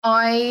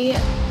I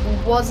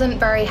wasn't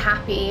very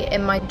happy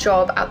in my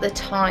job at the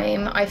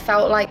time. I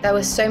felt like there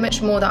was so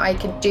much more that I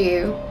could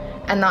do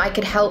and that I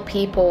could help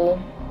people.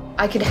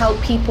 I could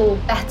help people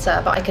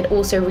better, but I could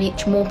also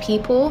reach more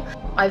people.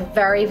 I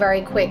very,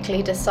 very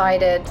quickly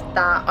decided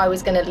that I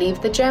was going to leave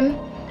the gym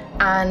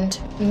and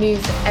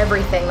move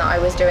everything that I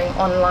was doing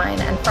online.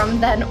 And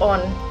from then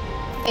on,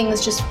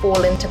 things just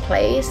fall into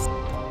place.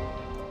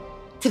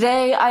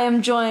 Today I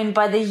am joined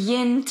by the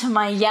yin to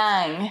my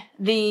yang,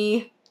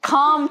 the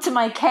calm to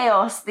my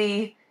chaos,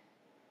 the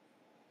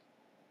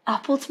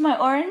apple to my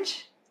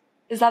orange.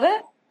 Is that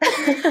it?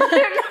 I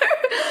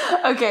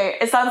don't know. Okay,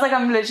 it sounds like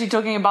I'm literally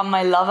talking about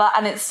my lover,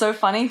 and it's so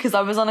funny because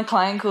I was on a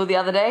client call the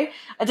other day.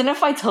 I don't know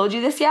if I told you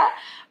this yet,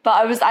 but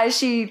I was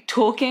actually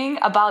talking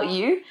about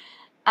you,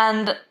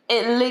 and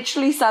it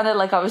literally sounded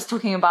like I was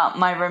talking about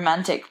my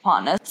romantic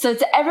partner. So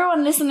to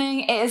everyone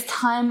listening, it is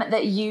time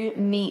that you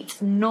meet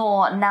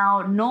Noor.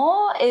 Now,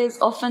 Noor is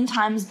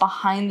oftentimes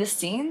behind the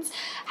scenes.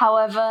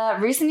 However,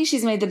 recently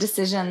she's made the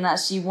decision that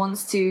she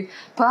wants to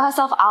put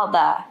herself out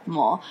there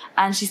more,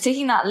 and she's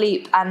taking that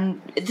leap.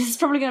 And this is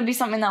probably going to be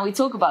something that we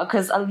talk about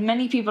because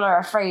many people are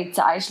afraid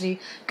to actually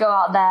go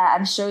out there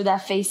and show their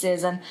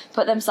faces and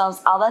put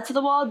themselves out there to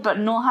the world. But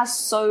Noor has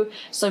so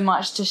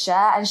much to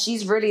share, and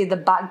she's really the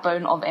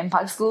backbone of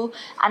Impact School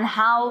and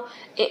how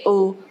it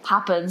all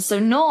happens. So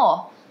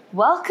Noor,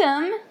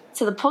 welcome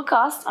to the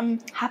podcast. I'm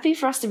happy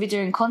for us to be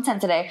doing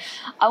content today.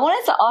 I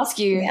wanted to ask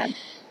you,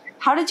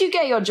 How did you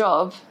get your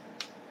job?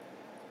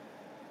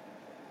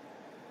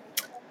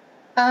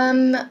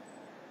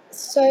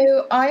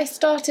 So I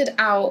started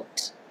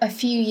out a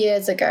few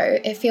years ago.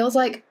 It feels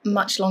like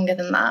much longer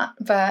than that,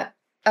 but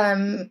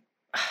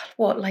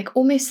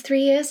almost 3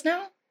 years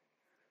now?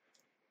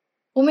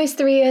 Almost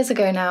 3 years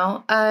ago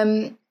now,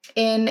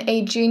 in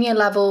a junior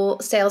level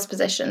sales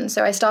position.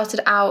 So I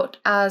started out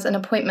as an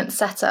appointment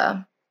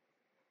setter.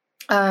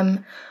 Oh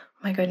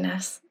my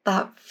goodness,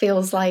 that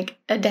feels like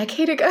a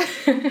decade ago.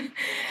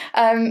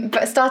 But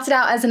I started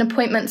out as an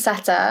appointment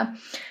setter,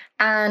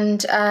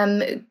 and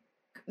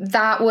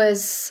that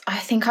was, I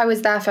think I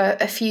was there for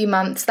a few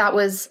months. That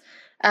was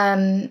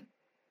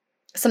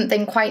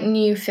something quite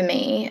new for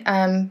me,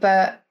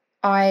 but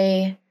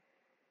I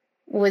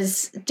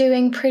was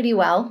doing pretty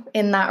well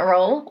in that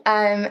role.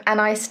 And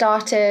I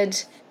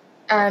started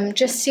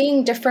just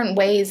seeing different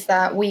ways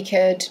that we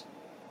could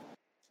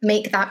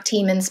make that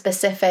team in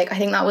specific. I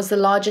think that was the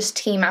largest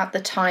team at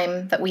the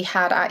time that we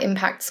had at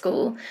Impact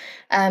School,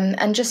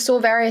 and just saw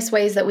various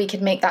ways that we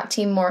could make that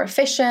team more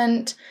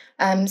efficient,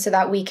 so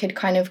that we could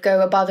kind of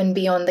go above and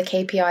beyond the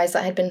KPIs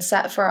that had been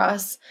set for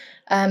us,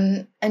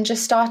 and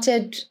just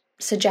started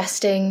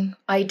suggesting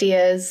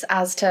ideas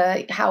as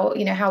to how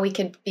we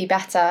could be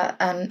better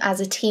as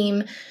a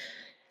team.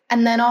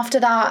 And then after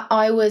that,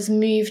 I was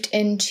moved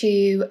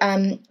into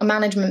a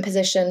management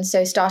position,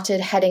 so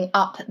started heading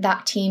up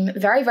that team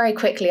very, very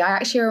quickly. I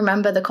actually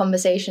remember the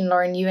conversation,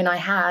 Lauren, you and I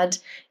had.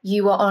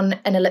 You were on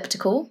an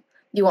elliptical.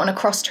 You were on a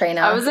cross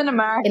trainer. I was in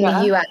America. In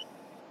the US.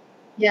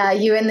 Yeah,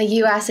 you were in the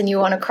US and you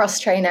were on a cross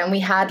trainer, and we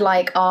had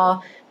like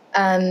our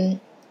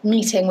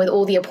meeting with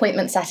all the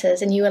appointment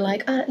setters, and you were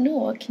like,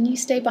 Noor, can you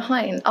stay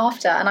behind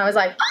after? And I was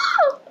like,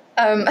 oh!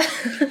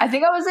 I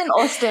think I was in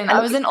Austin. I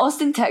was in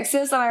Austin,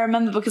 Texas, and I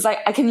remember because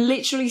I can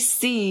literally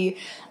see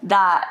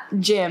that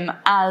gym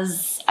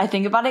as I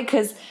think about it,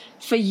 because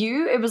for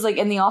you, it was like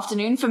in the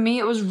afternoon. For me,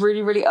 it was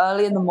really, really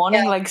early in the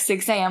morning, like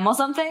 6 a.m. or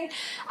something.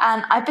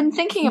 And I've been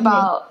thinking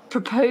about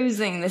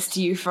proposing this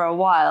to you for a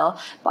while,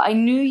 but I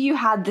knew you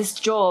had this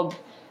job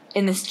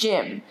in this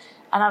gym.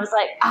 And I was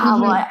like,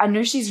 well, I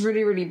know she's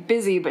really, really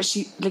busy, but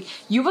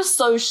you were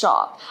so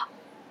sharp.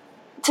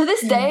 To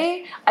this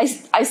day,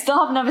 I still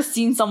have never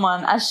seen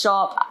someone as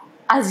sharp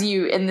as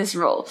you in this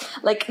role.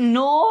 Like,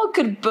 Noor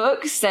could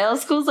book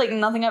sales calls like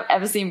nothing I've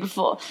ever seen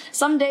before.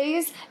 Some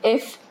days,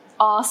 if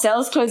our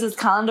sales closers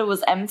calendar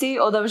was empty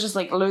or there was just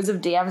like loads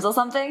of DMs or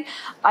something,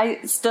 I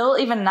still,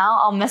 even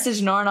now, I'll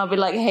message Noor and I'll be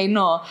like, hey,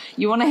 Noor,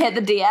 you want to hit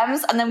the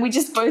DMs? And then we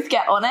just both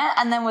get on it.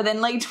 And then within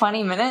like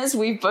 20 minutes,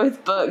 we've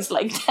both booked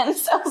like 10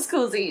 sales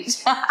calls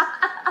each.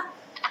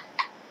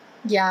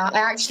 Yeah, I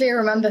actually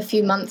remember a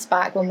few months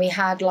back when we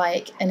had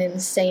like an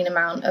insane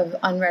amount of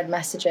unread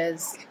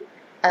messages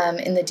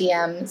in the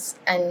DMs,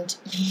 and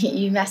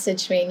you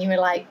messaged me and you were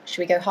like, should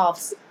we go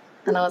halves?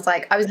 And I was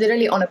like, I was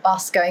literally on a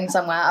bus going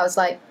somewhere. I was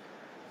like,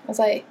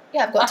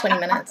 yeah, I've got 20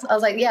 minutes. I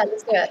was like, yeah,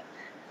 let's do it.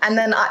 And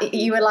then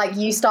you were like,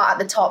 you start at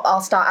the top,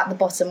 I'll start at the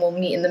bottom, we'll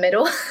meet in the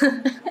middle.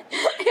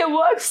 It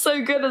works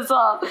so good as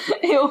well.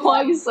 It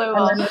works so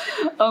well.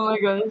 Oh my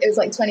god. It was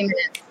like 20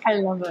 minutes. I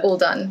love it. All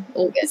done.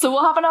 All good. So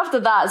what happened after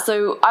that?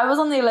 So I was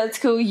on the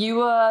elliptical, you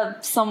were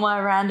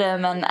somewhere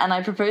random, and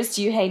I proposed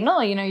to you, hey, no,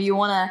 you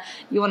wanna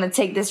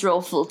take this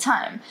role full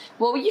time.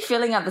 What were you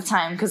feeling at the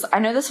time? Because I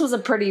know this was a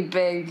pretty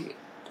big,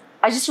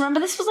 I just remember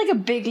this was like a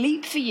big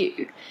leap for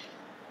you.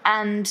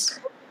 And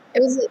it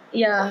was,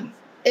 yeah.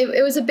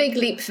 It was a big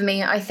leap for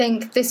me. I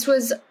think this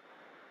was,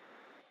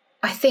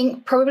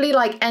 probably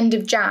like end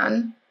of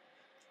Jan.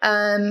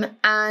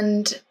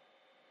 And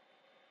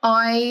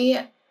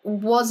I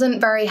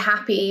wasn't very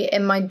happy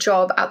in my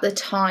job at the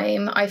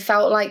time. I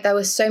felt like there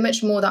was so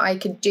much more that I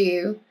could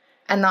do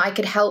and that I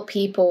could help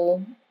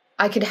people.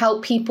 I could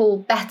help people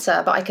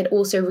better, but I could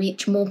also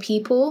reach more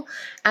people.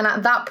 And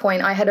at that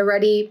point, I had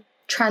already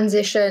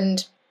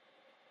transitioned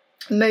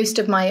most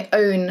of my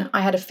own.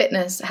 I had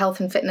a health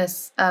and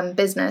fitness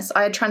business.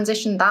 I had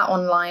transitioned that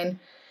online.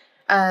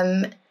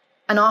 And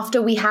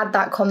after we had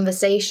that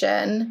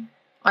conversation,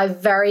 I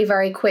very,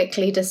 very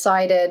quickly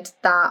decided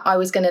that I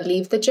was going to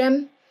leave the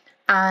gym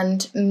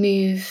and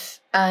move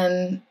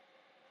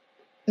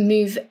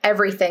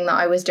everything that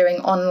I was doing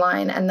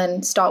online and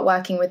then start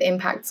working with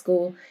Impact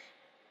School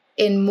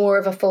in more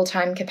of a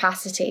full-time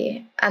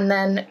capacity. And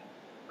then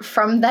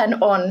from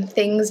then on,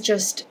 things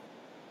just,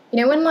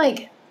 when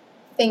like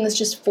things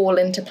just fall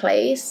into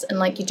place and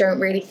like you don't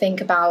really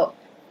think about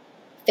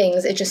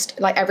things, it just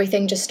like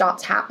everything just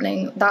starts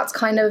happening. That's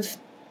kind of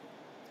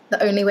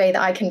the only way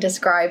that I can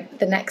describe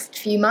the next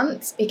few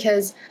months,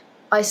 because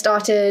I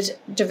started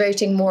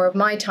devoting more of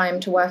my time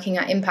to working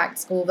at Impact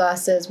School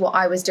versus what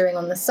I was doing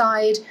on the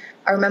side.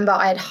 I remember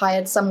I had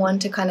hired someone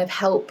to kind of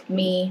help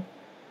me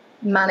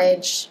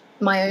manage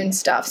my own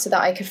stuff so that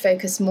I could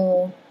focus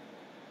more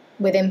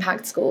with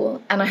Impact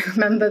School. And I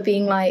remember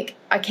being like,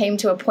 I came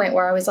to a point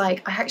where I was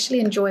like, I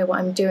actually enjoy what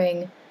I'm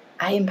doing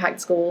at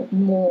Impact School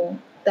more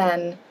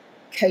than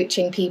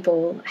coaching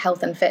people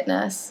health and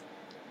fitness.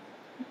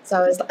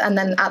 And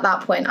then at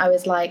that point I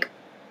was like,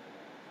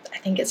 I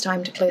think it's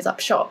time to close up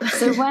shop.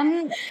 So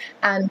when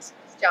and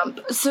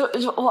jump. So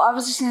I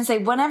was just going to say,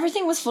 when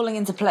everything was falling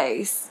into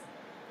place,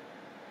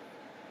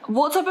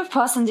 what type of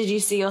person did you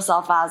see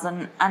yourself as,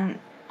 and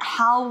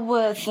how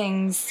were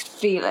things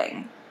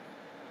feeling?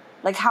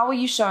 Like, how were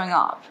you showing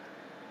up?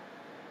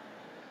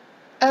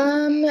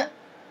 I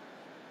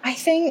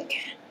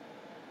think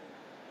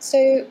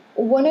so.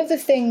 One of the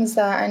things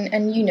that,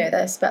 and you know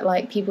this, but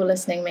like people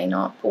listening may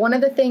not, but one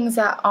of the things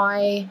that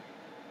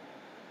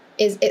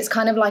it's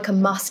kind of like a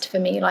must for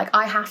me. Like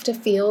I have to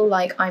feel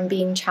like I'm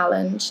being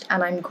challenged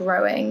and I'm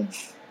growing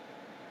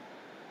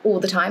all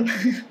the time.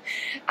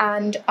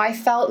 And I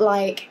felt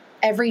like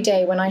every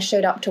day when I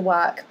showed up to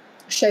work,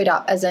 showed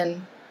up as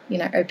in,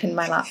 opened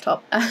my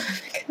laptop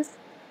because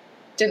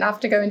didn't have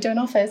to go into an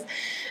office.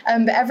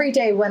 But every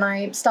day when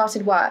I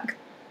started work,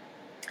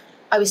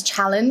 I was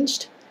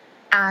challenged.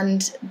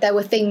 And there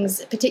were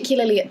things,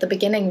 particularly at the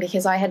beginning,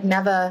 because I had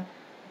never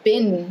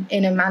been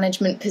in a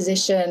management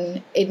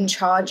position in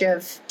charge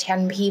of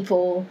 10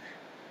 people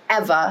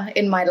ever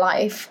in my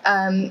life.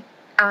 And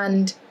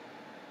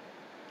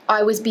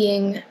I was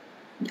being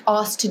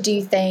asked to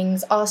do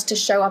things, asked to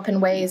show up in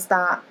ways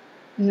that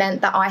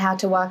meant that I had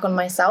to work on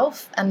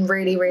myself and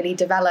really, really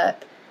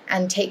develop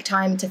and take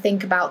time to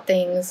think about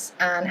things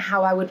and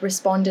how I would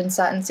respond in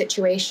certain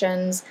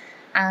situations,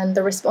 and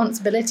the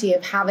responsibility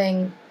of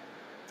having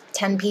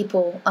 10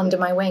 people under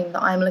my wing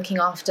that I'm looking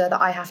after, that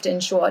I have to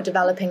ensure are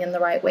developing in the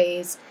right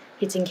ways,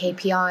 hitting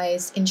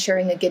KPIs,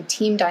 ensuring a good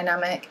team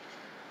dynamic.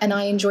 And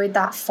I enjoyed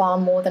that far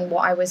more than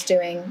what I was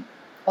doing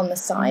on the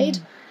side.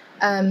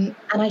 And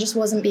I just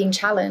wasn't being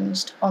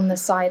challenged on the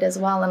side as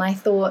well. And I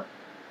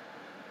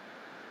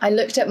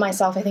looked at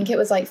myself, I think it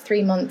was like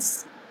 3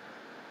 months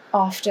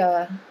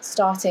after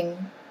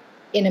starting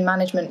in a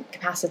management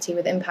capacity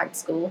with Impact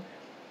School.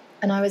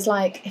 And I was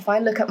like, if I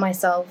look at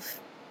myself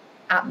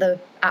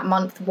at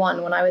month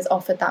 1 when I was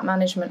offered that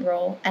management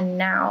role, and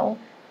now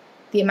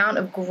the amount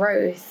of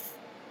growth,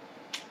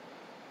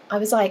 I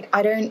was like,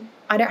 I don't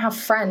have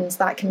friends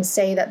that can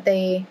say that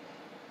they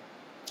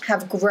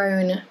have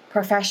grown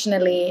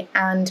professionally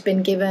and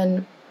been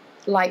given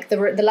like the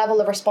level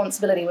of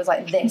responsibility was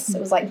like this. It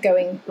was like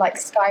going like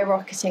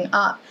skyrocketing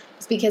up.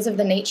 It's because of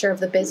the nature of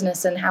the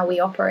business and how we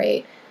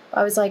operate.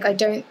 I was like, I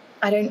don't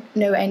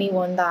know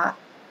anyone that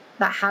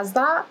has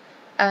that.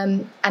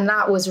 And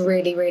that was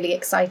really, really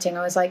exciting.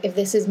 I was like, if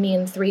this is me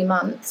in 3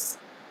 months,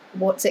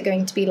 what's it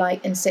going to be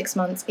like in 6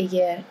 months, a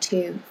year,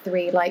 2,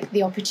 3? Like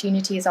the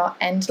opportunities are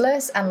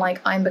endless, and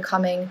like I'm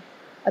becoming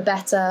a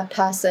better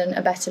person,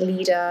 a better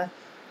leader.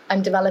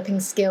 I'm developing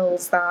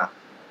skills that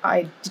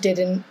I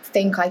didn't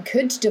think I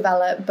could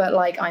develop, but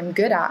like I'm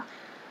good at.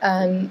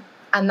 And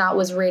that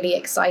was really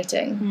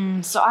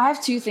exciting. So I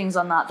have 2 things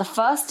on that. The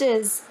first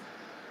is,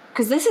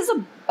 because this is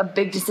a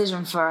big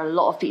decision for a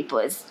lot of people,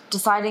 is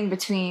deciding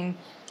between,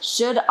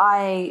 should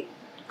I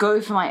go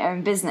for my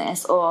own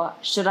business or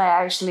should I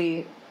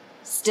actually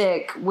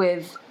stick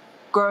with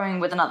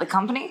growing with another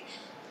company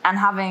and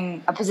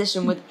having a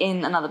position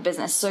within another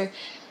business. So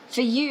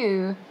for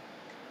you,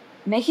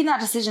 making that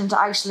decision to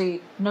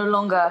actually no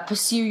longer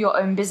pursue your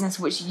own business,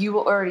 which you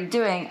were already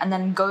doing, and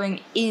then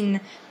going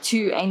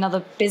into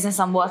another business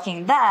and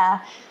working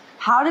there,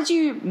 how did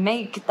you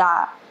make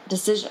that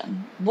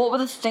decision? What were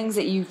the things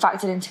that you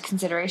factored into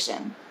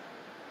consideration?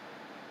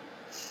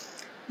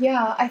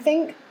 Yeah, I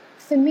think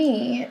for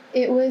me,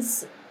 it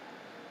was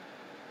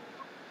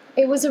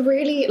a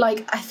really,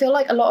 like, I feel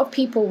like a lot of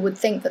people would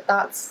think that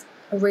that's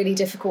a really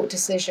difficult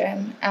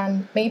decision,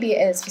 and maybe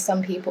it is for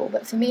some people,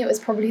 but for me it was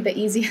probably the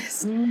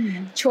easiest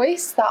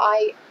choice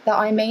that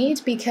I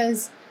made,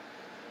 because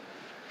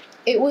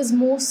it was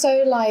more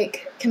so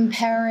like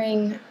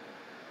comparing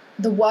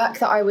the work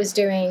that I was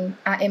doing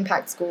at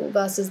Impact School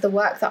versus the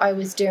work that I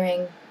was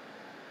doing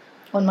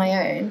on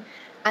my own.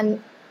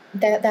 And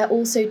they're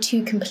also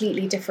two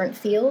completely different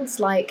fields.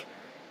 Like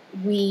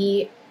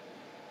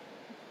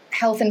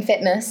health and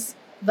fitness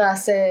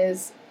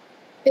versus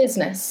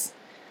business.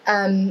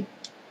 And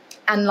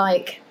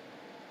like,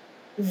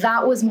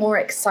 that was more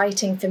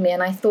exciting for me.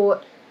 And I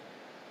thought,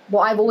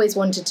 what I've always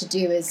wanted to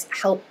do is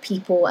help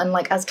people. And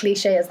like, as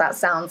cliche as that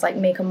sounds, like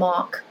leave a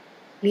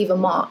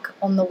mark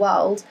on the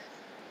world.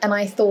 And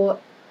I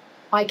thought,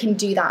 I can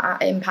do that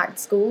at Impact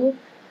School.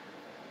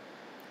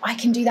 I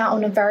can do that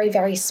on a very,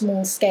 very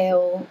small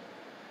scale,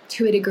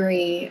 to a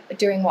degree,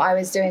 doing what I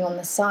was doing on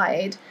the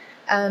side.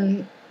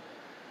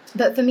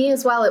 But for me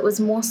as well, it was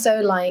more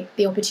so like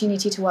the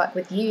opportunity to work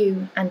with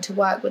you and to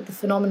work with the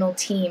phenomenal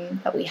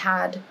team that we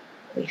have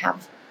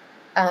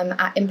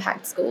at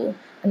Impact School.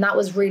 And that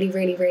was really,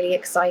 really, really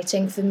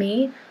exciting for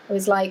me. It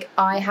was like,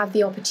 I have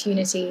the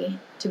opportunity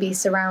to be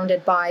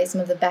surrounded by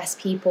some of the best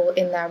people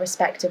in their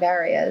respective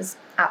areas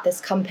at this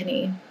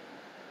company.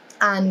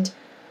 And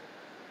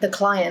the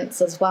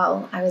clients as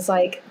well. I was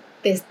like,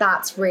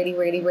 that's really,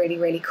 really, really,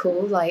 really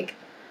cool. Like,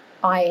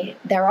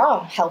 there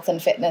are health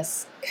and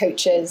fitness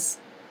coaches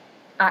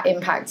at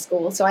Impact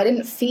School. So I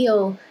didn't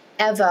feel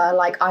ever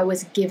like I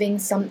was giving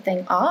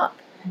something up.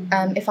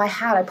 If I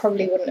had, I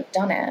probably wouldn't have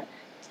done it.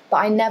 But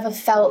I never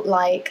felt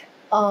like,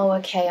 oh,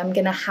 okay, I'm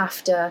going to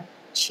have to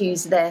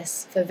choose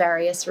this for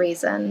various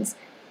reasons.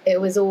 It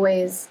was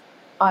always,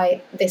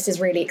 this is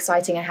really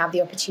exciting. I have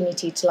the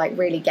opportunity to like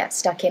really get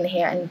stuck in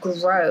here and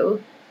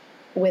grow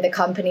with a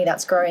company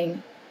that's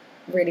growing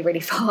really, really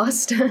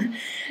fast,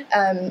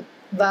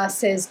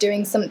 versus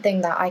doing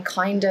something that I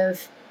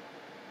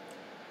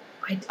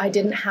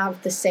didn't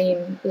have the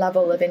same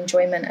level of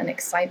enjoyment and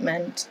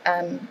excitement.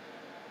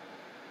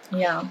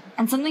 Yeah.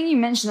 And something you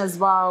mentioned as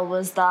well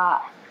was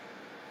that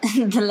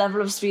the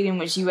level of speed in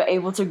which you were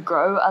able to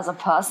grow as a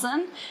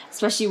person,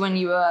 especially when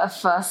you were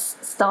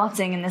first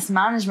starting in this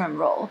management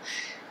role.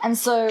 And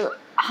so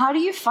how do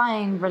you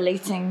find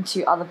relating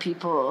to other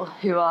people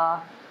who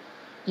are,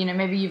 you know,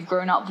 maybe you've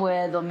grown up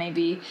with, or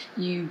maybe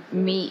you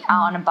meet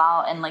out and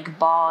about in like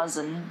bars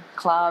and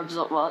clubs,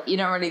 or, well, you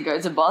don't really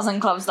go to bars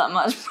and clubs that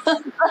much,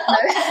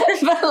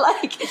 but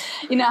like,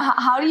 you know,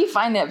 how do you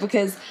find it?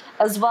 Because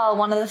as well,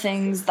 one of the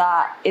things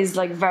that is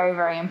like very,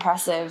 very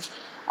impressive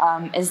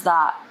is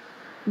that,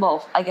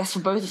 well, I guess for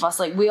both of us,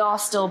 like, we are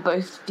still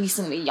both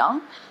decently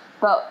young,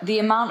 but the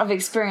amount of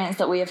experience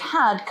that we have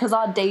had, because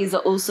our days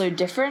are also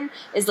different,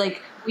 is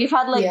like, we've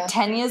had like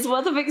 10 years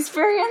worth of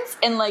experience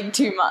in like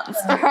 2 months,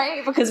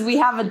 right? Because we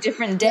have a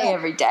different day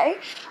every day.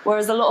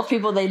 Whereas a lot of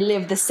people, they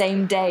live the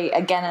same day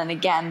again and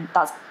again.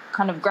 That's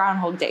kind of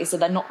Groundhog Day. So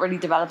they're not really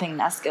developing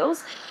their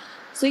skills.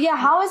 So yeah,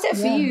 how is it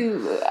for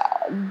you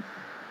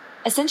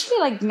essentially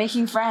like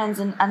making friends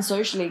and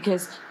socially?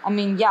 Because I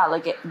mean,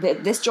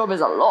 this job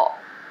is a lot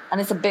and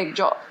it's a big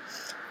job.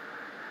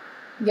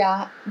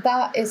 Yeah,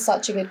 that is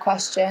such a good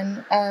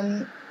question.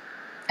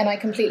 And I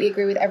completely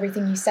agree with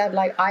everything you said.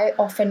 Like, I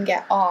often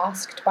get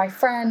asked by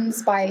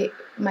friends, by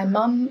my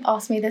mum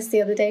asked me this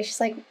the other day.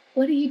 She's like,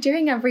 what are you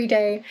doing every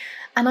day?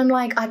 And I'm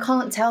like, I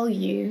can't tell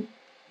you.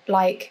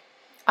 Like,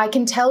 I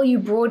can tell you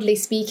broadly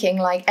speaking,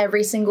 like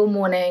every single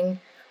morning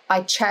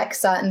I check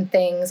certain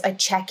things. I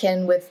check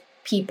in with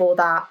people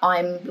that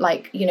I'm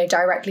like, you know,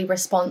 directly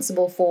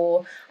responsible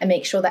for. I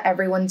make sure that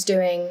everyone's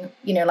doing,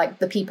 you know, like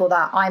the people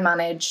that I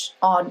manage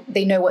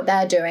they know what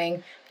they're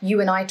doing. You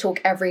and I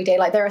talk every day.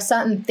 Like, there are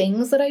certain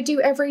things that I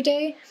do every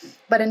day,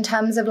 but in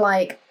terms of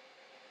like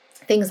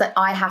things that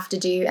I have to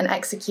do and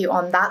execute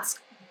on, that's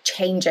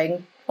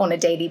changing on a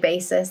daily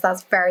basis.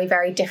 That's very,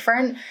 very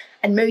different.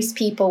 And most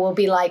people will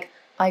be like,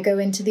 I go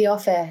into the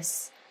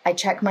office, I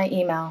check my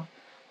email,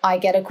 I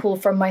get a call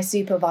from my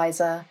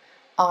supervisor,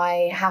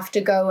 I have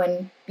to go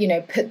and, you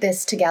know, put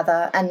this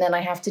together, and then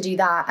I have to do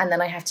that, and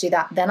then I have to do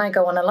that. Then I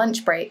go on a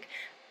lunch break.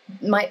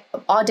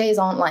 Our days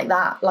aren't like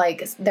that.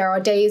 Like, there are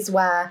days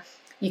where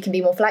you can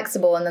be more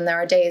flexible, and then there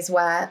are days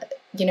where,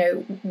 you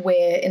know,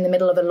 we're in the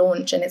middle of a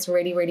launch and it's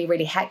really, really,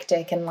 really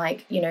hectic, and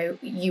like, you know,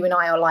 you and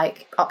I are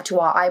like up to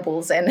our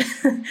eyeballs in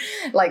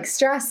like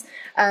stress.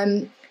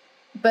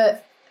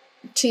 But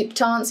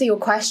to answer your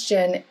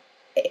question,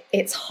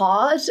 it's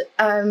hard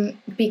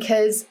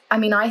because, I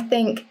mean, I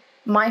think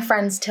my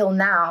friends till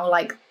now,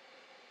 like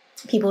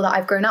people that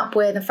I've grown up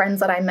with, the friends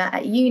that I met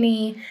at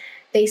uni,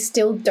 they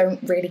still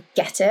don't really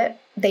get it.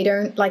 They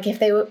don't, like,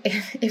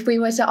 if we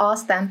were to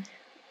ask them,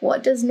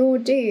 what does Noor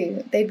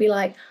do? They'd be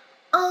like,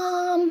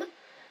 and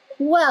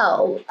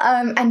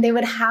they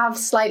would have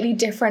slightly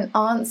different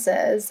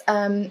answers.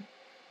 And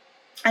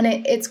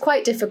it's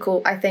quite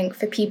difficult, I think,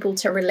 for people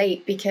to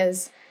relate,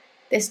 because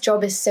this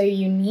job is so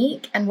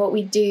unique, and what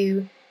we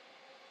do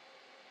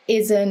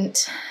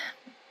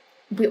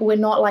we're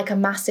not like a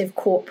massive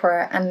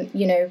corporate. And,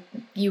 you know,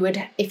 you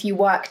would, if you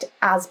worked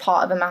as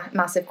part of a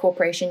massive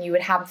corporation, you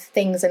would have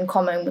things in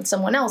common with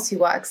someone else who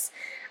works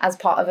as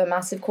part of a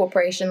massive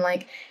corporation.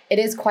 Like, it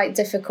is quite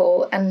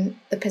difficult. And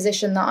the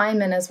position that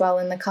I'm in as well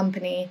in the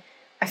company,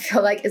 I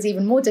feel like is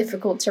even more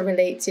difficult to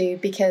relate to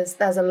because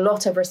there's a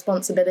lot of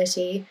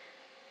responsibility.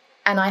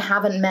 And I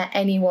haven't met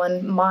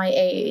anyone my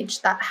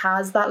age that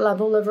has that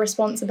level of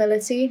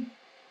responsibility.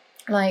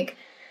 Like,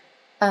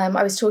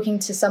 I was talking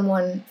to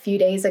someone a few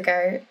days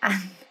ago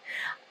and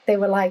they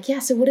were like, yeah,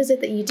 so what is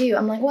it that you do?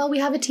 I'm like, well, we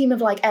have a team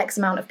of like X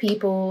amount of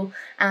people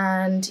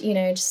and, you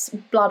know,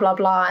 just blah, blah,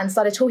 blah. And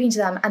started talking to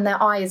them and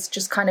their eyes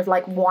just kind of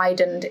like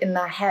widened in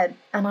their head.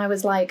 And I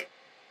was like,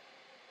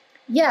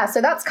 yeah,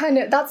 so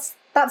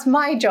that's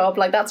my job.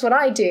 Like, that's what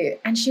I do.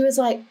 And she was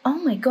like, oh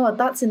my God,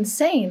 that's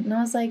insane. And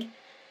I was like,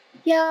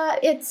 yeah,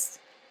 it's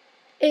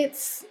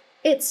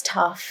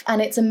tough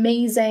and it's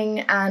amazing.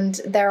 And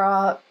there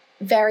are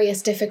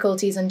various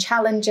difficulties and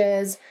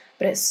challenges,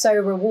 but it's so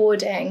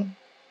rewarding.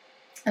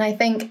 And I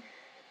think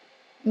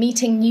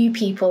meeting new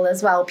people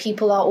as well,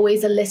 people are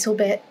always a little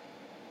bit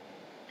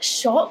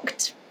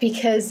shocked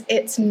because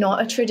it's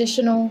not a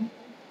traditional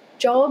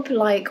job.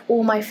 Like,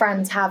 all my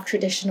friends have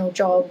traditional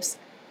jobs,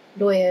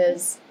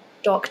 lawyers,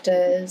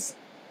 doctors,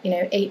 you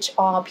know,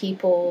 HR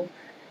people,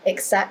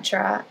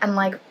 etc. And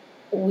like,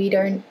 we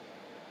don't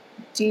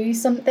do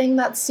something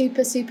that's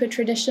super, super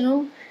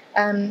traditional.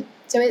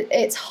 So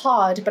it's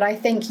hard, but I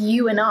think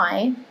you and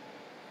I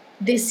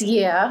this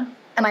year,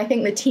 and I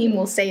think the team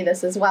will say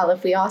this as well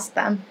if we ask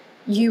them,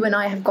 you and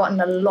I have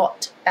gotten a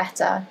lot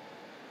better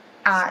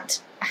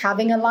at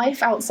having a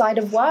life outside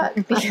of work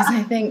because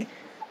I think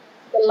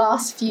the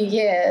last few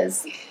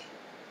years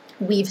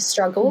we've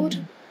struggled,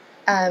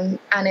 and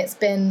it's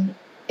been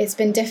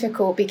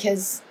difficult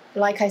because,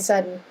 like I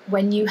said,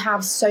 when you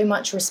have so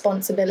much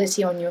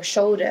responsibility on your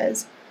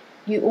shoulders,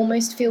 you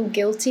almost feel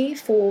guilty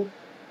for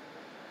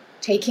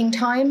taking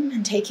time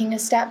and taking a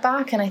step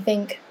back. And I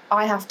think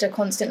I have to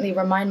constantly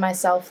remind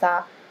myself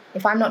that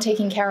if I'm not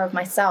taking care of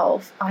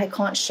myself, I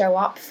can't show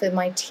up for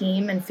my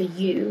team and for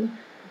you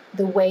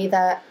the way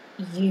that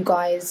you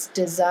guys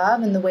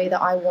deserve and the way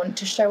that I want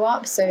to show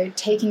up. So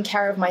taking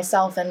care of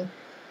myself, and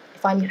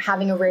if I'm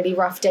having a really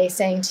rough day,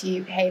 saying to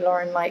you, hey,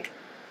 Lauren, like,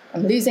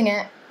 I'm losing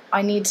it.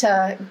 I need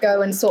to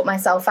go and sort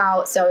myself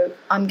out. So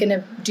I'm going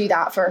to do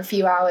that for a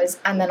few hours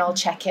and then I'll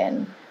check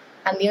in.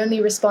 And the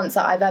only response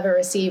that I've ever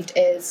received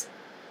is,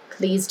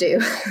 please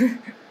do.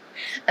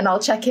 And I'll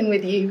check in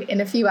with you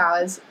in a few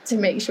hours to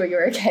make sure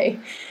you're okay.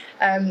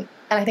 And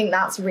I think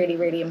that's really,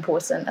 really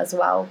important as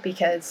well,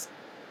 because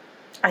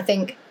I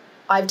think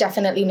I've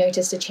definitely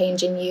noticed a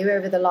change in you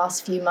over the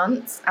last few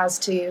months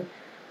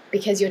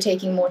because you're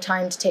taking more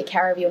time to take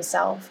care of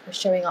yourself, you're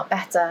showing up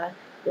better,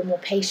 you're more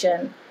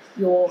patient,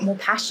 you're more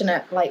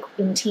passionate, like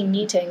in team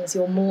meetings,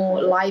 you're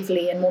more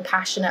lively and more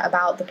passionate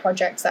about the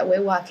projects that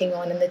we're working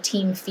on, and the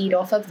team feed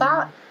off of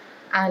that.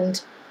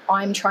 And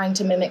I'm trying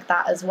to mimic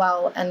that as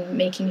well, and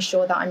making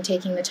sure that I'm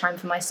taking the time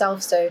for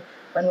myself. So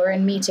when we're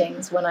in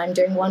meetings, when I'm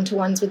doing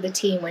one-to-ones with the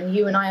team, when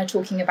you and I are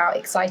talking about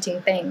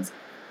exciting things,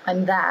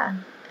 I'm there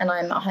and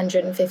I'm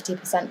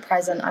 150%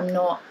 present. I'm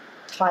not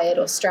tired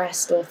or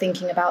stressed or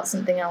thinking about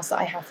something else that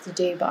I have to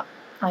do, but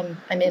I'm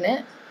in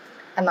it.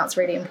 And that's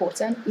really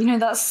important. You know,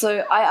 that's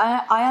so,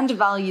 I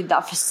undervalued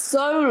that for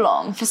so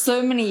long, for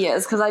so many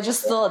years, because I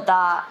just thought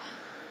that,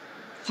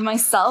 for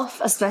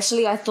myself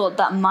especially, I thought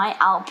that my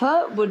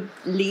output would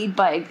lead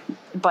by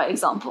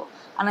example.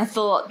 And I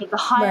thought that the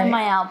higher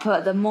my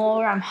output, the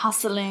more I'm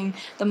hustling,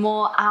 the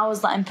more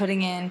hours that I'm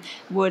putting in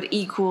would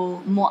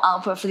equal more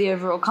output for the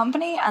overall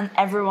company, and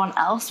everyone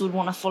else would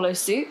want to follow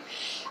suit.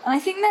 And I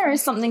think there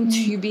is something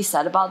to be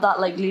said about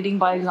that. Like, leading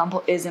by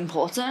example is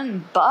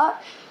important,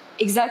 but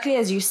exactly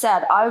as you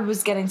said, I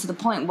was getting to the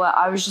point where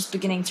I was just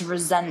beginning to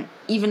resent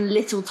even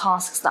little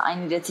tasks that I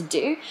needed to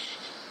do.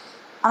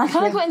 And I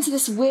kind of got into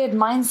this weird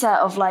mindset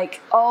of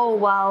like, oh,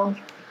 well,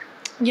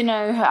 you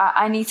know,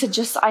 I need to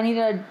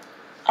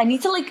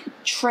like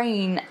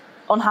train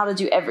on how to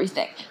do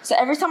everything. So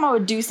every time I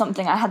would do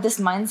something, I had this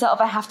mindset of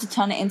I have to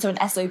turn it into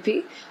an SOP,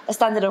 a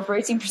standard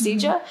operating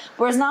procedure.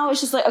 Whereas now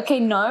it's just like,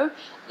 okay, no,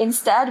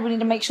 instead we need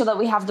to make sure that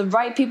we have the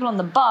right people on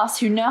the bus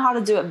who know how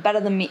to do it better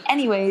than me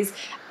anyways,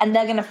 and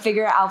they're going to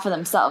figure it out for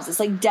themselves. It's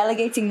like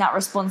delegating that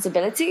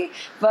responsibility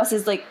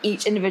versus like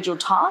each individual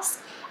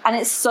task. And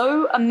it's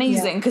so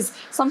amazing because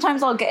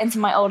sometimes I'll get into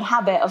my old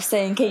habit of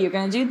saying, okay, you're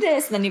going to do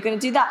this and then you're going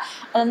to do that.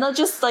 And then they'll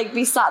just like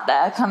be sat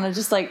there kind of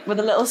just like with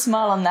a little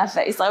smile on their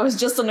face. I was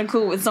just on a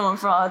call with someone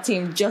from our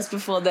team just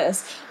before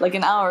this, like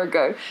an hour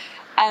ago.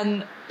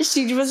 And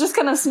she was just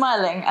kind of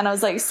smiling. And I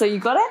was like, so you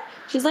got it?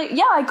 She's like,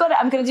 yeah, I got it.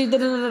 I'm going to do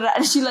da-da-da-da.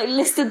 And she like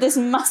listed this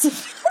massive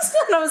list.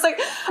 And I was like,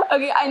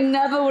 okay, I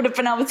never would have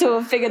been able to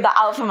have figured that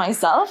out for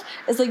myself.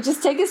 It's like,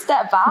 just take a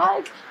step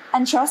back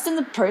and trust in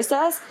the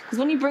process, because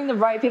when you bring the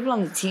right people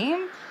on the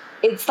team,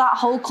 it's that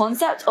whole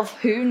concept of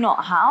who,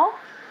 not how,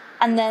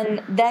 and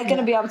then they're going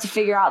to be able to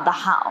figure out the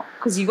how,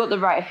 because you got the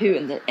right who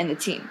in the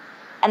team.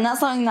 And that's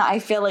something that I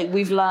feel like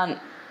we've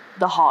learned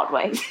the hard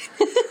way.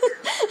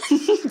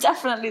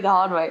 Definitely the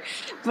hard way.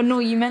 But no,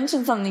 you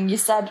mentioned something. You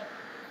said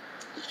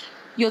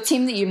your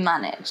team that you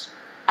manage.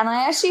 And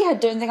I actually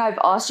don't think I've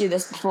asked you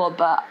this before,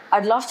 but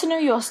I'd love to know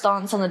your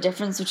stance on the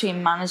difference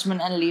between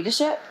management and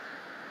leadership,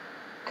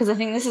 because I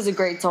think this is a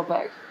great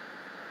topic.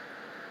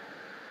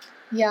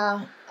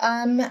 Yeah.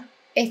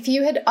 If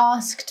you had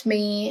asked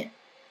me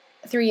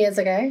 3 years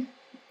ago,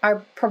 I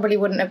probably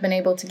wouldn't have been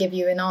able to give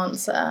you an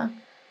answer.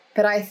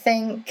 But I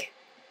think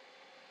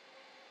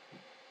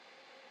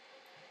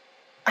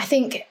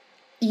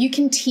you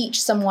can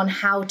teach someone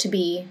how to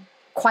be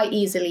quite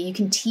easily. You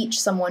can teach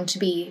someone to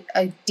be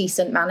a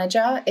decent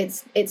manager.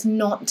 It's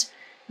not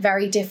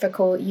very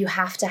difficult. You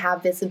have to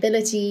have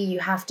visibility. You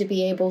have to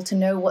be able to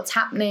know what's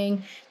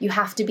happening. You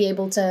have to be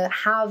able to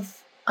have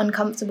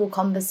uncomfortable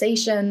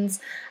conversations,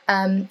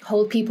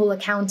 hold people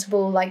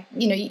accountable. Like,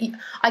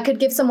 I could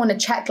give someone a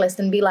checklist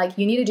and be like,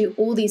 you need to do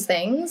all these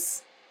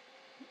things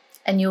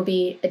and you'll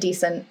be a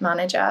decent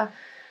manager.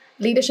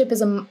 Leadership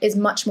is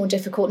much more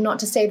difficult. Not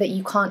to say that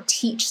you can't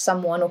teach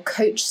someone or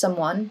coach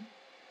someone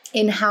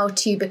in how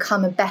to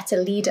become a better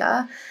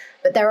leader,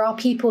 but there are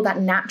people that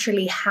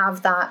naturally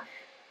have that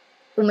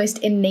almost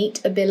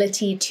innate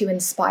ability to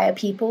inspire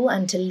people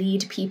and to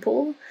lead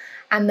people.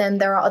 And then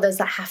there are others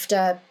that have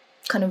to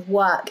kind of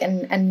work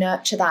and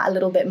nurture that a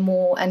little bit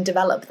more and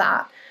develop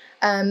that.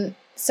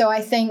 So I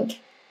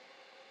think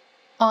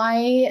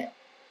I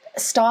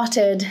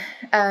started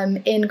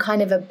in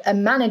kind of a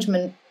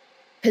management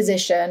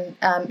position,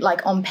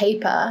 like on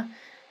paper,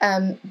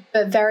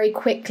 but very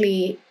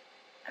quickly.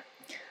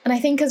 And I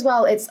think as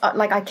well, it's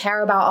like I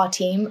care about our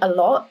team a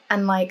lot.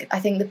 And like, I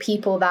think the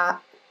people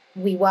that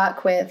we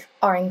work with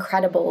are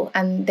incredible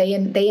and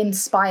they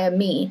inspire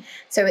me.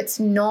 So it's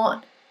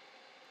not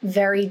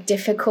very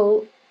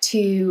difficult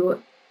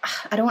to,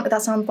 I don't want,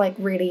 that sounds like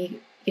really,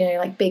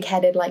 like big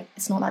headed, like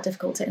it's not that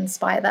difficult to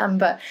inspire them,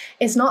 but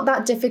it's not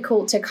that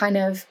difficult to kind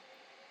of,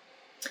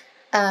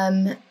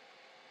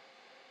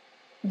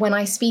 when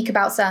I speak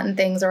about certain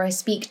things or I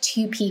speak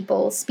to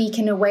people, speak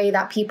in a way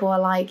that people are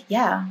like,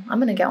 yeah, I'm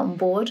going to get on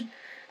board.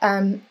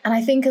 And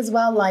I think as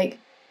well, like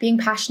being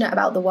passionate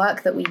about the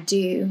work that we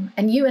do.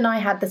 And you and I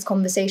had this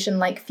conversation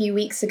like a few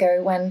weeks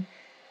ago when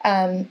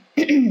I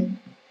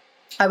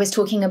was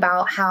talking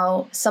about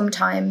how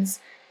sometimes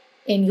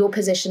in your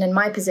position, in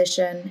my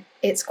position,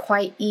 it's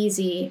quite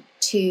easy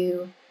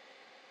to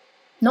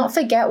not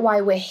forget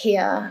why we're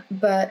here,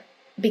 but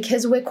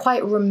because we're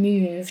quite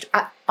removed,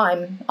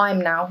 I'm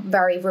now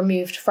very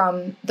removed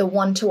from the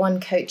one-to-one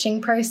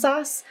coaching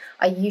process.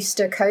 I used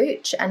to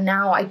coach and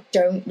now I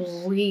don't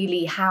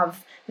really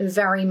have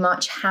very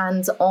much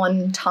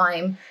hands-on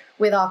time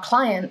with our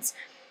clients,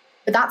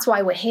 but that's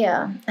why we're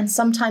here. And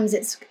sometimes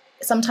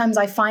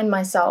I find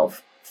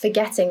myself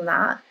forgetting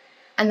that,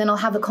 and then I'll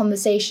have a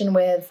conversation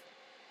with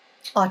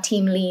our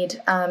team lead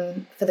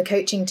for the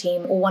coaching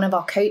team or one of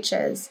our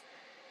coaches,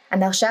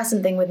 and they'll share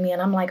something with me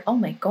and I'm like, oh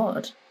my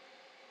God,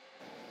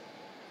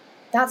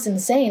 that's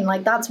insane.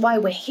 Like, that's why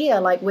we're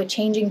here. Like, we're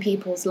changing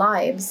people's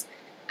lives.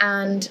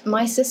 And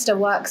my sister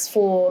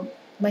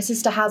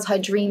has her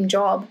dream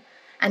job,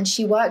 and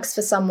she works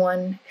for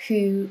someone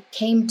who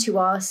came to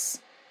us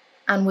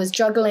and was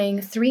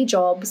juggling 3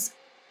 jobs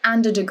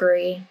and a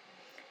degree.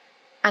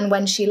 And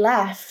when she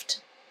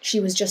left, she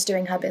was just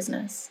doing her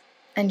business.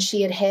 And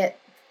she had hit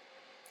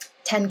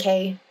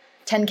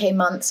 10K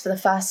months for the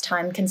first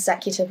time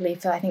consecutively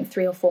for, I think,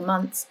 3 or 4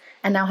 months.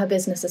 And now her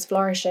business is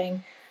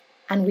flourishing.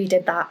 And we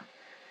did that.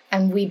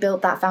 And we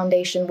built that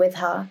foundation with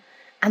her.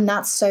 And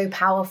that's so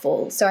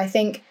powerful. So I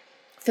think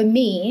for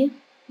me,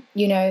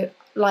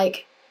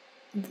 like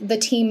the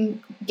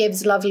team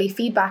gives lovely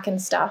feedback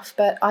and stuff,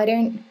 but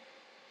and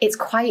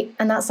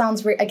that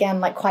sounds again,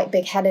 like quite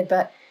big headed,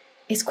 but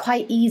it's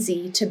quite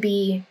easy to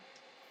be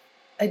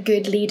a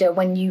good leader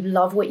when you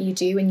love what you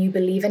do and you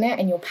believe in it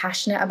and you're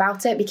passionate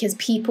about it. Because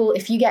people,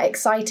 if you get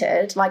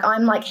excited, like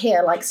I'm like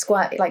here, like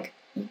squirt, like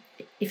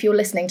if you're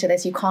listening to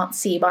this, you can't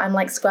see, but I'm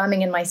like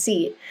squirming in my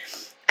seat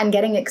and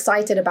getting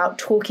excited about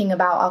talking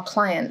about our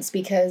clients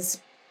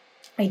because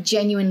I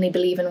genuinely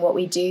believe in what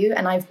we do.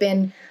 And I've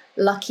been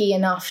lucky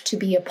enough to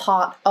be a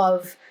part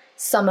of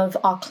some of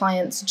our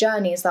clients'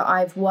 journeys that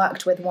I've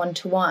worked with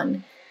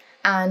one-to-one.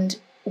 And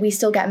we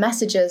still get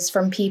messages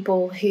from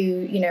people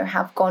who,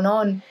 have gone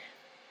on.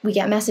 We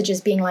get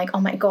messages being like, oh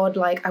my God,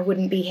 like I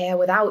wouldn't be here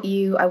without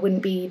you. I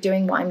wouldn't be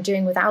doing what I'm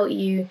doing without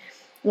you.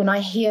 When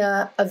I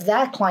hear of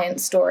their client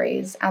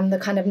stories and the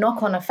kind of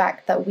knock-on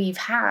effect that we've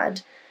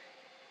had,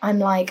 I'm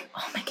like,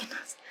 oh my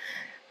goodness.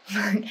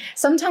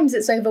 Sometimes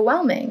it's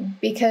overwhelming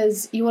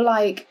because you're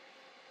like,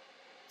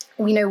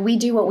 we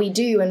do what we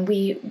do, and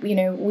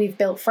we've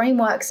built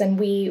frameworks, and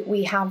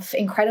we have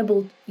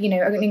incredible,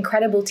 an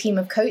incredible team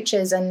of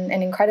coaches and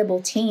an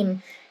incredible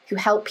team who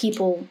help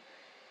people,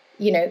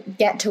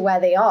 get to where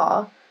they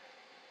are.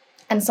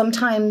 And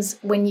sometimes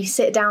when you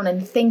sit down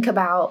and think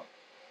about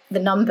the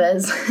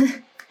numbers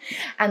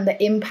and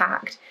the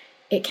impact,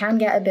 it can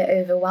get a bit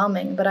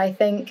overwhelming. But I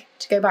think,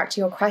 to go back to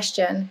your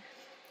question,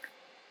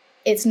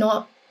 it's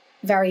not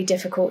very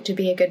difficult to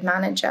be a good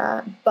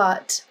manager,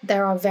 but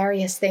there are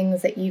various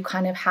things that you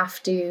kind of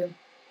have to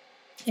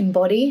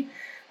embody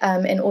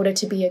in order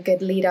to be a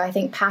good leader. I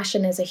think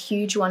passion is a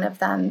huge one of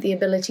them, the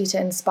ability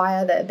to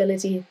inspire, the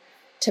ability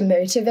to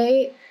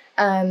motivate.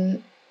 I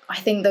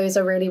think those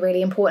are really,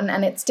 really important.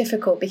 And it's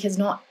difficult because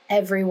not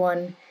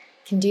everyone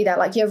can do that.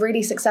 Like, you have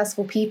really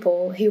successful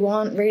people who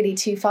aren't really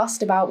too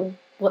fussed about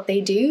what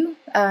they do.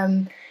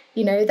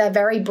 You know, they're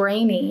very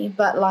brainy,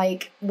 but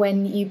like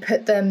when you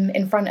put them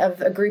in front of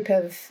a group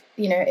of,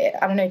 you know,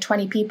 I don't know,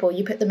 20 people,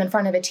 you put them in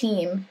front of a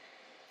team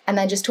and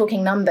they're just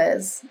talking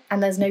numbers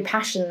and there's no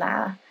passion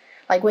there.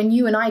 Like when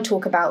you and I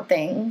talk about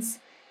things,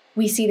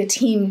 we see the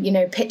team, you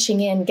know,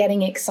 pitching in,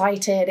 getting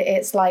excited.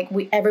 It's like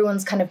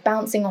everyone's kind of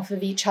bouncing off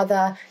of each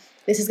other.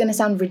 This is going to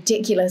sound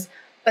ridiculous,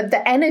 but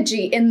the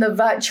energy in the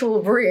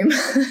virtual room,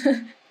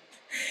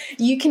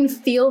 you can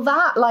feel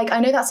that. Like,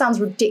 I know that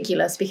sounds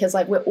ridiculous because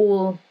like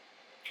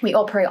we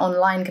operate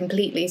online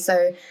completely.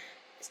 So,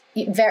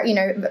 you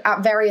know,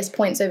 at various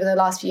points over the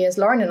last few years,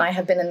 Lauren and I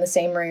have been in the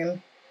same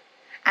room.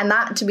 And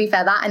that, to be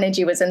fair, that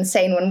energy was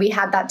insane when we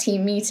had that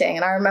team meeting.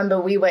 And I remember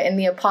we were in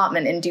the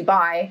apartment in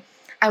Dubai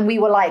and we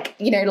were like,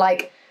 you know,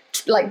 like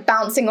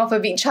bouncing off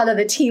of each other.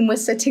 The team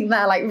was sitting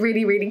there like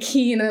really, really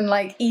keen and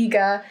like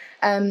eager.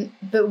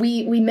 But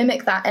we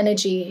mimic that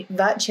energy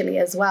virtually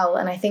as well.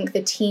 And I think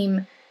the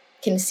team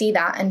can see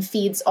that and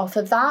feeds off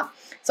of that.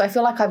 So I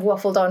feel like I've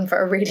waffled on for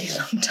a really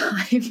long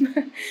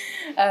time.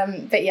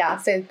 But yeah,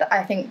 so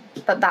I think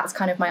that's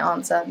kind of my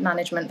answer,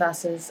 management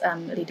versus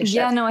leadership.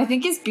 Yeah, no, I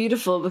think it's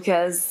beautiful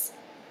because,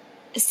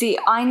 see,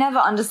 I never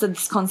understood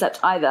this concept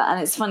either.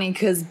 And it's funny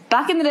because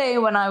back in the day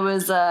when I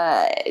was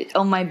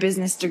on my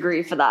business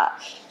degree for that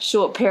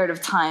short period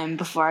of time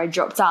before I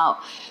dropped out,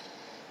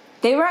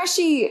 they were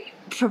actually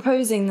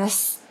proposing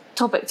this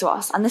topic to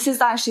us, and this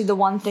is actually the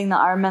one thing that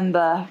I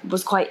remember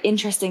was quite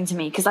interesting to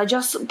me because I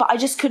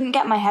just couldn't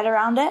get my head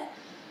around it.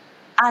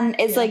 And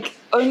it's like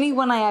only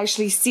when I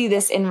actually see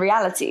this in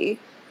reality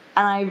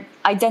and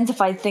I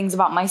identified things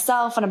about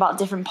myself and about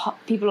different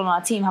people on our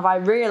team have I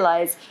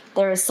realized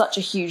there is such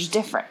a huge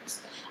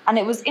difference. And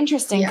it was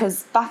interesting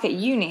because back at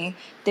uni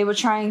they were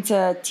trying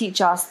to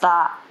teach us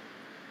that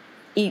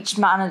each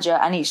manager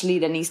and each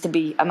leader needs to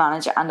be a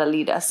manager and a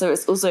leader. So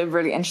it's also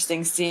really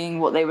interesting seeing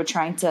what they were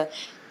trying to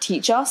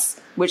teach us,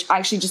 which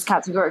actually just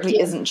categorically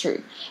isn't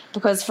true.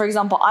 Because, for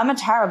example, I'm a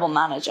terrible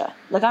manager.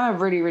 Like, I'm a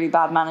really, really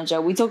bad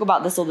manager. We talk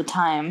about this all the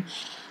time,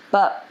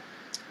 but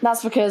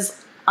that's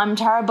because I'm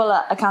terrible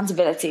at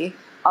accountability.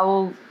 I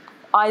will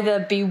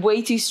either be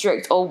way too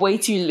strict or way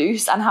too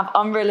loose and have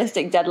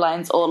unrealistic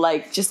deadlines or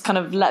like just kind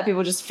of let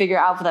people just figure it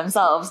out for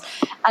themselves.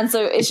 And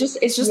so it's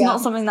just not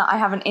something that I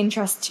have an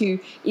interest to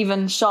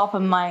even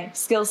sharpen my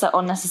skill set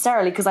on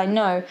necessarily, because I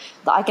know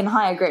that I can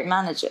hire great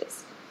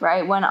managers.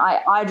 Right? When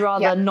I'd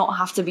rather not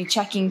have to be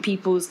checking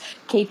people's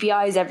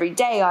KPIs every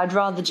day. I'd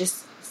rather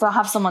just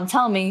have someone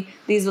tell me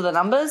these are the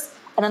numbers,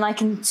 and then I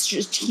can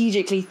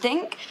strategically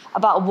think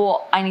about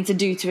what I need to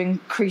do to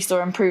increase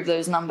or improve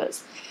those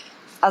numbers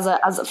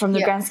as from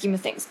the grand scheme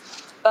of things.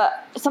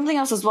 But something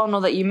else as well,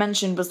 Noor, that you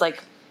mentioned was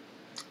like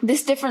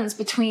this difference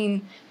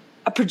between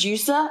a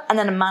producer and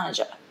then a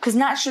manager. Because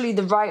naturally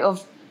the rite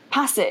of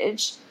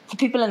passage for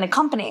people in a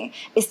company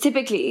is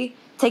typically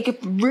take a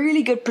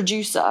really good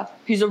producer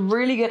who's a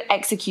really good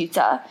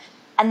executor,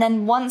 and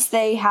then once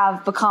they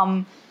have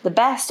become the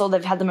best or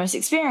they've had the most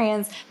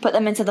experience, put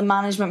them into the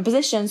management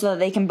position so that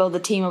they can build a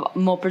team of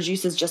more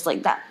producers just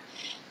like that.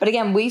 But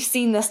again, we've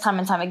seen this time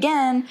and time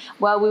again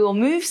where we will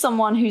move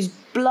someone who's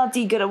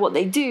bloody good at what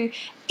they do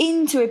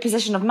into a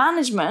position of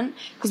management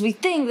because we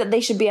think that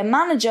they should be a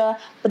manager,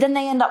 but then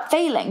they end up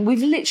failing.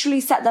 We've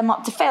literally set them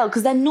up to fail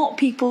because they're not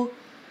people.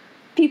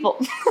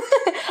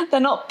 They're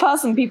not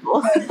person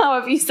people,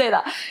 however you say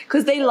that,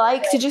 because they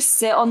like to just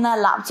sit on their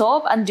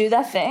laptop and do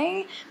their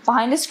thing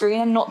behind a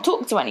screen and not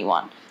talk to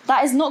anyone.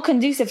 That is not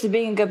conducive to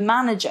being a good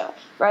manager,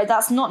 right?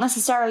 That's not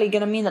necessarily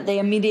going to mean that they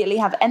immediately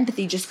have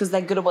empathy just because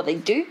they're good at what they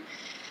do.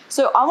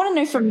 So I want to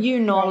know from you,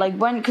 Noor, like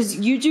because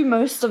you do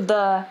most of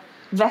the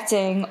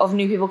vetting of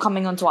new people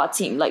coming onto our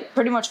team, like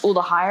pretty much all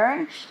the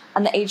hiring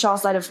and the HR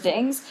side of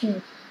things.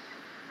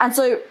 And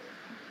so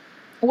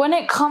when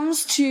it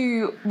comes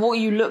to what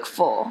you look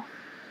for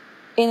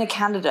in a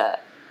candidate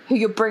who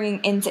you're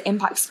bringing into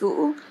Impact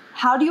School,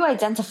 how do you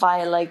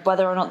identify like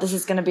whether or not this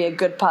is going to be a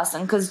good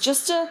person? Because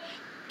just to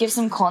give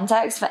some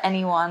context for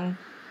anyone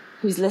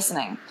who's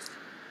listening,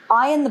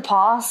 I in the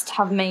past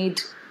have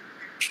made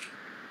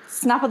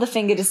snap of the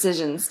finger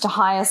decisions to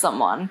hire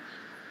someone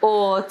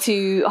or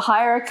to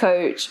hire a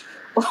coach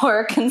or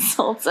a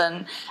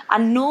consultant,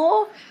 and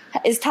Noor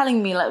is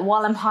telling me like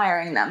while I'm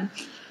hiring them,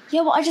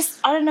 yeah, well, I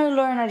don't know,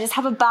 Lauren, I just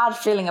have a bad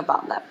feeling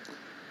about them.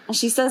 And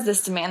she says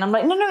this to me, and I'm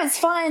like, no, it's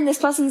fine. This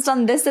person's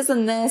done this, this,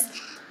 and this,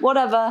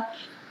 whatever.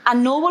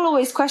 And Noor will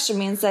always question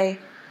me and say,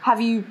 have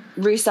you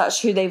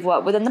researched who they've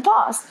worked with in the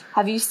past?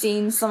 Have you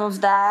seen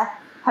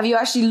have you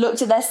actually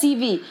looked at their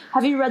CV?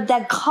 Have you read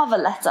their cover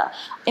letter?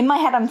 In my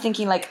head, I'm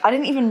thinking like, I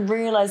didn't even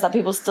realize that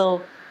people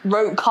still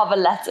wrote cover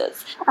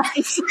letters.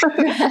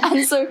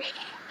 And so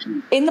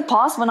in the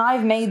past, when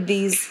I've made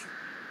these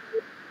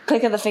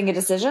click of the finger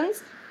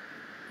decisions,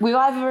 we've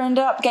either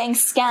ended up getting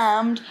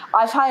scammed.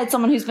 I've hired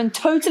someone who's been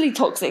totally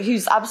toxic,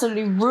 who's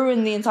absolutely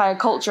ruined the entire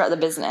culture at the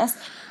business.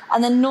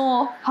 and then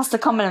Noor has to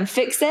come in and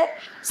fix it.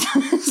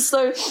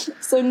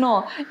 So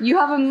Noor, you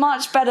have a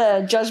much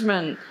better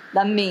judgment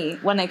than me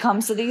when it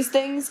comes to these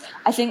things.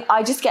 I think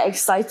I just get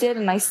excited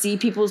and I see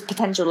people's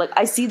potential. Like,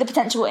 I see the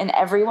potential in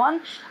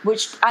everyone,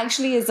 which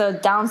actually is a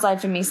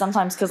downside for me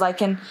sometimes, because I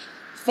can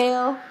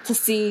fail to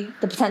see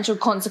the potential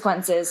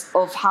consequences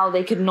of how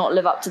they could not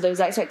live up to those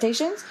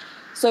expectations.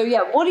 So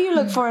yeah, what do you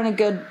look for in a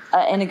good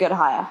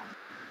hire?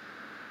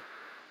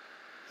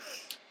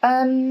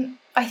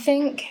 I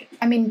think,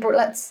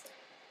 let's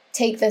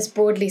take this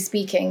broadly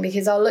speaking,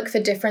 because I'll look for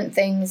different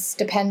things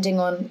depending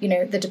on,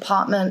 the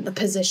department, the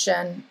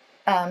position,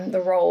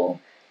 the role,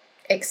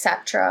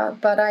 etc.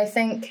 But I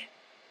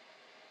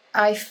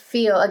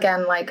feel,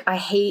 again, like, I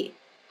hate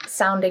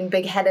sounding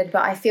big-headed,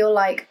 but I feel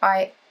like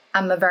I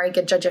am a very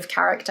good judge of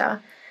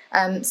character.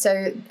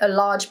 So a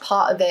large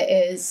part of it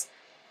is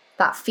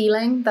that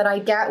feeling that I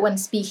get when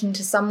speaking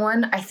to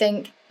someone. I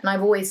think, and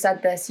I've always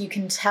said this, you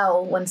can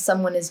tell when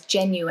someone is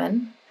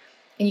genuine,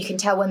 and you can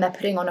tell when they're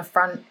putting on a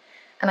front.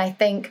 And I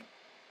think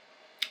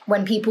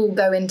when people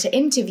go into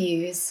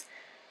interviews,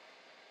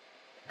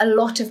 a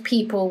lot of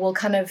people will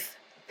kind of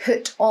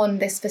put on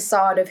this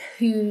facade of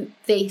who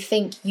they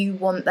think you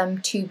want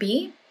them to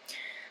be.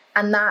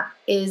 And that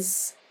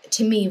is,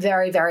 to me,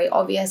 very, very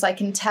obvious. I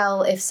can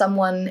tell if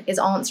someone is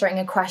answering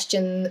a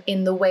question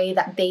in the way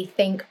that they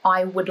think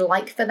I would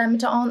like for them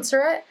to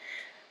answer it,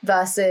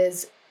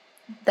 versus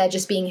they're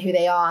just being who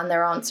they are and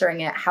they're answering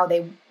it how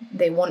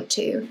they want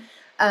to.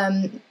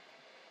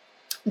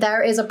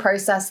 There is a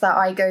process that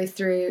I go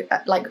through.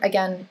 Like,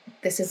 again,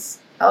 this is,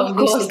 of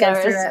course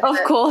there is.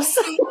 Of course.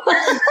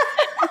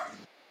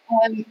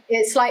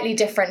 It's slightly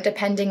different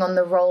depending on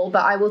the role,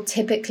 but I will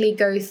typically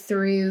go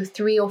through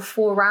 3 or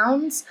 4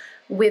 rounds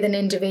with an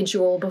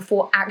individual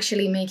before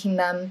actually making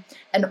them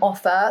an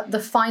offer. The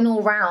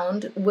final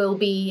round will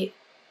be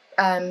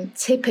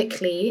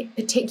typically,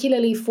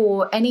 particularly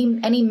for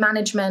any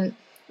management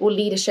or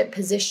leadership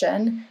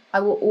position, I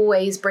will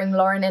always bring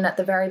Lauren in at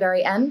the very,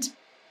 very end.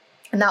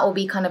 And that will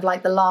be kind of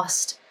like the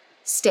last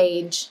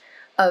stage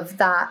of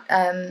that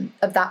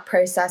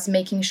process,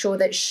 making sure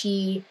that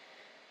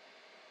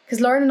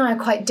because Lauren and I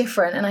are quite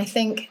different. And I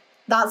think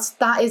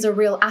that is a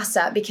real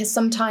asset, because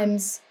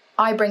sometimes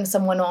I bring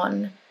someone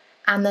on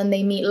and then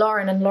they meet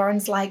Lauren and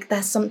Lauren's like,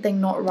 there's something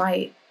not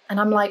right. And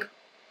I'm like,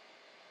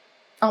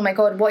 oh my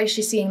God, what is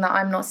she seeing that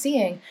I'm not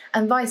seeing?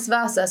 And vice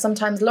versa.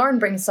 Sometimes Lauren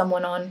brings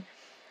someone on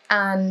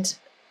and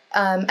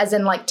as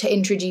in like to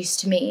introduce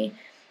to me,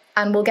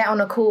 and we'll get on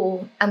a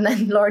call, and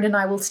then Lauren and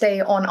I will stay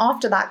on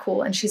after that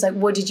call, and she's like,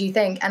 what did you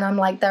think? And I'm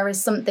like, there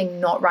is something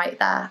not right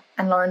there.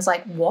 And Lauren's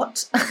like,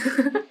 what?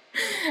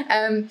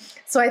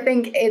 So I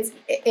think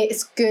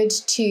it's good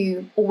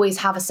to always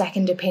have a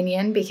second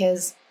opinion,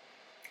 because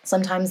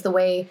sometimes the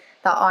way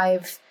that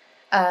I've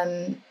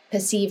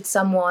perceived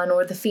someone,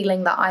 or the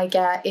feeling that I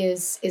get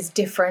is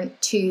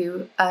different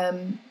to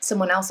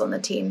someone else on the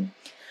team.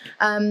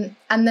 And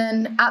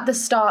then at the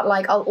start,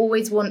 like, I'll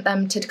always want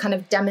them to kind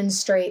of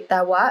demonstrate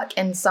their work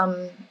in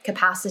some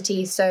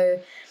capacity. So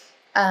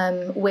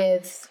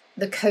with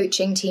the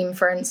coaching team,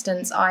 for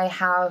instance, I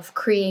have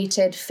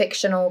created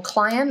fictional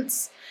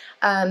clients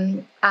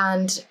and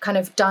kind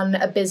of done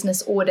a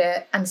business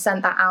audit and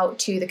sent that out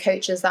to the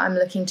coaches that I'm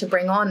looking to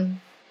bring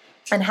on,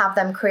 and have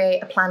them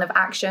create a plan of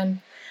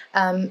action.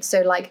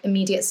 So like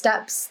immediate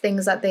steps,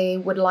 things that they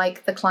would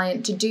like the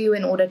client to do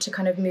in order to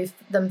kind of move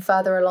them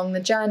further along the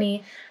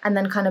journey, and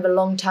then kind of a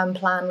long-term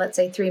plan, let's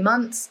say 3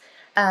 months.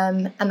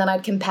 And then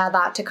I'd compare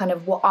that to kind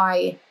of what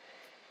I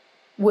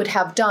would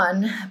have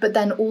done, but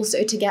then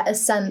also to get a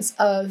sense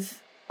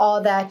of,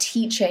 are their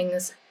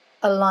teachings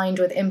aligned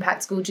with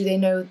Impact School? Do they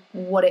know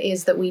what it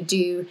is that we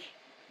do,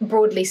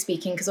 broadly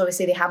speaking? Because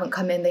obviously they haven't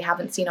come in, they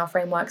haven't seen our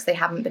frameworks, they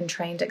haven't been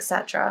trained,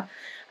 etc.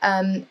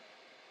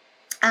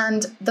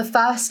 And the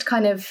first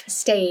kind of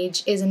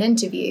stage is an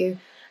interview,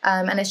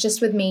 and it's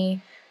just with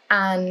me,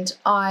 and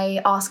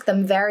I ask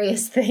them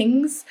various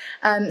things.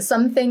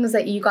 Some things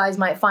that you guys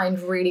might find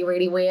really,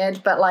 really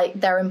weird, but like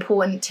they're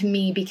important to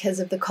me because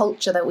of the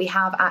culture that we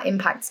have at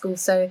Impact School.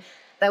 So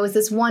there was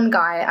this one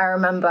guy, I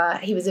remember,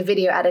 he was a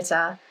video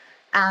editor,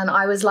 and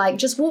I was like,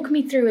 just walk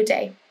me through a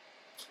day.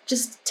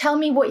 Just tell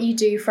me what you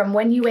do from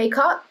when you wake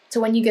up to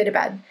when you go to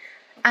bed.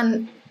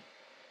 And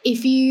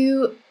if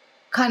you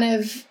kind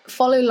of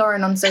follow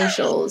Lauren on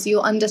socials,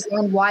 you'll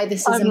understand why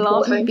this is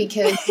important,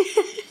 because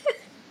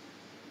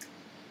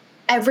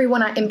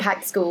everyone at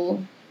Impact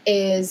School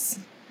is,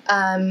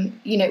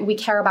 we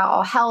care about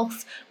our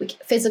health,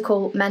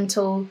 physical,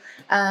 mental.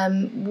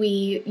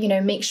 We,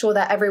 make sure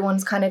that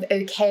everyone's kind of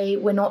okay.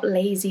 We're not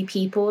lazy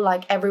people.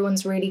 Like,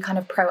 everyone's really kind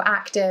of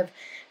proactive.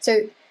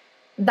 So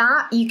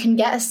that you can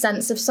get a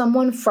sense of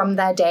someone from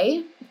their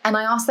day. And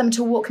I ask them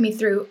to walk me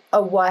through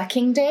a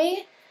working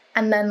day,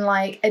 and then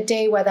like a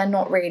day where they're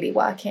not really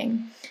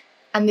working.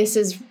 And this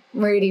is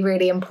really,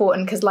 really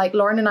important, because like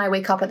Lauren and I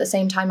wake up at the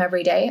same time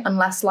every day,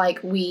 unless like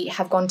we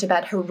have gone to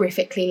bed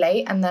horrifically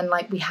late, and then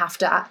like we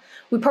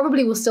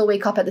probably will still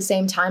wake up at the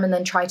same time and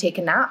then try take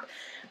a nap.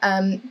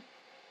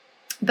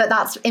 but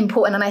that's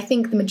important. And I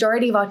think the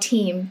majority of our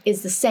team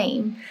is the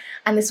same.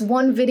 And this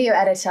one video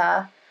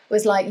editor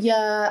was like,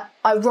 yeah,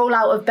 I roll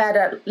out of bed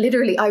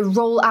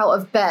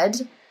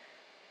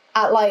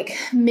at like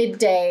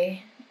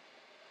midday.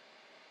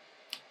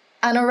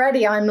 And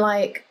already I'm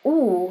like,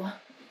 ooh,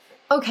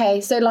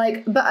 okay. So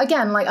like, but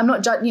again, like I'm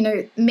not,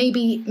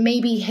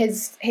 maybe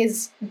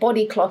his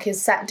body clock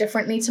is set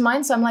differently to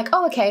mine. So I'm like,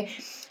 oh, okay.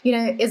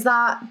 Is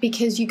that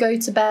because you go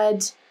to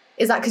bed?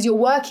 Is that because you're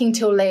working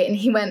till late? And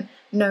he went,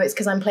 no, it's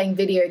because I'm playing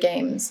video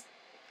games.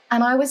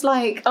 And I was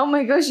like, oh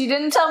my gosh, you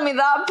didn't tell me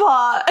that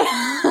part.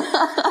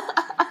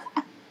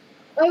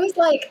 I was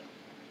like,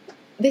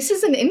 this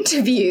is an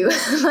interview.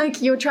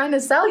 Like, you're trying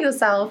to sell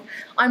yourself.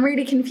 I'm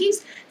really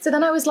confused. So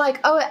then I was like,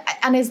 oh,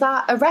 and is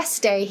that a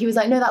rest day? He was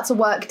like, no, that's a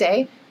work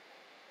day.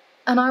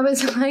 And I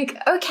was like,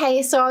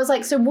 okay. So I was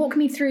like, so walk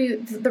me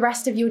through the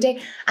rest of your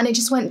day. And it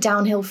just went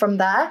downhill from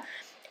there.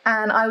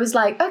 And I was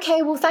like,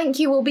 okay, well, thank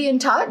you. We'll be in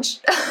touch.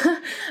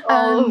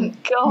 Oh,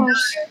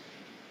 gosh.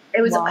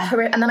 It was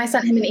horrific. And then I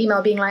sent him an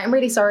email being like, I'm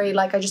really sorry.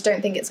 Like, I just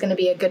don't think it's going to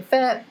be a good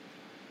fit.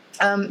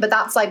 But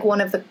that's like one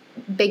of the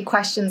big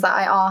questions that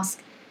I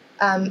ask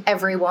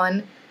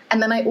everyone.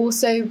 And then I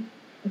also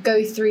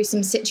go through some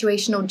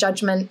situational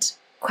judgment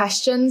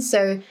questions.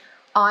 So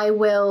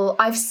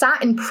I've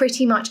sat in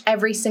pretty much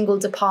every single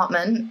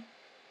department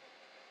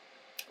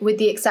with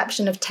the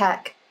exception of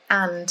tech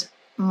and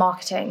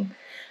marketing.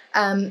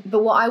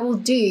 But what I will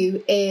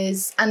do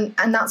is, and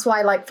that's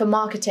why, like, for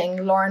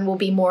marketing, Lauren will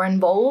be more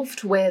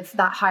involved with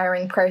that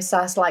hiring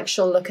process. Like,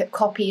 she'll look at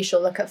copy,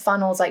 she'll look at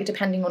funnels, like,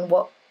 depending on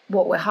what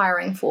we're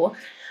hiring for.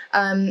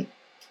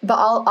 But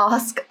I'll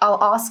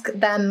ask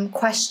them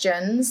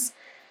questions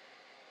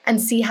and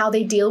see how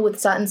they deal with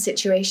certain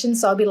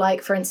situations. So I'll be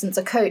like, for instance,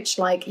 a coach,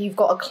 like, you've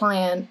got a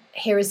client,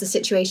 here is the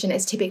situation.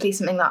 It's typically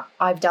something that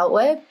I've dealt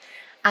with,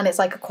 and it's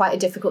like quite a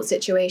difficult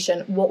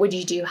situation. What would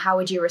you do? How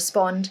would you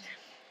respond?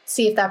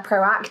 See if they're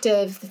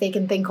proactive, if they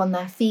can think on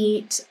their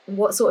feet,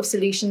 what sort of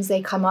solutions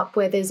they come up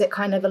with. Is it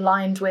kind of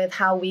aligned with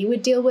how we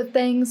would deal with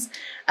things?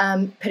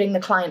 Putting the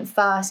client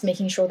first,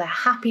 making sure they're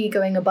happy,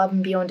 going above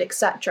and beyond,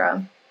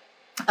 etc.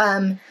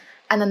 And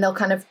then they'll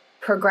kind of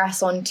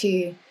progress on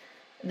to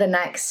the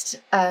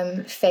next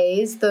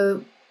phase.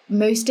 The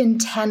most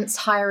intense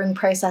hiring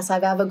process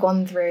I've ever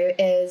gone through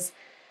is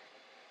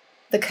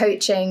the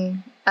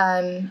coaching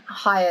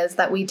hires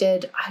that we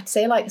did, I'd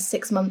say like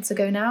 6 months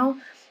ago now.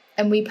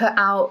 And we put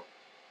out,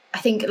 I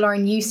think,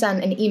 Lauren, you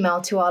sent an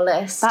email to our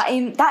list. That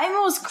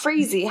email was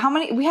crazy. How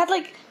many? We had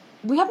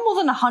more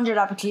than 100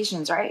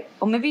 applications, right?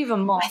 Or maybe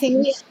even more. I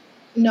think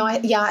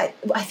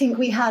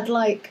we had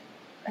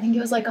I think it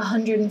was like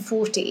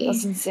 140.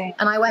 That's insane.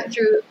 And I went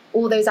through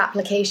all those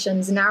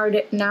applications, narrowed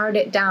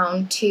it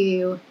down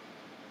to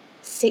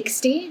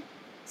 60.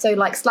 So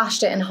like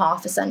slashed it in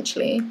half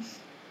essentially.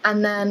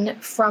 And then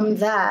from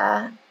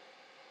there,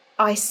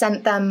 I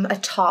sent them a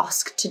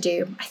task to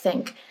do, I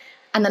think.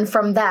 And then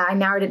from there, I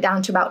narrowed it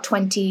down to about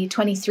 20,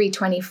 23,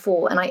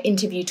 24. And I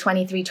interviewed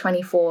 23,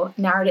 24,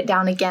 narrowed it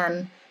down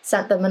again,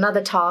 sent them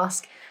another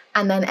task,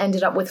 and then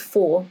ended up with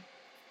 4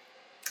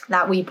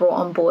 that we brought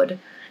on board.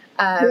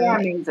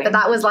 Amazing. But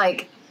that was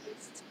like,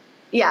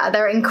 yeah,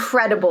 they're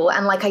incredible.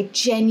 And like, I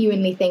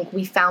genuinely think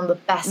we found the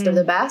best of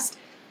the best.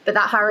 But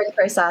that hiring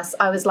process,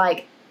 I was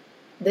like,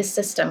 this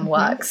system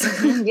works.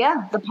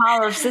 Yeah, the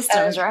power of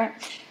systems, right?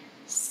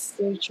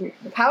 So true.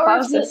 The power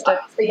of systems.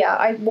 But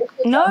yeah,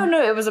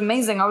 No, it was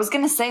amazing. I was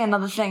going to say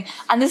another thing.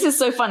 And this is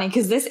so funny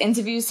because this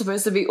interview is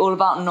supposed to be all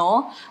about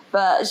Noor,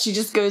 but she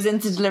just goes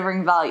into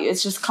delivering value.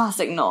 It's just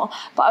classic Noor.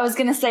 But I was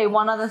going to say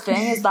one other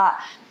thing is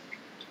that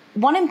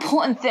one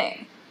important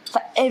thing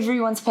for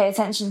everyone to pay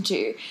attention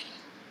to,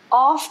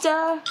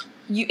 after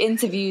you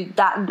interviewed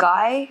that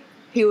guy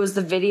who was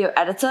the video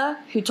editor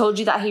who told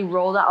you that he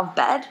rolled out of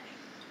bed,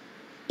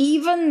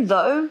 even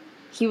though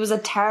he was a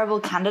terrible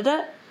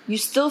candidate, you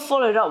still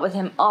followed up with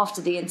him after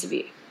the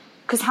interview.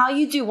 Because how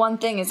you do one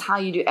thing is how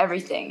you do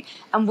everything.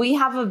 And we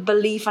have a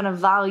belief and a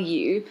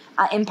value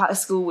at Impact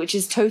School, which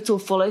is total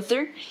follow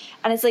through.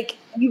 And it's like,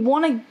 you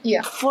want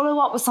to follow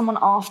up with someone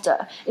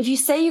after. If you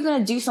say you're going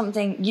to do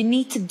something, you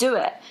need to do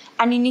it.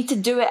 And you need to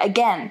do it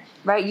again,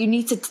 right? You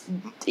need to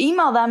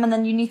email them, and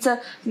then you need to,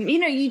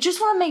 you just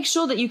want to make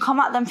sure that you come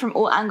at them from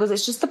all angles.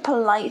 It's just a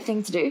polite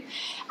thing to do.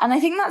 And I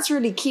think that's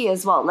really key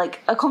as well.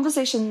 Like, a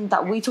conversation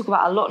that we talk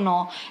about a lot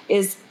now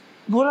is,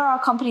 what are our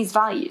company's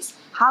values?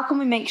 How can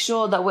we make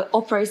sure that we're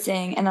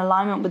operating in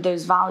alignment with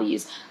those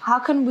values? How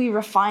can we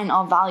refine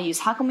our values?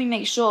 How can we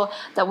make sure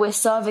that we're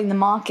serving the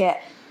market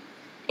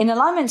in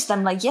alignment to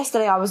them? Like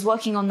yesterday, I was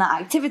working on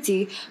that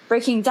activity,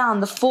 breaking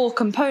down the 4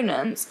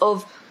 components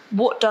of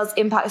what does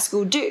Impact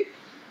School do?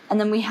 And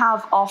then we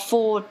have our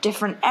 4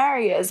 different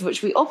areas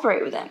which we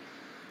operate within.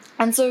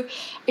 And so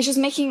it's just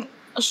making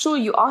sure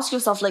you ask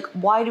yourself, like,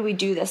 why do we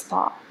do this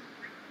part?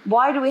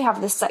 Why do we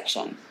have this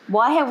section?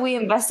 Why have we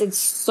invested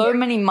so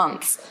many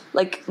months,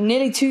 like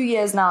nearly 2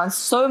 years now, and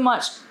so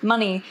much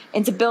money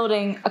into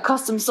building a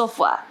custom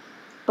software?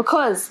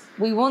 Because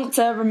we want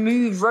to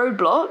remove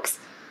roadblocks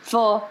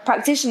for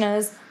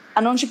practitioners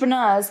and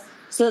entrepreneurs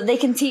so that they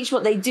can teach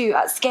what they do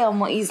at scale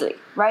more easily,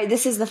 right?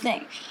 This is the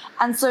thing.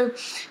 And so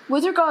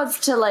with regards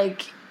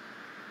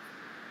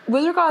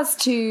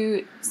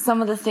to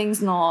some of the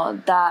things, Noor,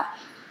 that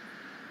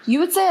you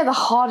would say are the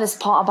hardest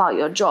part about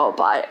your job,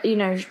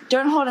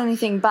 don't hold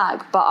anything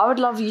back, but I would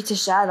love you to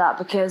share that,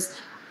 because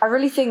I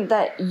really think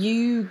that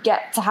you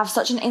get to have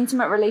such an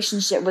intimate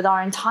relationship with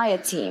our entire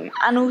team,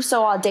 and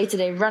also our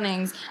day-to-day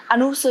runnings,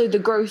 and also the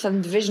growth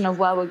and vision of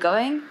where we're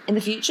going in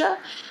the future.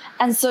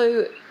 And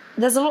so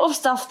there's a lot of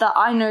stuff that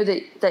I know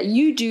that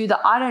you do that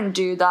I don't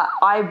do, that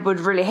I would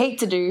really hate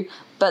to do.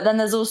 But then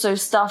there's also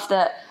stuff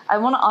that I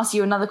want to ask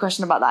you another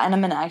question about that in a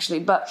minute,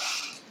 actually. But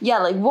yeah,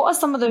 like, what are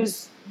some of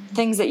those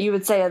things that you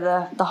would say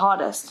are the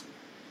hardest?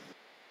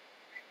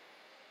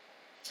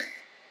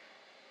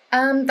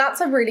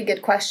 That's a really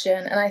good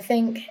question. And I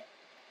think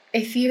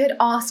if you had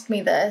asked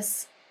me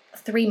this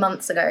 3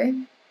 months ago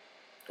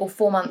or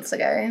 4 months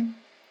ago,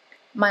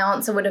 my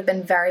answer would have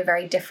been very,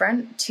 very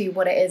different to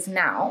what it is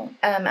now.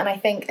 And I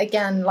think,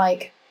 again,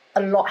 like,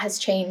 a lot has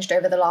changed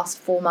over the last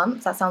 4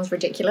 months. That sounds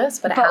ridiculous,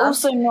 but it has. But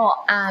also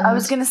not. And I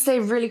was going to say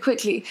really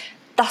quickly,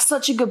 that's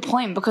such a good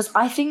point, because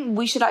I think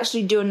we should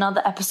actually do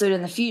another episode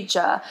in the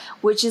future,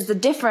 which is the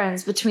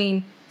difference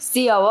between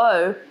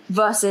COO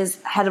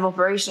versus head of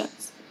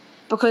operations.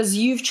 Because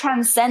you've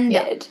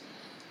transcended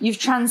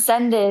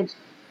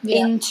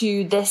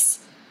into this.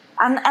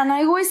 And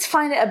I always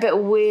find it a bit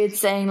weird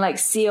saying like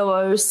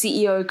COO,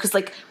 CEO, because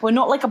like we're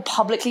not like a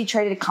publicly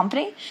traded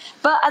company.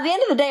 But at the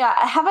end of the day,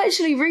 I have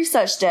actually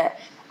researched it,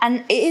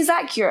 and it is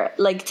accurate.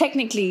 Like,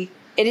 technically,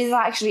 it is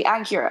actually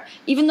accurate.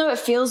 Even though it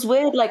feels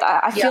weird, like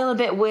I feel a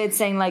bit weird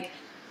saying like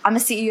I'm a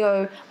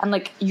CEO and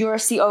like you're a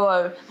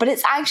COO, but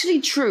it's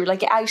actually true.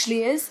 Like, it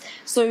actually is.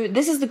 So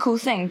this is the cool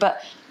thing.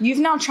 But you've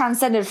now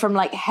transcended from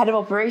like head of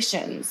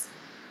operations,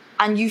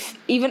 and you've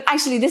even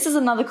actually, this is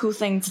another cool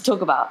thing to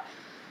talk about.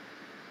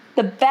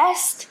 The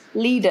best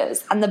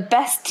leaders and the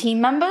best team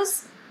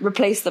members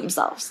replace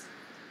themselves.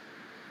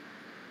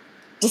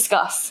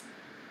 Discuss.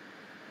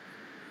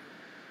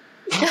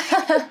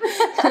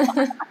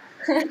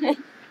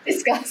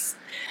 Discuss.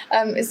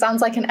 It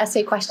sounds like an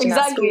essay question.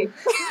 Exactly.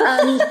 At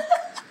school.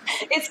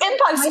 It's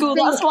impact school,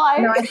 that's why.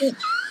 No, I think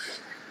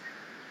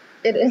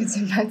it is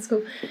impact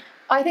school.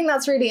 I think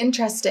that's really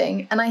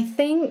interesting. And I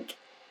think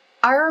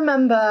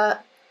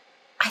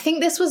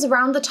this was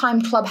around the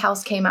time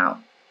Clubhouse came out.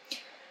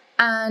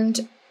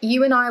 And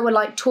you and I were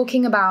like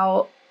talking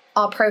about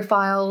our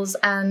profiles,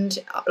 and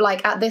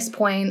like at this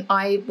point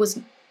I was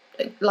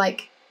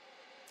like,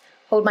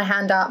 hold my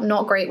hand up,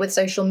 not great with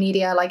social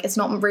media, like it's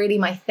not really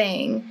my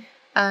thing.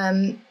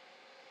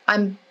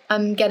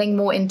 I'm getting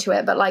more into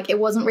it, but like it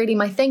wasn't really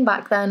my thing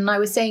back then. I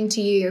was saying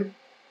to you,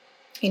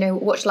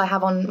 what shall I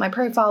have on my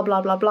profile,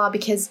 blah, blah, blah,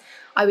 because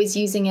I was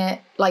using it,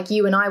 like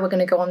you and I were going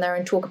to go on there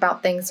and talk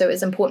about things. So it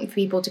was important for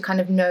people to kind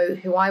of know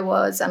who I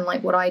was and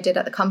like what I did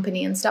at the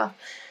company and stuff.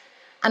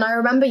 And I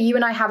remember you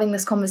and I having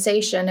this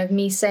conversation of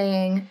me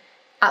saying,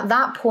 at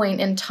that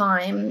point in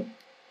time,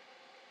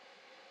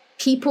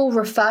 people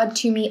referred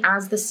to me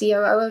as the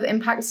COO of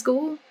Impact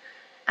School.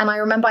 And I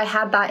remember I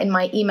had that in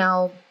my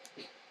email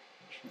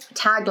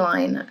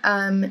tagline.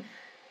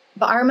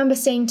 But I remember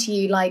saying to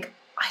you, like,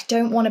 I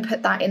don't want to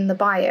put that in the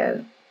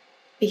bio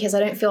because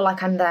I don't feel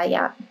like I'm there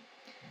yet.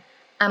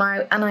 And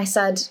I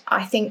said,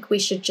 I think we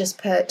should just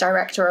put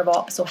director of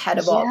ops or head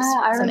of ops,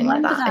 something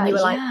like that. And you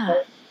were like,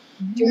 oh,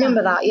 do you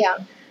remember that? Yeah.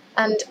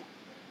 And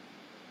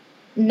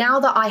now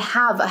that I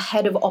have a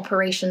head of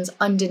operations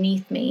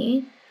underneath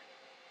me,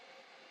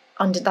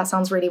 that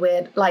sounds really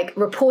weird, like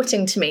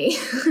reporting to me,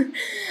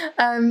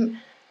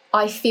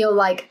 I feel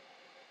like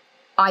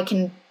I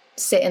can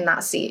sit in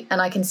that seat,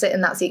 and I can sit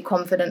in that seat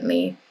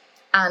confidently.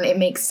 And it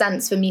makes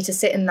sense for me to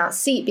sit in that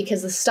seat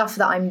because the stuff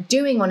that I'm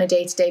doing on a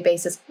day-to-day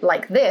basis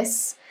like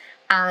this,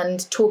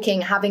 and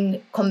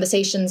having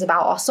conversations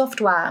about our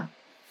software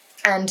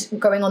and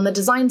going on the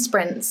design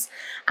sprints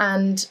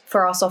and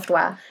for our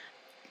software,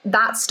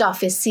 that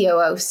stuff is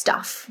COO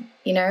stuff,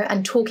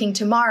 and talking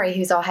to Mari,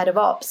 who's our head of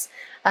ops,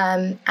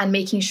 and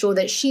making sure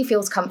that she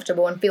feels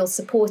comfortable and feels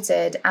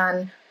supported,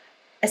 and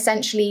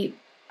essentially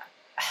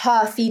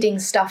her feeding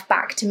stuff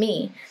back to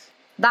me.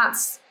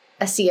 That's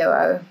a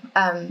COO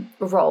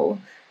role.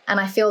 And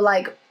I feel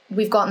like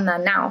we've gotten there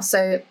now.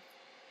 So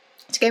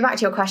to go back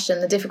to your question,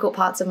 the difficult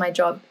parts of my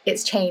job,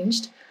 it's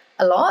changed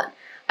a lot.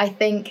 I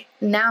think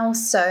now,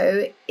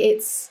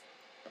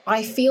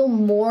 I feel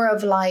more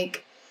of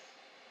like,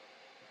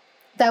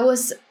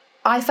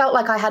 I felt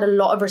like I had a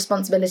lot of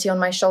responsibility on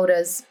my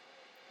shoulders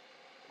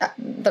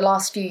the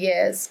last few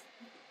years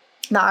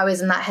that I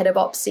was in that head of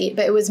ops seat,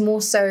 but it was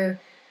more so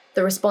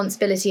the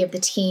responsibility of the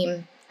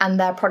team and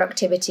their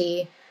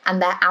productivity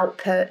and their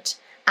output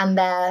and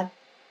their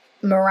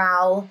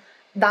morale.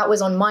 That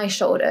was on my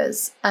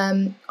shoulders.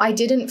 I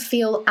didn't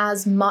feel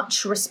as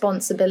much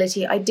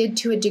responsibility. I did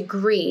to a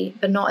degree,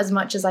 but not as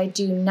much as I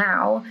do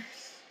now,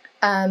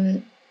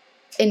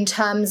 in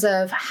terms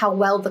of how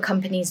well the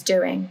company's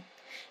doing,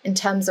 in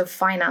terms of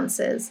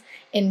finances,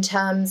 in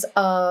terms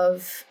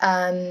of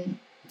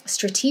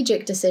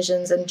strategic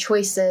decisions and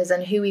choices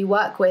and who we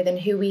work with and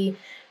who we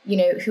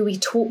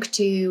talk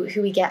to,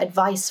 who we get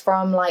advice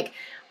from. Like,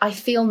 I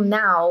feel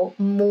now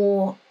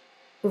more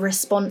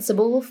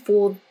responsible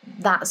for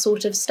that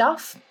sort of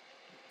stuff.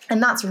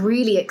 And that's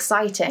really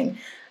exciting,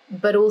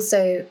 but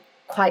also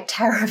quite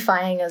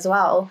terrifying as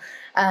well.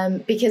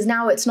 Because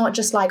now it's not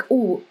just like,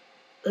 oh,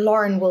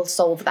 Lauren will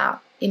solve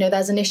that.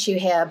 There's an issue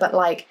here, but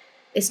like,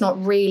 it's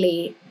not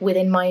really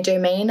within my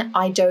domain.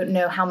 I don't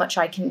know how much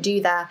I can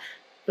do there.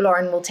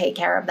 Lauren will take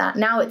care of that.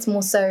 Now it's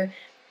more so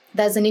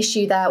there's an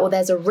issue there or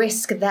there's a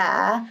risk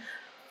there.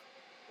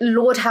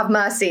 Lord have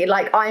mercy.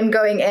 Like, I'm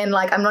going in,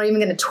 like, I'm not even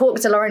going to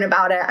talk to Lauren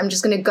about it. I'm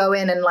just going to go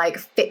in and like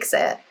fix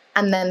it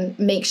and then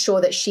make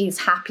sure that she's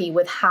happy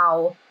with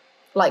how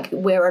like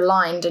we're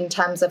aligned in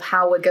terms of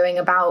how we're going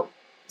about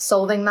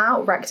solving that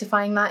or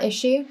rectifying that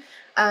issue.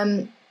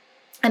 And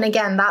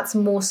again, that's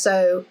more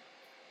so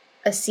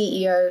a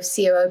CEO,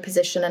 COO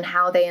position and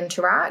how they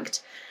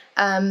interact.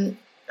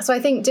 So I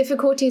think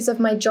difficulties of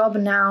my job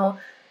now,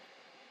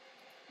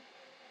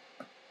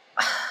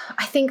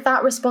 I think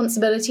that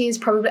responsibility is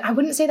probably, I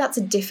wouldn't say that's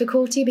a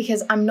difficulty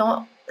because I'm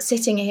not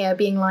sitting here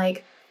being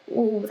like,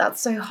 oh,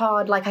 that's so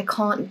hard. Like, I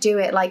can't do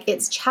it. Like,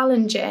 it's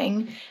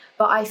challenging,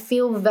 but I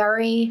feel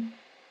very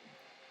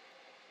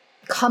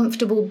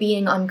comfortable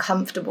being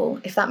uncomfortable,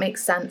 if that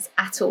makes sense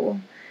at all.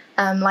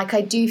 Like,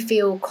 I do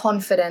feel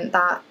confident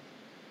that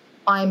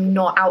I'm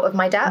not out of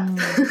my depth.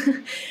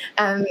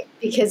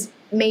 Because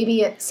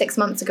maybe 6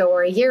 months ago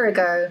or a year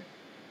ago,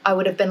 I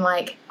would have been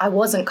like, I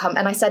wasn't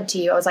and I said to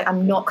you, I was like,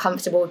 I'm not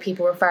comfortable with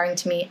people referring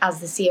to me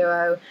as the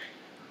COO.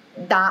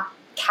 That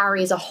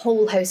carries a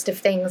whole host of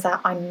things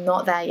that I'm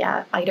not there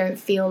yet. I don't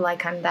feel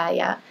like I'm there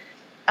yet.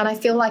 And I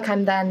feel like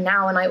I'm there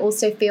now. And I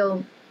also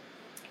feel,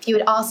 if you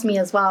had asked me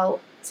as well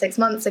 6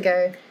 months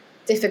ago,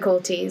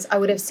 difficulties, I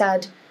would have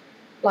said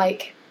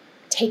like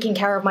taking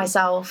care of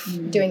myself,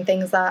 doing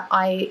things that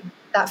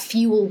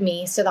fueled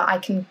me so that I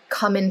can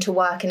come into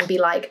work and be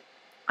like,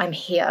 I'm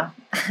here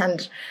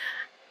and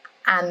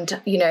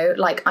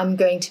like, I'm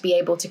going to be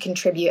able to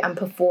contribute and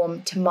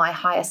perform to my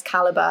highest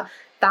caliber.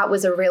 That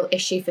was a real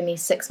issue for me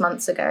 6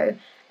 months ago.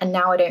 And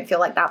now I don't feel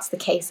like that's the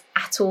case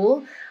at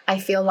all. I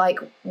feel like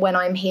when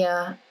I'm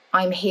here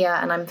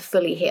and I'm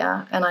fully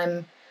here and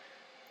I'm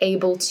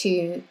able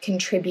to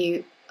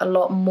contribute a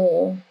lot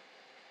more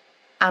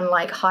and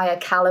like higher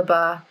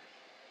caliber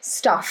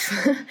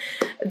stuff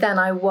than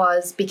I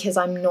was, because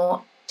I'm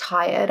not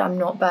tired. I'm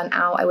not burnt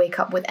out. I wake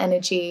up with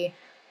energy.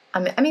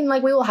 I mean,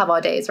 like, we all have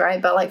our days,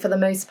 right? But like, for the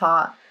most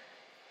part,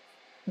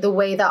 the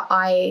way that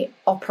I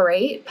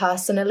operate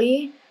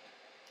personally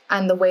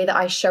and the way that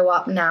I show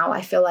up now,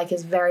 I feel like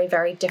is very,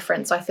 very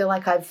different. So I feel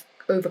like I've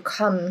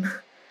overcome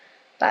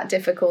that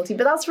difficulty,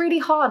 but that's really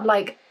hard.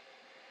 Like,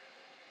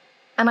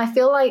 and I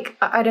feel like,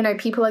 I don't know,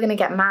 people are going to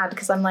get mad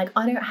because I'm like,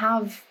 I don't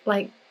have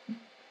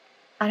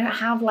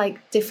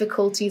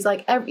difficulties.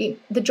 Like,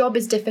 the job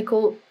is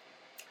difficult.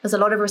 There's a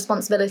lot of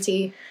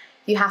responsibility.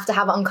 You have to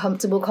have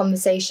uncomfortable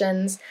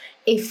conversations.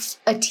 If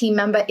a team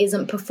member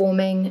isn't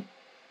performing,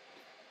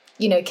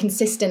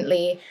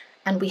 consistently,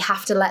 and we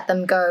have to let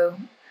them go,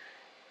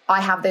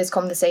 I have those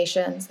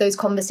conversations. Those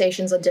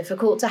conversations are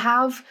difficult to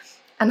have.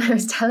 And I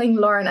was telling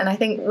Lauren, and I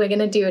think we're going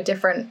to do a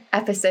different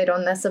episode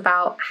on this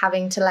about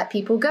having to let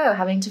people go,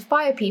 having to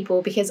fire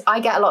people, because I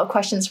get a lot of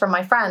questions from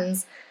my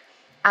friends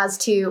as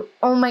to,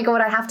 oh my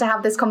God, I have to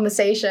have this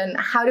conversation.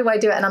 How do I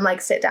do it? And I'm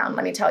like, sit down,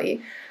 let me tell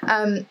you.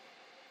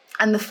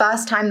 And the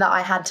first time that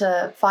I had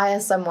to fire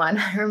someone,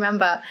 I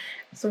remember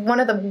it was one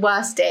of the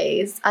worst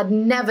days. I'd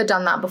never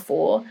done that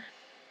before.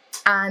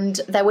 And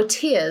there were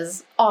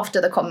tears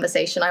after the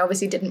conversation. I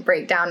obviously didn't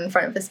break down in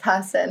front of this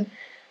person.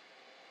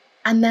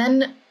 And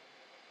then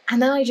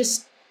I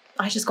just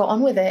got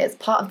on with it. It's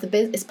part of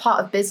it's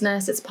part of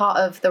business. It's part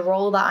of the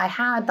role that I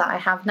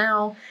have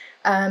now.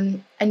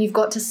 And you've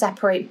got to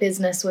separate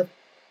business with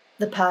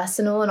the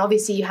personal. And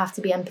obviously you have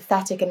to be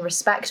empathetic and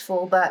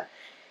respectful, but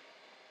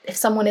if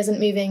someone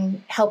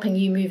isn't helping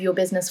you move your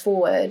business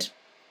forward,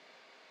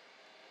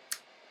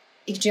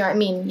 do you know what I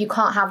mean? You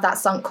can't have that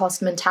sunk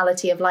cost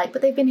mentality of like,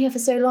 but they've been here for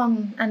so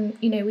long and,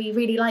 we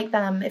really like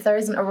them. If there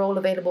isn't a role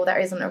available, there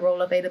isn't a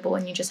role available,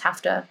 and you just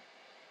have to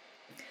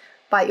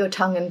bite your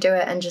tongue and do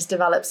it and just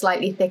develop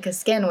slightly thicker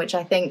skin, which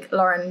I think,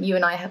 Lauren, you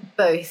and I have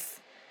both,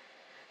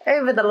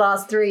 over the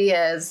last 3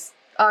 years,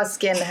 our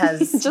skin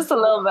has just a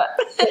little bit.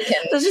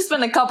 There's just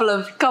been a couple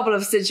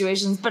of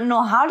situations, but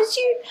no, how did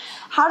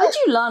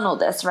you learn all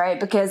this, right?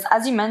 Because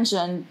as you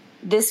mentioned,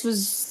 this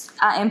was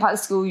at Impact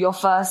School, your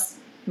first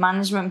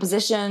management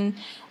position,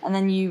 and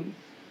then you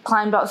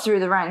climbed up through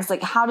the ranks.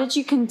 Like, how did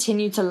you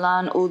continue to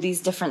learn all these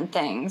different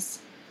things?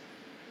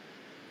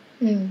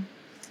 It's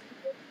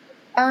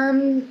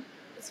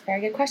a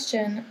very good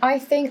question. I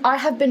think I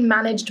have been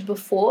managed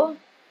before,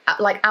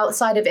 like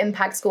outside of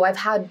Impact School. I've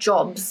had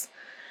jobs.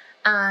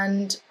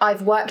 And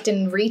I've worked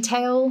in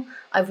retail.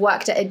 I've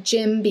worked at a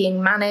gym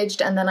being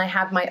managed, and then I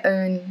had my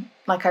own,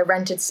 like, I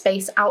rented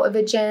space out of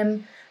a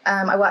gym.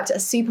 I worked at a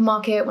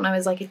supermarket when I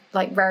was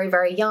like very,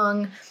 very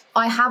young.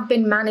 I have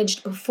been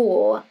managed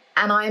before,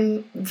 And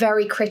I'm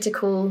very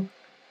critical.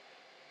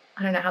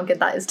 I don't know how good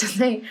that is to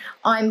say.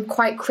 I'm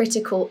quite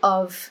critical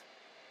of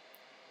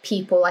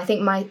people. I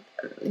think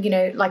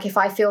like if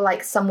I feel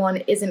like someone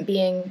isn't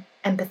being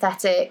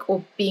empathetic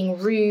or being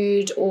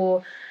rude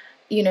or,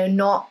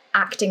 not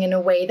acting in a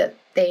way that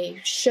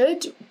they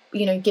should,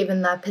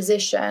 given their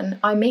position,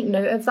 I make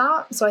note of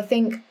that. So I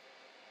think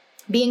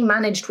being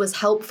managed was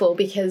helpful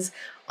because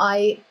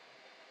I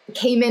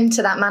came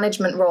into that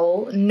management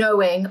role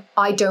knowing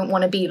I don't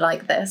want to be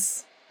like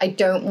this. I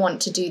don't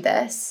want to do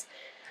this.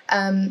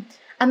 And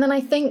then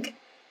I think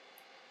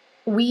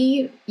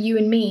you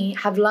and me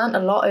have learned a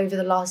lot over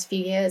the last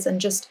few years, and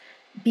just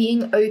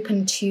being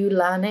open to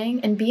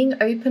learning and being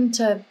open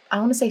to, I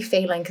want to say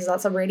failing because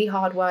that's a really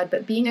hard word,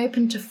 but being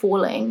open to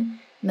falling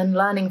and then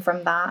learning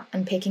from that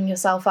and picking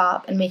yourself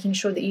up and making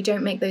sure that you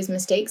don't make those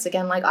mistakes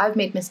again. Like, I've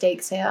made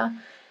mistakes here,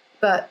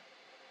 but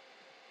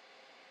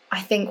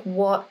I think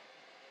what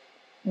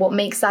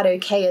makes that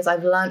okay is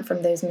I've learned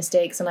from those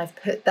mistakes and I've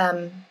put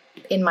them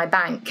in my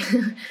bank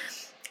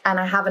and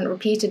I haven't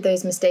repeated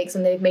those mistakes,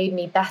 and they've made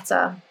me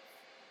better.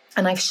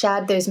 And I've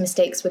shared those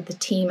mistakes with the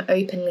team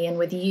openly and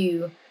with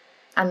you.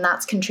 And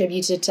that's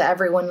contributed to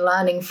everyone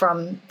learning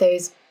from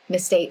those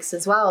mistakes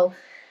as well.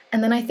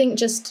 And then I think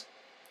just,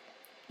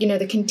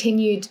 the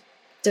continued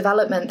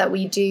development that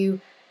we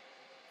do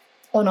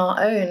on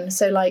our own.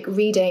 So like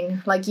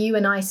reading, like you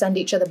and I send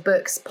each other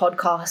books,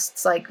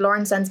 podcasts. Like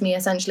Lauren sends me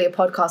essentially a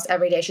podcast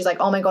every day. She's like,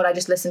 oh my God, I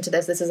just listened to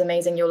this. This is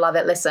amazing. You'll love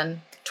it.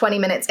 Listen, 20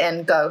 minutes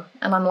in, go.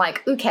 And I'm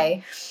like,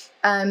 okay.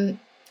 And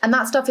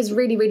that stuff is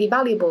really, really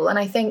valuable. And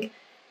I think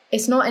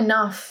it's not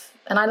enough.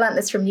 And I learned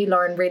this from you,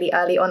 Lauren, really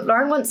early on.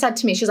 Lauren once said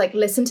to me, she was like,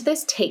 listen to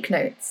this, take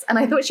notes. And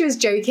I thought she was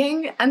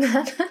joking. And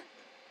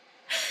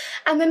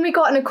then we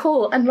got on a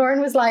call and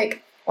Lauren was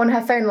like on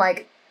her phone,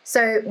 like,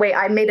 so wait,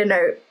 I made a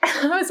note.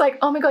 I was like,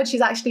 oh my God,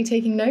 she's actually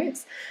taking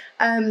notes.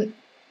 And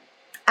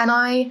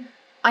I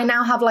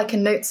now have like a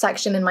notes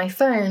section in my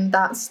phone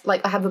that's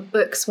like, I have a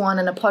books one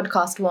and a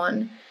podcast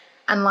one.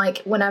 And like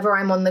whenever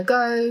I'm on the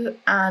go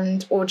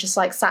or just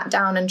like sat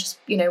down and just,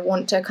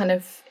 want to kind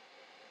of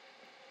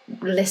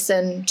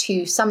listen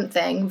to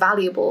something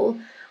valuable,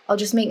 I'll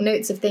just make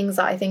notes of things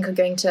that I think are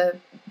going to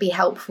be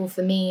helpful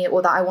for me,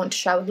 or that I want to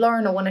share with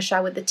Lauren or want to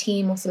share with the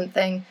team or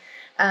something.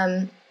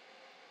 And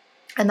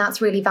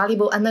that's really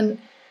valuable. And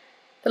then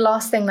the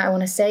last thing that I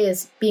want to say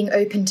is being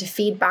open to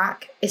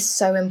feedback is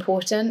so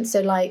important.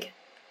 So like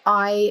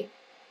I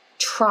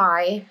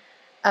try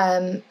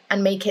and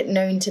make it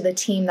known to the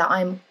team that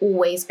I'm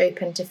always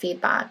open to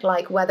feedback.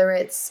 Like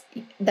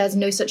there's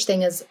no such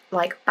thing as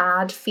like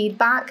bad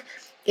feedback.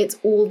 It's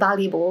all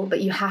valuable,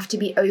 but you have to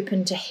be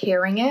open to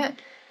hearing it.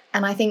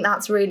 And I think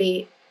that's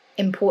really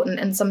important.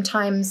 And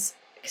sometimes,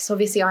 because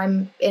obviously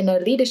I'm in a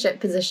leadership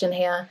position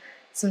here,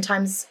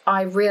 sometimes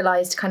I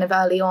realized kind of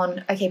early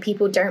on, okay,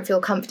 people don't feel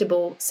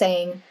comfortable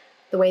saying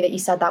the way that you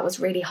said that was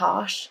really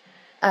harsh.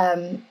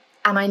 And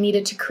I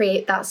needed to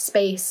create that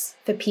space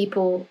for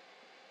people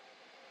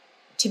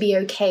to be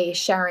okay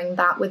sharing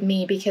that with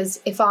me,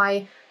 because if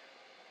I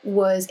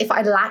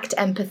lacked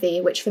empathy,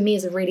 which for me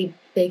is a really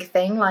big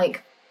thing,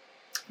 like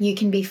you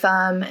can be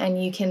firm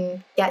and you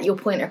can get your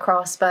point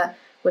across, but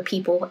we're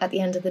people at the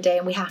end of the day,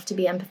 and we have to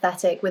be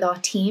empathetic with our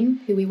team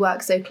who we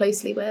work so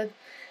closely with.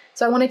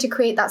 So I wanted to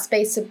create that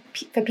space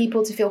for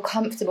people to feel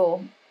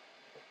comfortable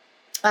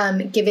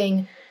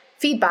giving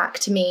feedback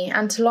to me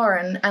and to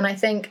Lauren. And I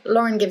think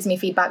Lauren gives me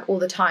feedback all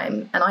the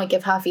time and I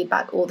give her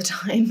feedback all the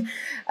time.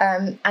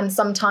 And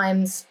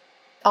sometimes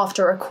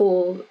after a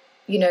call,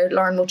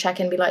 Lauren will check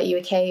in and be like, are you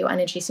okay? Your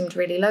energy seemed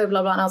really low,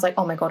 blah, blah. And I was like,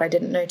 oh my God, I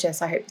didn't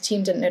notice. I hope the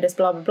team didn't notice,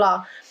 blah, blah,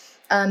 blah.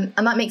 And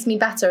that makes me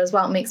better as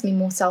well. It makes me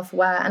more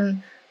self-aware.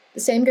 And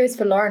the same goes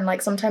for Lauren.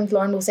 Like sometimes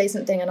Lauren will say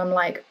something and I'm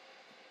like,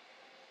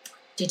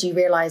 did you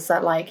realize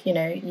that like,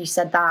 you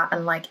said that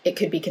and like it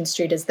could be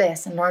construed as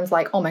this? And Lauren's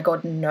like, oh my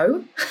God,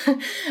 no.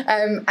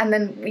 And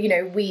then,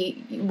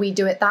 we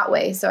do it that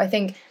way. So I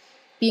think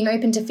being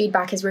open to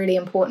feedback is really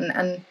important,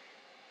 and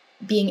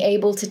being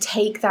able to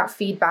take that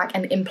feedback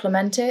and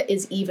implement it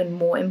is even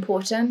more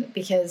important,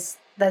 because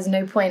there's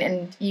no point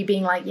in you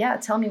being like, yeah,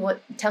 tell me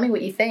what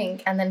you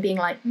think, and then being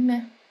like,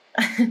 meh.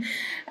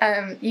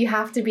 You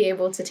have to be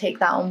able to take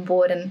that on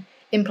board and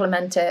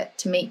implement it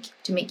to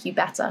make you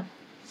better.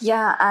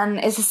 Yeah, and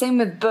it's the same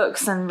with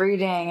books and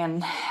reading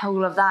and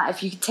all of that.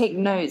 If you take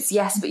notes,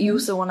 yes, but you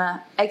also want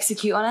to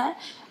execute on it.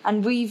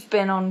 And we've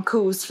been on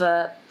calls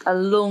for a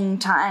long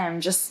time,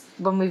 just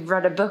when we've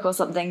read a book or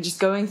something, just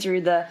going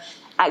through the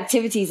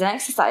activities and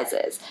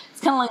exercises.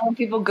 It's kind of like when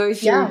people go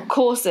through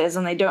courses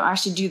and they don't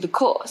actually do the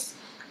course.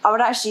 I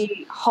would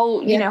actually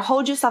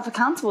hold yourself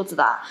accountable to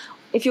that.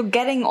 If you're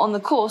getting on the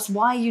course,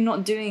 why are you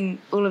not doing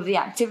all of the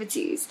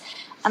activities?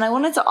 And I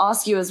wanted to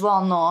ask you as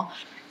well, Noor.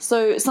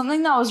 So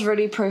something that was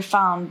really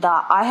profound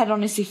that I had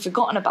honestly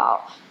forgotten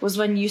about was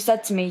when you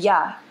said to me,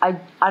 yeah,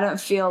 I don't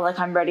feel like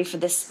I'm ready for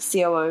this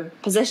COO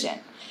position.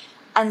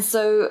 And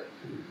so,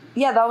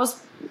 yeah, that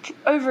was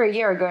over a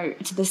year ago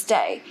to this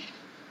day.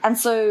 And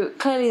so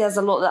clearly there's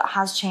a lot that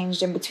has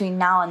changed in between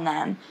now and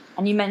then.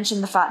 And you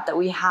mentioned the fact that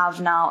we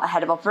have now a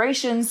head of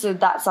operations, so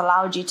that's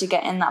allowed you to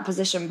get in that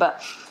position.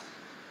 But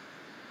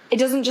it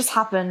doesn't just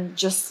happen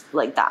just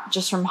like that,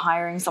 just from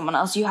hiring someone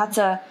else. You had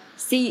to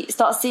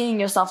start seeing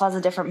yourself as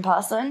a different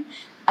person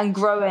and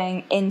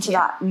growing into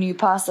that new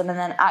person, and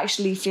then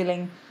actually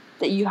feeling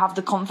that you have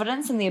the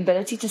confidence and the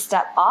ability to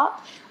step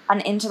up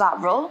and into that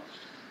role.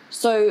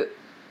 So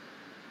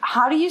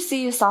how do you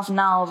see yourself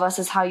now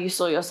versus how you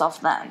saw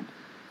yourself then?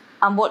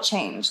 And what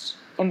changed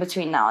in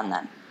between now and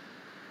then?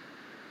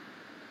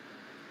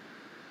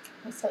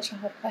 That's such a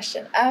hard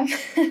question. I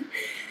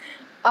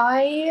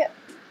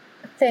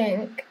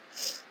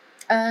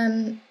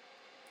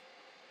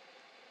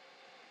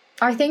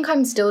think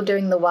I'm still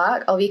doing the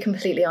work. I'll be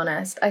completely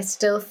honest. I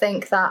still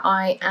think that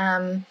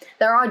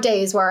there are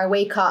days where I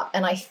wake up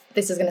and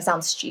this is going to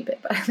sound stupid,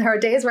 but there are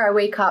days where I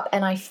wake up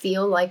and I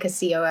feel like a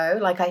COO.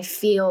 Like I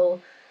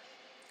feel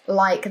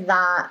like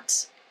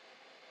that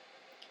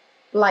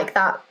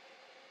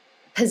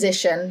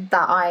position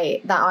that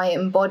I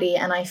embody,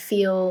 and I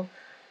feel,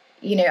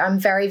 I'm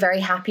very, very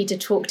happy to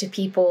talk to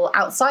people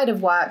outside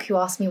of work who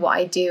ask me what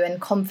I do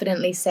and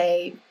confidently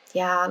say,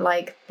 yeah,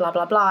 like blah,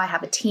 blah, blah, I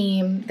have a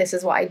team, this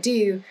is what I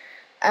do.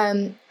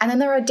 And then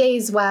there are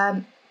days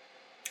where,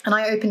 and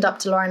I opened up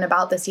to Lauren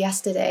about this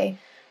yesterday,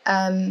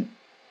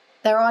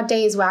 there are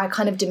days where I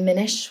kind of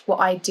diminish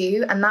what I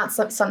do, and that's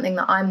something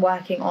that I'm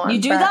working on.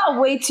 You do that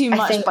way too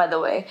much, by the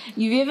way.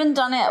 You've even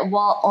done it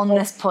while on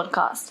this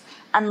podcast.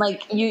 And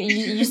like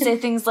you say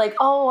things like,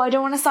 oh, I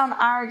don't want to sound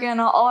arrogant,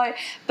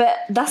 but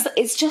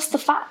it's just the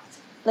fact.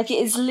 Like,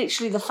 it is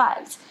literally the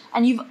fact.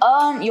 And you've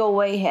earned your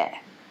way here.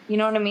 You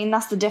know what I mean?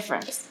 That's the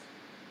difference.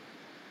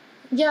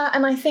 Yeah,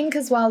 and I think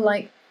as well,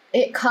 like,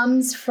 it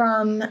comes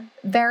from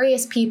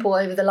various people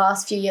over the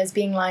last few years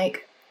being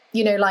like,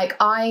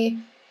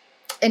 in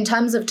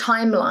terms of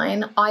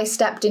timeline, I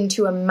stepped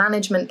into a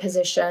management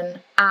position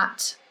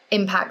at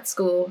Impact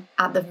School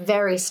at the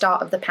very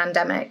start of the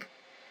pandemic,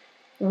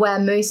 where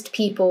most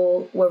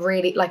people were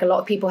really, like, a lot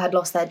of people had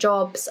lost their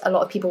jobs, a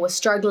lot of people were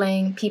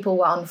struggling, people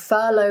were on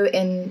furlough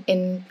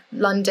in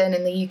London,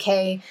 in the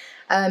UK.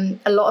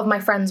 A lot of my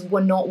friends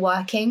were not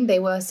working. They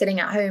were sitting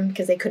at home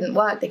because they couldn't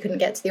work, they couldn't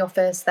get to the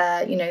office,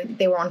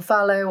 they were on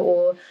furlough,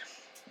 or,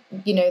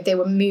 they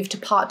were moved to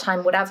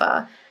part-time,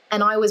 whatever.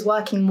 And I was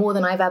working more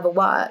than I've ever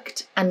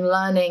worked and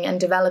learning and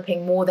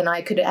developing more than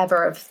I could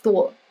ever have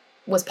thought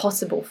was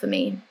possible for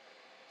me.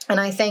 And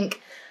I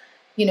think,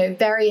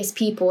 various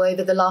people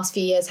over the last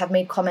few years have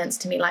made comments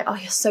to me like, oh,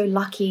 you're so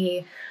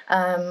lucky,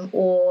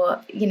 or,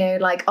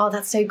 like, oh,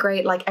 that's so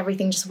great, like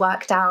everything just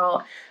worked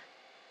out.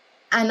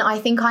 And I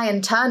think I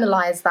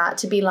internalized that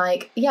to be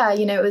like, yeah,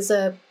 it was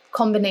a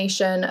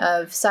combination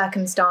of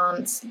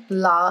circumstance,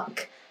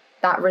 luck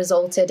that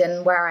resulted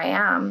in where I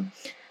am.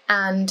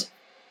 And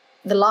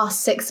the last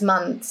 6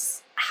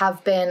 months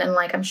have been, and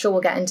like, I'm sure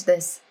we'll get into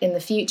this in the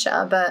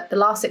future, but the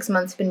last 6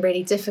 months have been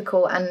really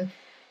difficult, and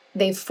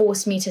they've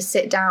forced me to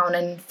sit down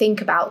and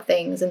think about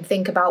things and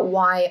think about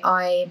why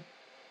I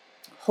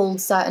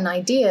hold certain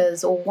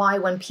ideas, or why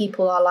when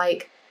people are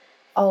like,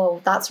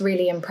 oh, that's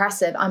really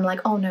impressive, I'm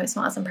like, oh no, it's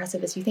not as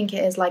impressive as you think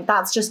it is. Like,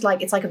 that's just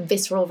like, it's like a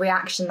visceral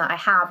reaction that I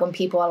have when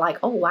people are like,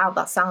 oh wow,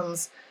 that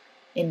sounds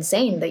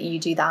insane that you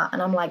do that.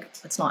 And I'm like,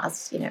 it's not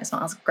as, it's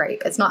not as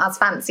great, it's not as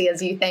fancy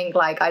as you think,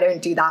 like I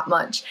don't do that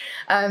much.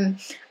 And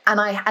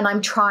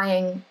I'm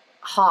trying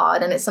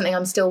hard, and it's something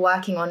I'm still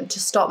working on, to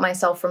stop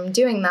myself from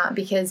doing that,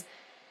 because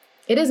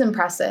it is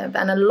impressive.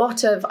 And a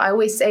lot of, I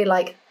always say,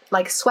 like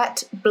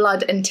sweat,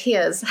 blood and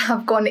tears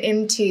have gone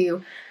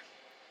into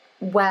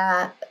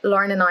where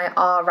Lauren and I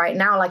are right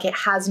now. Like, it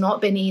has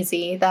not been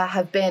easy. There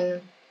have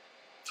been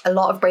a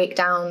lot of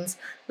breakdowns,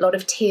 a lot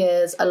of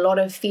tears, a lot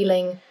of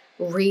feeling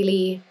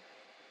really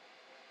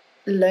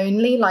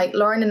lonely. Like,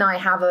 Lauren and I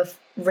have a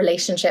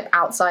relationship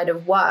outside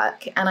of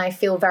work, and I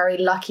feel very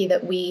lucky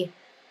that we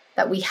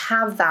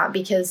have that,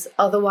 because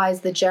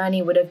otherwise the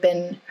journey would have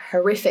been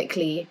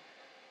horrifically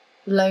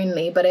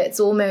lonely. But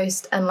it's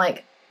almost, and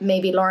like,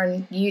 maybe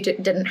Lauren, you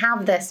didn't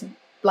have this,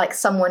 like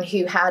someone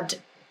who had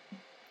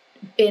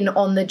been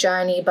on the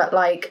journey but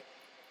like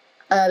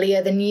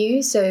earlier than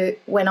you. So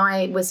when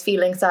I was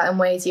feeling certain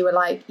ways, you were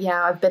like,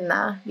 yeah, I've been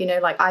there,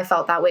 like I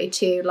felt that way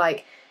too.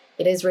 Like,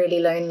 it is really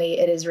lonely,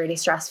 it is really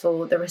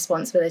stressful, the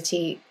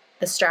responsibility,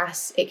 the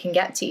stress, it can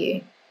get to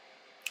you.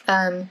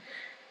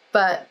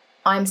 But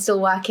I'm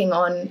still working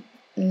on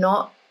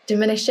not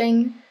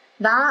diminishing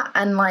that.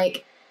 And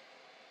like,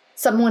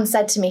 someone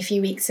said to me a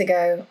few weeks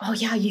ago, oh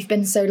yeah, you've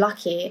been so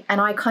lucky.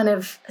 And I kind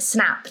of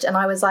snapped, and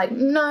I was like,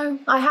 no,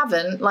 I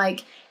haven't.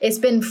 Like, it's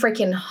been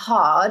freaking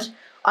hard.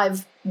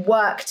 I've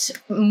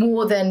worked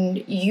more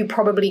than you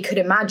probably could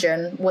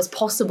imagine was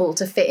possible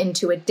to fit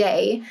into a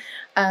day.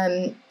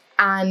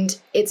 And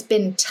it's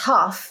been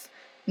tough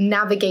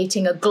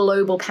navigating a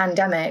global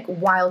pandemic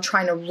while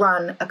trying to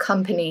run a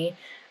company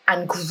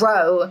and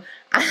grow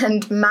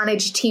and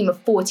manage a team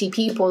of 40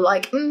 people.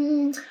 Like,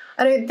 I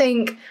I don't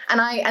think,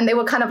 and they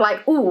were kind of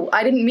like, ooh,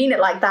 I didn't mean it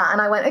like that.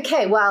 And I went,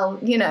 okay, well,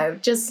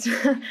 just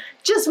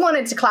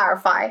wanted to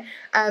clarify.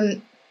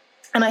 And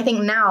I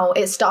think now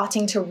it's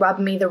starting to rub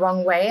me the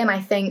wrong way. And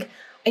I think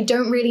I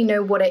don't really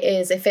know what it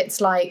is. If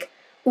it's like,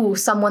 ooh,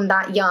 someone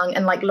that young,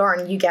 and like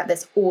Lauren, you get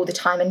this all the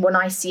time. And when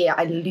I see it,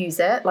 I lose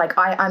it. Like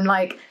I'm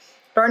like,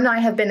 Lauren and I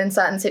have been in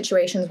certain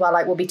situations where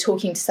like we'll be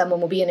talking to someone,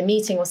 we'll be in a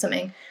meeting or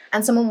something,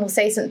 and someone will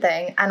say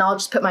something and I'll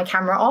just put my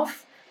camera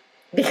off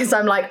because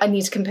I'm like, I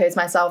need to compose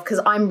myself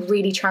because I'm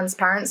really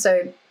transparent.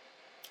 So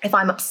if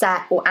I'm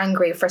upset or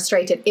angry or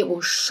frustrated, it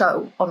will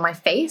show on my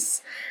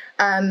face.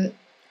 And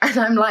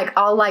I'm like,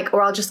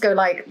 I'll just go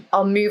like,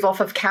 I'll move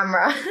off of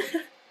camera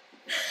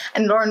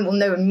and Lauren will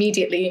know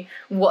immediately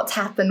what's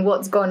happened,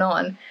 what's gone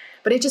on.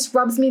 But it just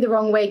rubs me the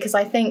wrong way because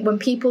I think when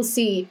people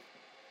see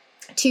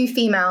two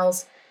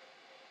females,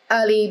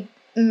 early,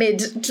 mid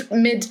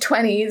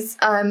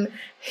 20s,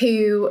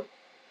 who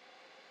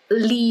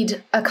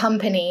lead a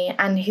company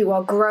and who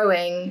are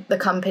growing the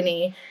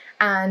company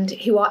and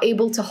who are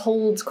able to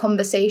hold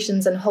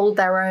conversations and hold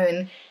their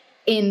own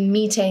in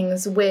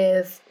meetings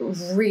with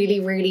really,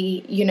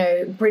 really,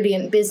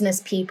 brilliant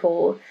business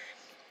people,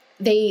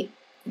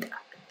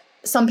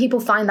 some people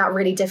find that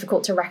really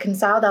difficult to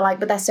reconcile. They're like,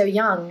 but they're so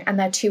young and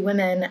they're two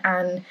women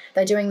and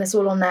they're doing this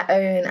all on their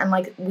own. And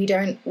like,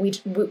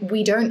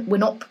 we're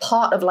not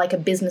part of like a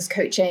business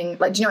coaching.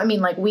 Like, do you know what I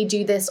mean? Like we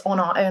do this on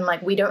our own.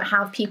 Like we don't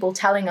have people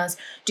telling us,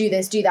 do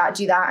this, do that,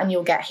 and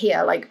you'll get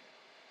here. Like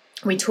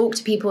we talk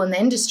to people in the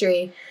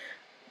industry,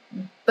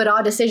 but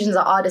our decisions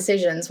are our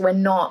decisions. We're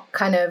not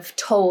kind of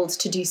told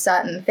to do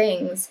certain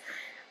things.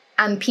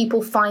 And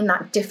people find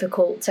that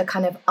difficult to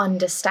kind of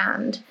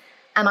understand.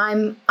 And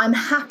I'm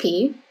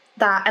happy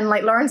that, and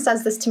like Lauren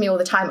says this to me all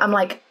the time, I'm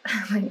like,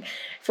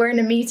 if we're in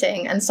a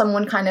meeting and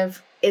someone kind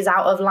of is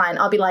out of line,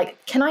 I'll be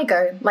like, can I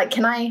go? Like,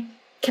 can I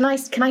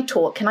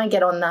talk? Can I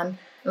get on them?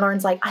 And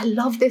Lauren's like, I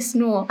love this,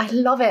 Noor. I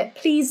love it.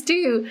 Please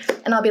do.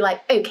 And I'll be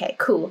like, okay,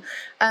 cool.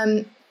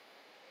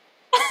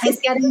 It's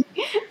getting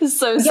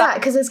so sad. Yeah,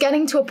 because it's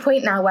getting to a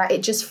point now where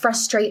it just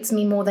frustrates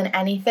me more than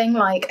anything.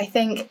 Like, I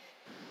think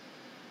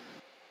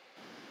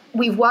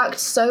we've worked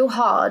so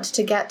hard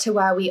to get to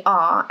where we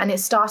are, and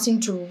it's starting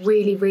to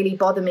really, really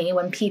bother me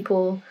when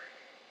people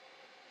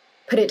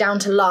put it down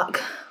to luck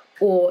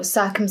or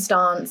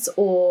circumstance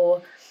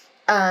or,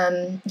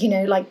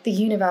 like the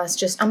universe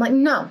just, I'm like,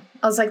 no.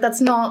 I was like, that's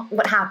not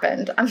what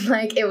happened. I'm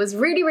like, it was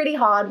really, really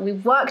hard.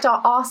 We've worked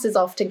our asses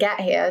off to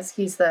get here,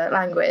 excuse the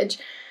language,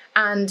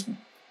 and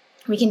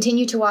we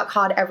continue to work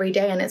hard every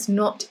day, and it's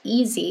not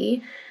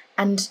easy,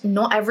 and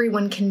not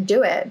everyone can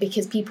do it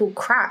because people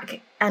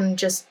crack and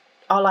just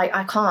are like,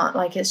 I can't,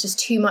 like, it's just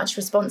too much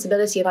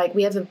responsibility. Like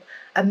we have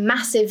a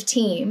massive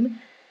team,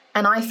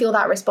 and I feel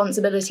that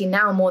responsibility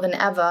now more than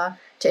ever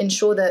to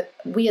ensure that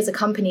we as a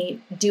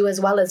company do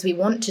as well as we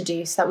want to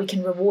do, so that we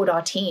can reward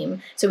our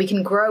team, so we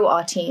can grow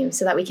our team,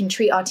 so that we can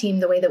treat our team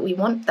the way that we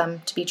want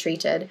them to be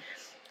treated.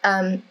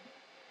 And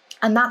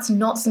that's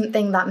not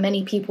something that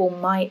many people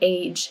my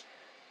age,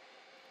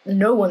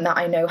 no one that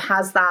I know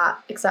has that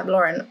except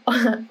Lauren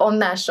on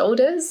their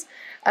shoulders.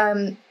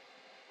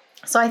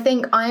 So I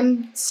think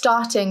I'm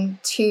starting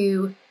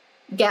to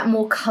get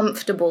more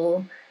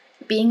comfortable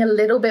being a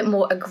little bit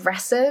more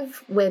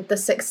aggressive with the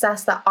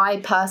success that I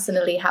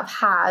personally have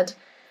had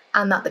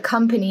and that the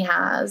company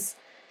has,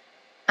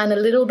 and a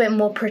little bit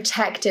more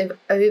protective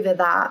over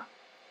that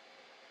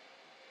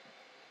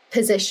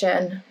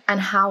position and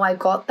how I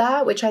got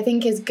there, which I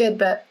think is good.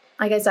 But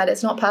like I said,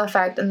 it's not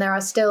perfect. And there are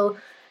still,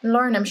 and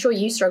Lauren, I'm sure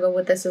you struggle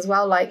with this as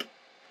well, like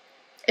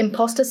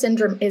imposter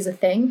syndrome is a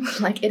thing.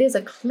 Like it is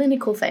a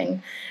clinical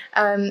thing.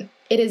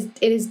 It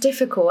is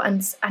difficult,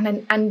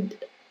 and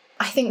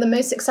I think the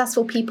most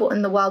successful people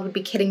in the world would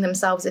be kidding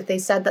themselves if they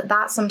said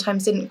that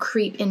sometimes didn't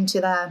creep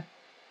into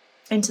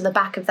the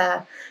back of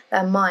their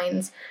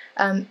minds.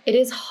 It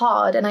is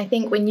hard, and I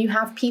think when you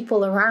have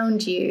people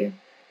around you,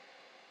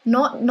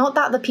 not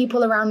that the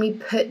people around me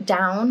put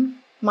down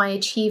my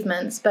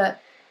achievements,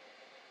 but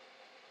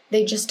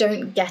they just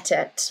don't get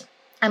it.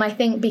 And I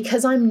think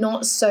because I'm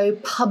not so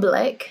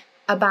public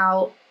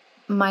about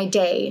my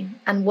day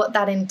and what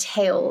that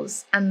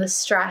entails and the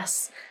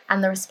stress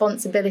and the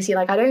responsibility,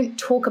 like I don't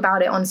talk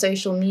about it on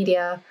social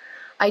media.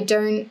 I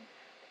don't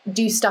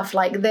do stuff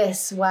like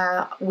this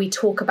where we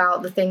talk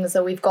about the things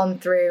that we've gone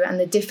through and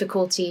the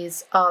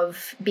difficulties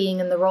of being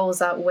in the roles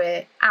that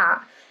we're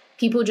at.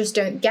 People just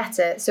don't get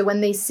it. So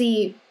when they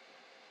see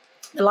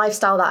the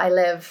lifestyle that I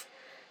live,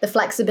 the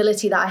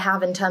flexibility that I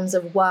have in terms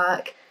of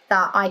work,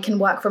 that I can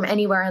work from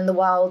anywhere in the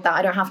world, that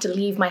I don't have to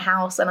leave my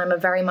house, and I'm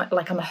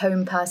I'm a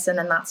home person,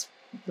 and that's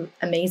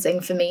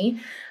amazing for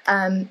me.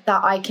 That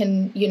I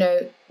can,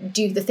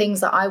 do the things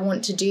that I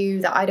want to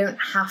do, that I don't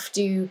have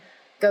to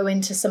go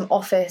into some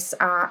office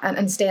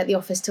and stay at the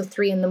office till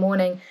 3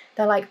 a.m.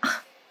 They're like,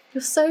 oh,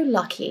 you're so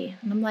lucky.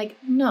 And I'm like,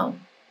 no,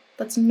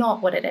 that's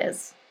not what it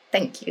is.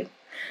 Thank you.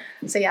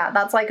 So yeah,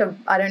 that's like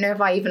I don't know if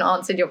I even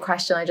answered your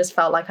question. I just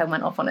felt like I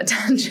went off on a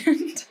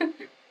tangent.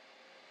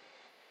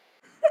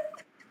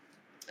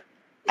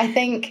 I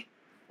think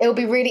it'll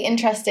be really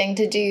interesting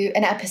to do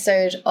an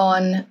episode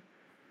on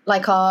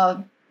like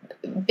our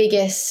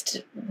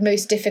biggest,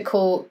 most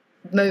difficult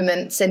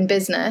moments in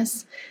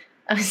business.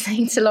 I was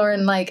saying to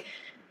Lauren, like,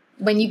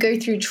 when you go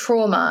through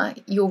trauma,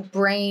 your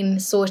brain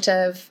sort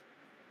of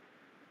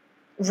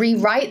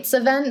rewrites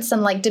events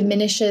and like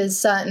diminishes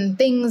certain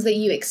things that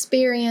you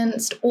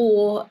experienced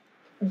or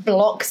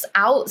blocks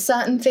out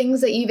certain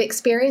things that you've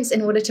experienced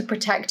in order to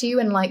protect you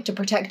and like to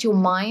protect your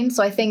mind.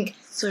 So I think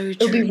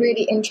it'll be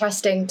really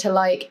interesting to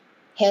like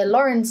hear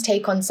Lauren's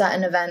take on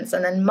certain events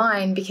and then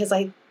mine, because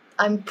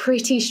I'm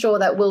pretty sure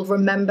that we'll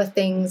remember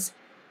things,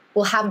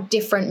 we'll have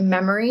different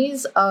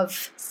memories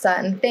of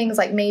certain things.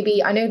 Like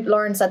maybe, I know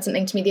Lauren said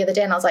something to me the other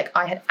day and I was like,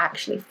 I had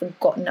actually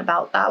forgotten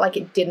about that. Like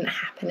it didn't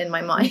happen in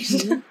my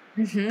mind,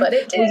 but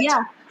it did. Well,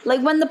 yeah.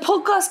 Like when the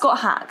podcast got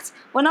hacked,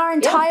 when our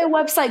entire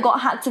website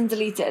got hacked and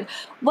deleted,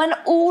 when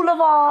all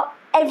of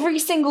every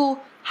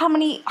single, how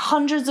many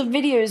hundreds of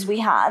videos we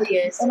had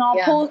in our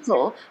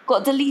portal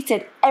got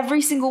deleted,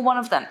 every single one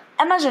of them.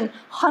 Imagine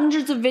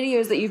hundreds of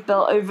videos that you've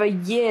built over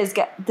years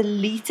get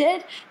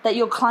deleted that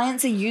your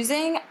clients are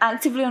using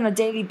actively on a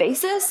daily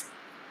basis.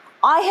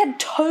 I had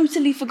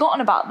totally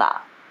forgotten about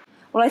that.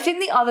 Well, I think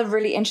the other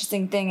really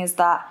interesting thing is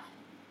that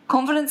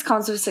confidence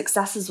comes with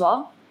success as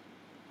well.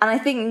 And I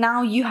think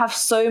now you have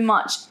so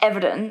much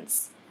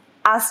evidence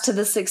as to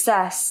the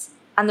success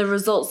and the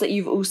results that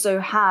you've also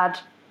had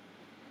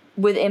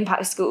with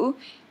Impact School,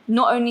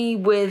 not only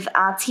with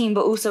our team,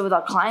 but also with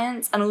our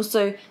clients, and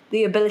also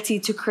the ability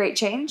to create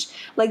change.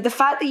 Like the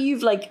fact that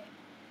you've like,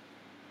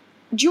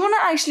 do you want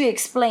to actually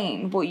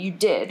explain what you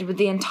did with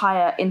the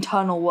entire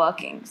internal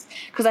workings?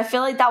 Because I feel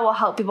like that will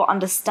help people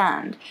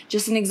understand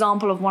just an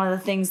example of one of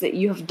the things that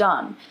you have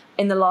done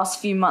in the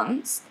last few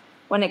months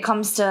when it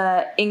comes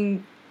to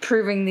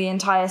improving the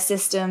entire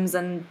systems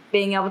and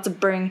being able to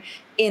bring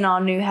in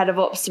our new head of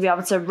ops to be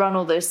able to run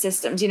all those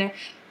systems. You know,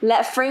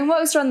 let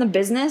frameworks run the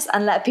business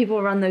and let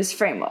people run those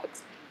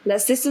frameworks.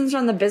 Let systems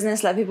run the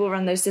business, let people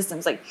run those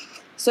systems. Like,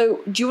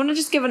 so do you want to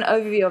just give an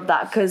overview of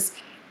that? Because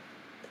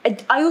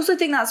I also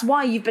think that's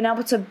why you've been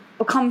able to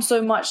become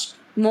so much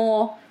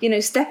more, you know,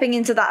 stepping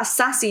into that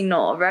sassy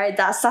Noor, right?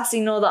 That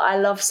sassy Noor that I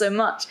love so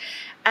much.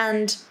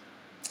 And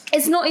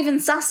it's not even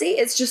sassy,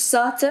 it's just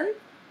certain.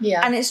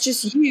 Yeah. And it's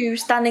just you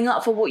standing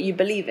up for what you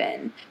believe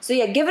in. So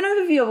yeah, give an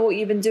overview of what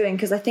you've been doing,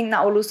 because I think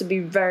that will also be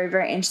very,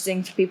 very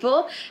interesting for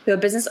people who are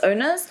business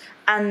owners.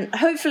 And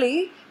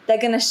hopefully they're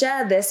going to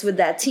share this with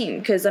their team.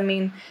 Because, I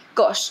mean,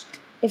 gosh,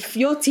 if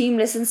your team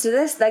listens to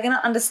this, they're going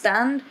to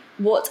understand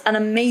what an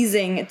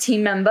amazing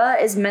team member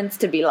is meant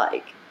to be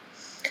like.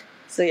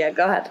 So yeah,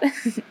 go ahead.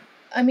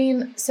 I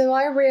mean, so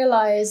I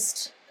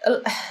realized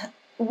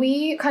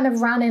we kind of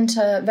ran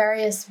into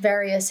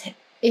various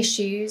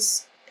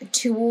issues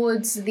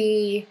towards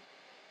the,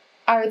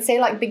 I would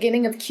say like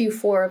beginning of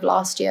Q4 of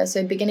last year.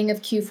 So beginning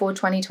of Q4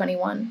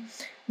 2021.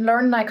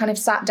 Lauren and I kind of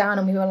sat down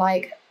and we were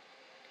like,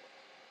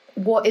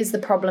 what is the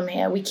problem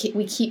here? We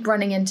keep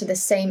running into the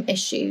same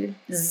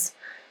issues.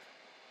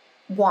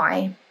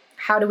 Why?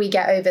 How do we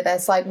get over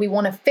this? Like, we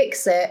want to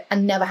fix it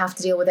and never have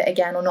to deal with it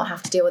again, or not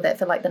have to deal with it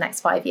for like the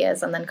next 5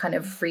 years and then kind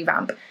of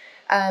revamp.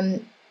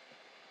 And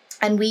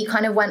we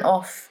kind of went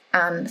off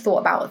and thought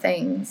about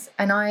things.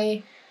 And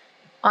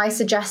I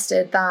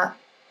suggested that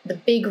the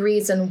big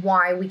reason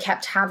why we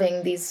kept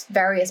having these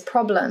various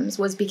problems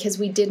was because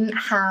we didn't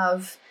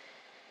have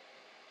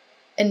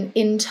an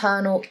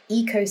internal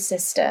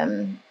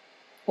ecosystem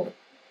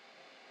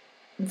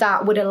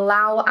that would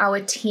allow our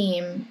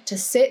team to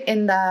sit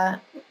in their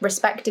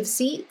respective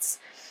seats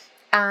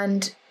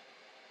and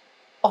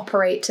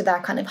operate to their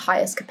kind of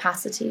highest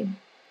capacity.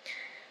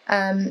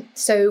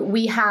 So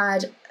we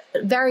had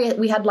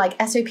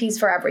like SOPs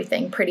for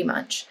everything pretty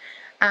much.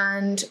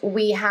 And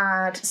we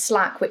had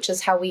Slack, which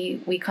is how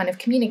we kind of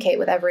communicate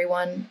with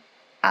everyone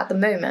at the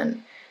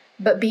moment.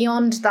 But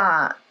beyond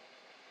that,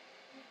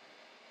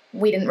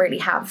 we didn't really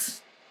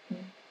have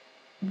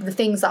the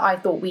things that I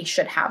thought we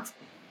should have.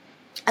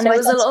 And there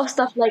was a lot of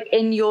stuff like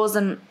in yours,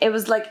 and it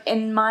was like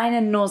in mine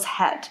and Noor's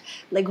head.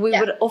 Like we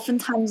would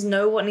oftentimes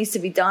know what needs to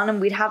be done,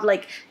 and we'd have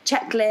like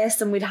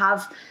checklists and we'd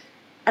have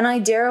an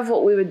idea of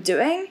what we were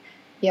doing.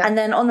 Yeah. And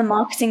then on the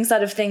marketing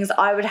side of things,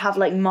 I would have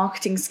like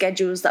marketing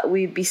schedules that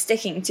we'd be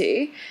sticking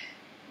to.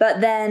 But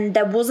then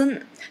there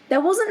wasn't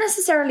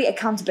necessarily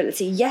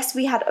accountability. Yes,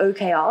 we had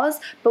OKRs,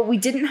 but we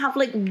didn't have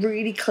like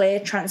really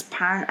clear,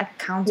 transparent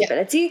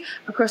accountability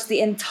across the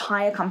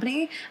entire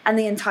company and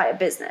the entire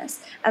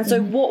business. And so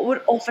what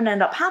would often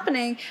end up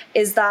happening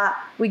is that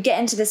we get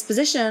into this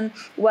position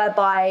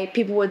whereby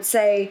people would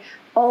say,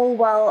 oh,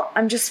 well,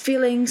 I'm just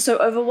feeling so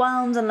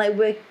overwhelmed and like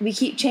we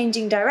keep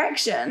changing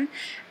direction.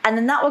 And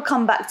then that would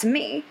come back to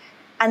me.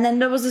 And then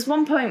there was this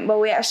one point where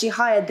we actually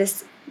hired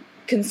this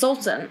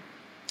consultant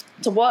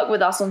to work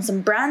with us on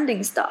some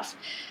branding stuff.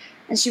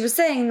 And she was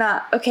saying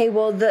that, okay,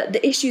 well,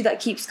 the issue that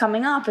keeps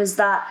coming up is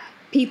that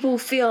people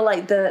feel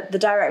like the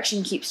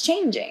direction keeps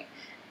changing.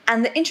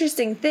 And the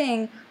interesting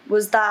thing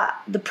was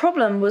that the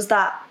problem was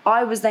that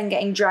I was then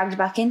getting dragged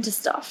back into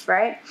stuff,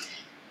 right?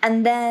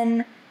 And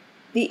then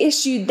the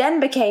issue then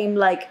became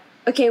like,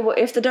 okay, well,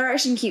 if the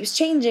direction keeps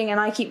changing and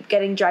I keep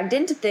getting dragged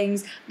into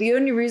things, the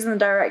only reason the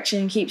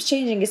direction keeps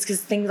changing is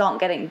because things aren't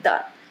getting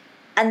done.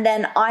 And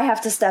then I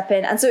have to step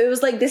in. And so it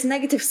was like this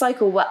negative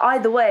cycle where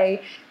either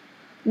way,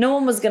 no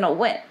one was going to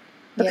win.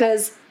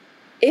 Because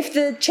if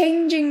the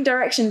changing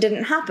direction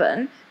didn't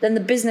happen, then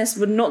the business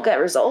would not get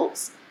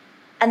results.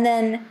 And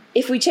then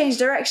if we change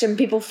direction,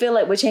 people feel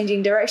like we're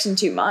changing direction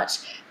too much,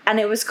 and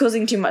it was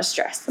causing too much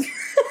stress.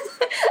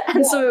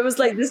 And so it was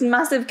like this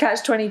massive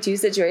catch-22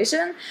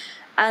 situation.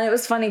 And it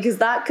was funny because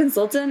that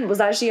consultant was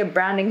actually a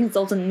branding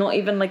consultant, not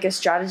even like a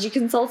strategy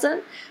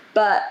consultant.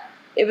 But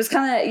it was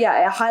kind of,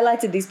 it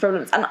highlighted these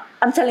problems. And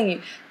I'm telling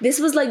you, this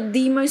was like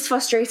the most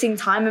frustrating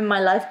time in my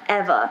life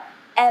ever,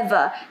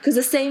 because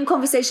the same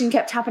conversation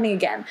kept happening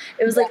again.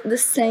 It was like the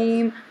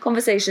same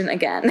conversation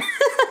again.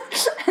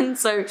 And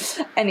so,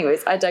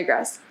 anyways, I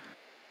digress.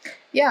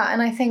 Yeah,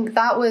 and I think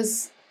that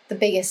was the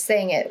biggest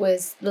thing. It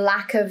was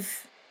lack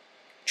of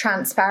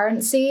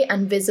transparency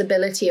and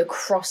visibility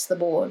across the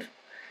board.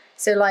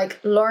 So like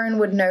Lauren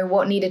would know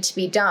what needed to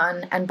be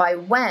done and by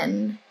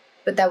when,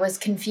 but there was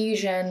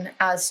confusion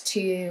as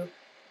to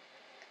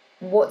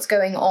what's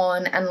going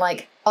on, and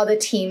like other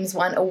teams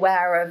weren't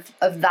aware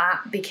of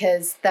that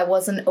because there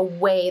wasn't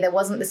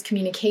this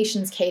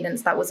communications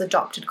cadence that was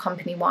adopted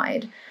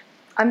company-wide.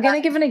 I'm going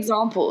to give an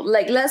example.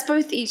 Like, let's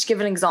both each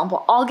give an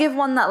example. I'll give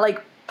one that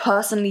like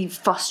personally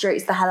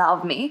frustrates the hell out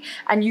of me,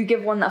 and you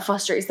give one that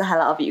frustrates the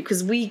hell out of you,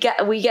 because we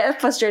get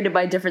frustrated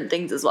by different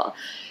things as well.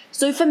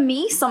 So for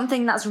me,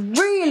 something that's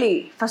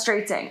really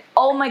frustrating,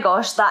 oh my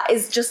gosh, that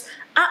is just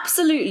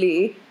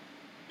absolutely,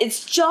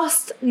 it's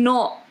just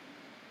not,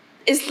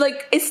 it's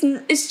like,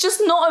 it's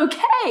just not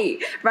okay,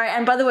 right?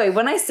 And by the way,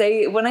 when I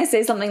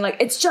say something like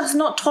it's just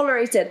not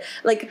tolerated,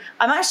 like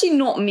I'm actually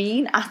not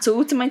mean at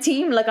all to my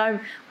team. Like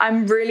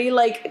I'm really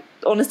like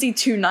honestly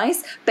too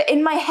nice, but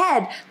in my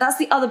head, that's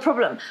the other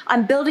problem.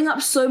 I'm building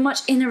up so much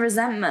inner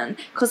resentment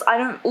because I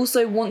don't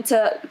also want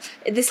to,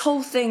 this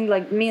whole thing,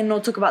 like me and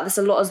Noor talk about this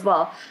a lot as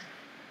well.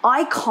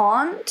 I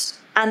can't,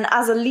 and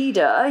as a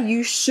leader,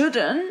 you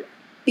shouldn't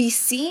be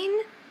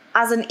seen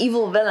as an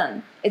evil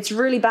villain. It's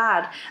really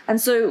bad. And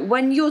so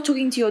when you're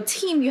talking to your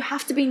team, you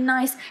have to be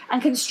nice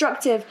and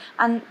constructive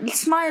and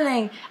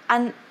smiling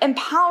and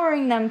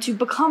empowering them to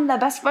become their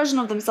best version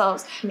of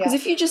themselves. Because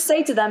if you just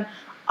say to them,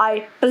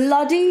 I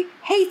bloody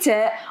hate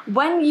it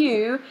when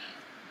you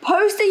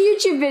post a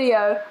YouTube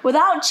video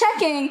without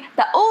checking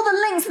that all the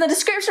links in the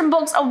description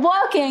box are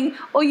working,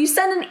 or you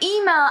send an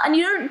email and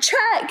you don't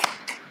check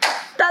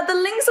that the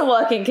links are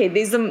working. Okay,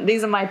 these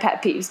are my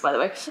pet peeves, by the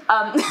way.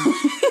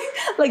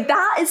 Like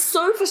that is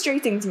so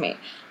frustrating to me,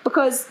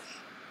 because,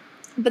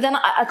 but then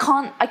I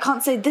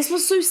can't say this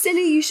was so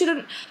silly, you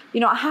shouldn't,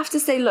 I have to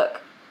say,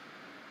 look,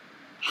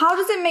 how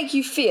does it make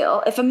you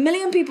feel if 1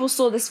 million people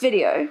saw this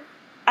video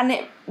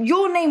and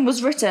your name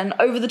was written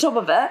over the top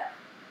of it,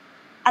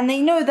 and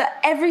they know that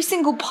every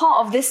single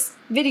part of this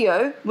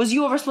video was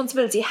your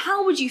responsibility?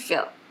 How would you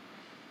feel?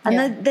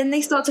 And then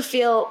they start to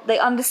feel, they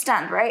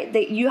understand, right?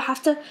 That you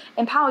have to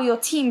empower your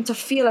team to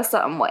feel a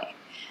certain way.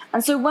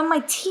 And so when my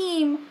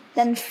team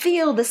then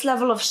feel this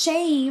level of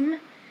shame,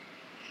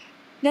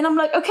 then I'm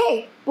like,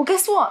 okay, well,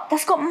 guess what?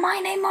 That's got my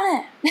name on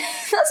it.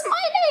 That's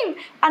my name.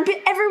 And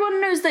everyone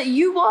knows that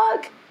you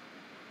work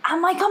at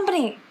my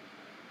company.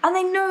 And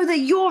they know that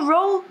your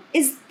role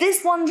is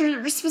this one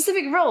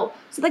specific role.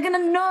 So they're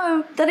going to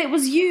know that it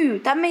was you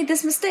that made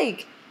this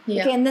mistake.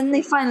 Yeah. Okay, and then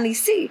they finally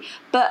see.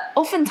 But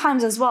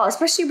oftentimes as well,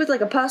 especially with like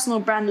a personal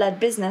brand-led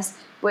business,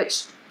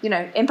 which,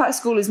 Impact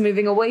School is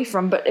moving away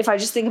from, but if I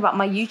just think about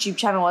my YouTube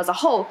channel as a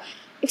whole,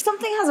 if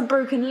something has a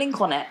broken link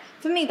on it,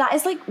 for me, that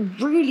is like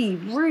really,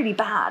 really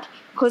bad,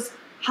 because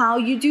how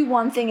you do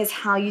one thing is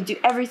how you do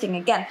everything.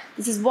 Again,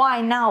 this is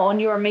why now on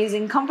Your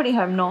Amazing Company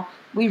Home, Noor,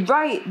 we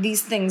write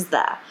these things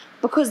there,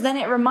 because then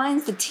it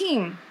reminds the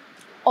team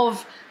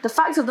of the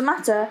fact of the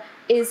matter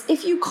is,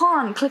 if you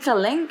can't click a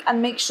link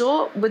and make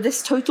sure with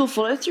this total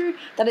follow through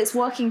that it's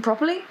working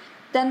properly,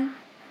 then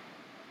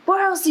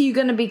where else are you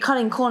going to be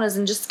cutting corners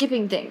and just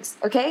skipping things?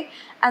 Okay.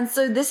 And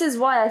so this is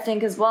why I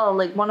think as well,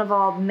 like one of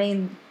our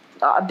main,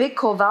 a big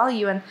core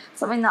value and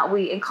something that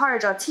we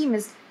encourage our team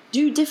is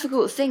do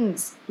difficult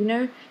things,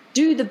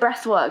 do the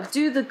breath work,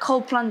 do the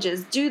cold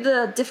plunges, do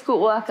the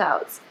difficult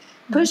workouts,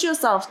 push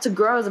yourself to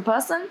grow as a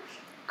person.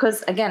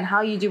 Because again,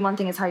 how you do one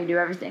thing is how you do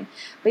everything.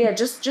 But yeah,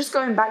 just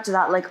going back to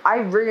that, like I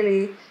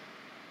really,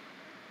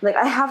 like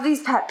I have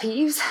these pet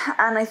peeves,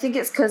 and I think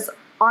it's because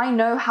I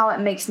know how it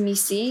makes me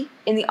see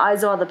in the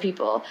eyes of other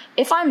people.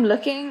 If I'm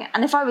looking,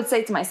 and if I would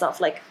say to myself,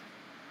 like,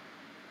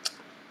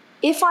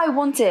 if I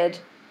wanted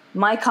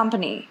my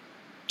company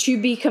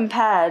to be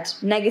compared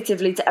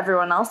negatively to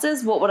everyone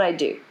else's, what would I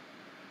do?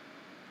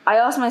 I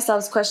ask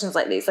myself questions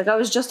like these. Like I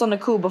was just on a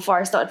call before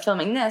I started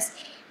filming this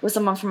with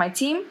someone from my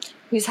team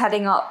who's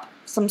heading up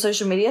some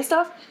social media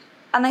stuff.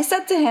 And I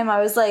said to him,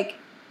 I was like,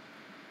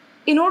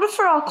 in order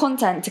for our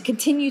content to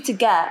continue to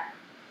get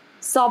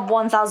sub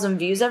 1,000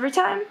 views every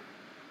time,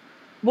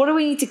 what do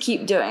we need to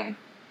keep doing?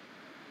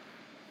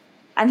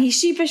 And he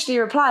sheepishly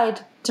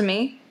replied to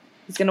me,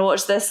 he's going to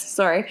watch this,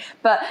 sorry.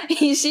 But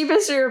he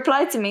sheepishly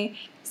replied to me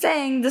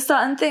saying the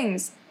certain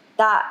things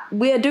that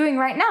we are doing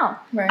right now.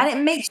 Right. And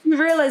it makes you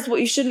realize what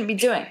you shouldn't be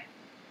doing.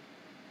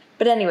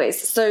 But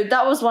anyways, so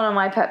that was one of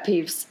my pet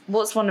peeves.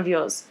 What's one of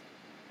yours?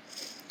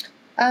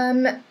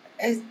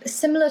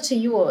 Similar to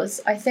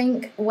yours, I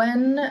think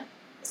when...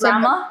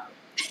 Grammar?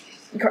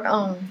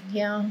 Oh,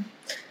 yeah.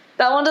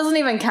 That one doesn't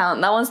even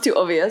count. That one's too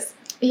obvious.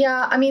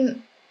 Yeah, I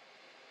mean,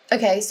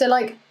 okay, so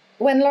like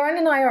when Lauren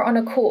and I are on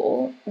a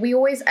call, we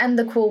always end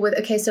the call with,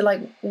 okay, so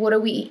like what are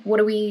we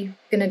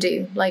gonna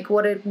do? Like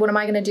what am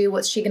I gonna do?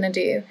 What's she gonna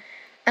do?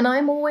 And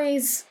I'm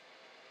always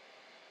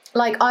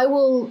like, I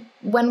will,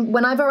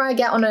 whenever I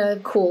get on a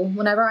call,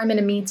 whenever I'm in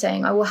a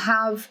meeting, I will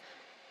have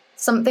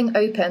something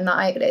open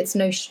that it's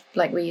Notion,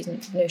 like we're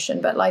using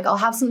Notion, but like I'll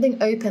have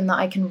something open that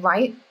I can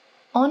write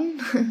on.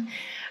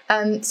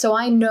 So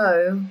I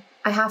know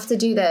I have to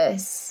do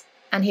this,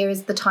 and here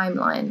is the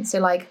timeline. So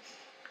like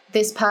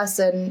this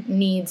person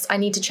I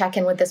need to check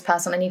in with this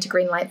person. I need to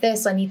green light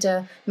this. I need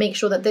to make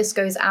sure that this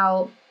goes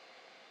out.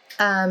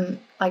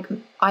 Like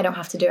I don't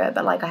have to do it,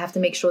 but like I have to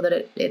make sure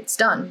that it's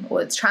done,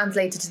 or it's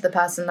translated to the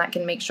person that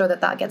can make sure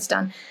that gets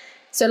done.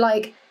 So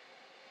like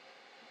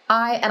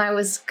I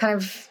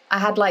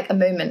had like a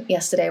moment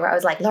yesterday where I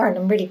was like, Lauren,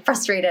 I'm really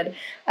frustrated.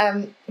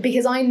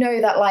 Because I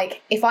know that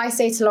like, if I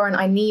say to Lauren,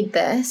 I need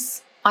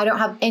this, I don't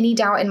have any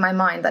doubt in my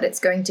mind that it's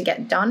going to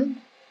get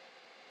done.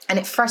 And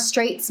it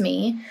frustrates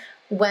me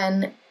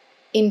when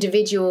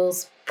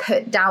individuals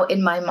put doubt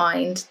in my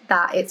mind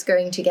that it's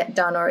going to get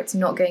done, or it's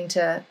not going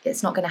to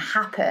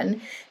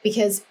happen.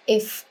 Because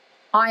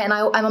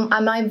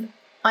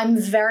I'm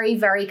very,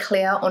 very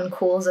clear on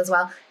calls as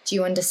well. Do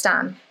you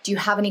understand? Do you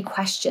have any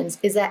questions?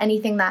 Is there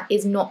anything that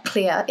is not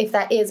clear? If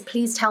there is,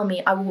 please tell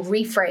me. I will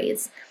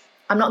rephrase.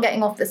 I'm not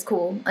getting off this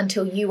call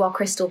until you are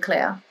crystal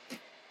clear.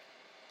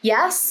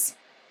 Yes?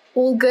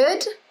 All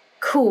good?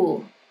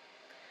 Cool.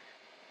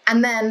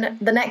 And then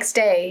the next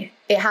day,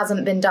 it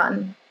hasn't been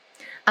done.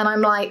 And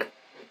I'm like,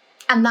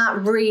 and that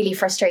really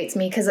frustrates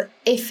me, because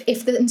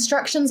if the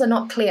instructions are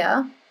not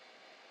clear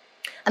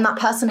and that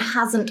person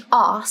hasn't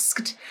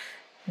asked,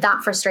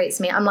 that frustrates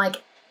me. I'm like,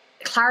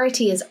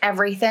 clarity is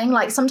everything.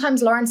 Like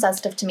sometimes Lauren says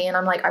stuff to me and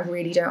I'm like, I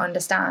really don't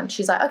understand.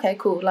 She's like, okay,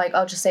 cool. Like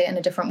I'll just say it in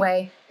a different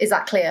way. Is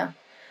that clear?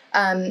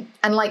 And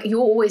like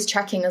you're always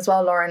checking as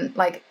well, Lauren.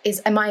 Like,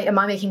 am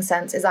I making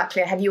sense? Is that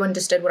clear? Have you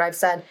understood what I've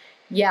said?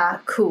 Yeah,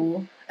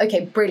 cool.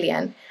 Okay,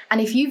 brilliant.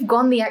 And if you've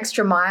gone the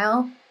extra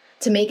mile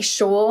to make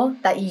sure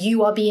that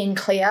you are being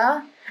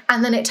clear,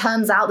 and then it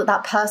turns out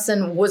that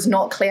person was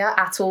not clear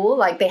at all,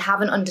 like they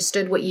haven't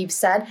understood what you've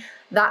said,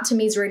 that to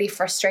me is really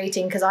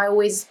frustrating, because I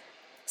always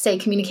say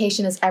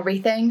communication is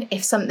everything.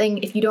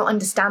 If you don't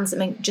understand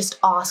something, just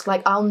ask.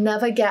 Like I'll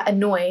never get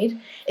annoyed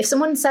if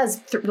someone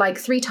says like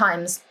 3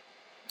 times,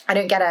 I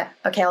don't get it.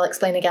 Okay, I'll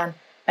explain again.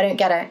 I don't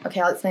get it.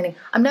 Okay, I'll explain it.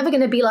 I'm never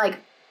going to be like,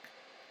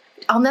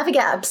 I'll never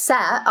get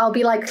upset. I'll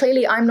be like,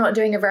 clearly I'm not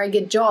doing a very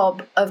good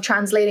job of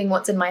translating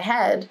what's in my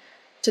head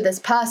to this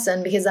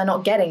person because they're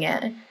not getting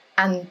it.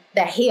 And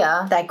they're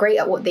here, they're great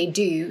at what they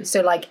do.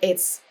 So like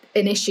it's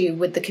an issue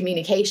with the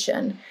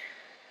communication.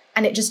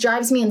 And it just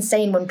drives me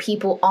insane when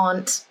people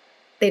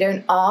they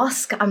don't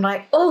ask. I'm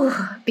like,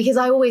 oh, because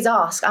I always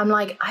ask. I'm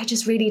like, I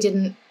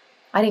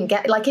didn't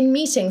get, like in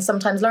meetings,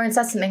 sometimes Lauren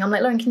says something. I'm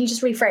like, Lauren, can you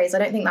just rephrase? I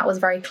don't think that was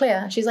very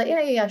clear. She's like,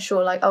 yeah,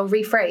 sure. Like I'll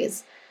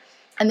rephrase.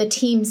 And the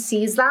team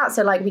sees that.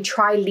 So like we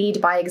try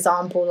lead by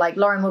example. Like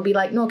Lauren will be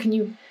like, no, can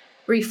you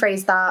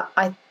rephrase that?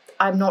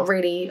 I'm not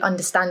really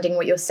understanding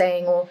what you're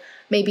saying. Or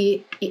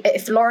maybe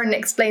if Lauren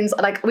explains,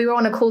 like we were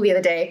on a call the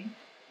other day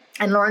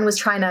and Lauren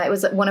was it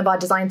was one of our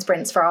design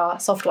sprints for our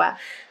software.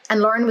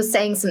 And Lauren was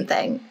saying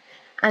something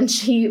and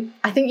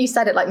I think you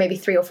said it like maybe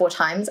 3 or 4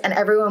 times. And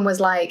everyone was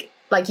like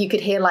you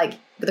could hear like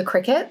the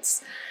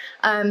crickets.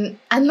 And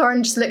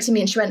Lauren just looked at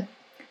me and she went,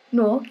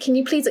 no, can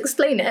you please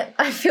explain it?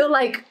 I feel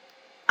like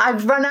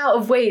I've run out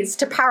of ways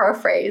to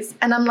paraphrase.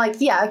 And I'm like,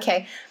 yeah,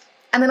 okay.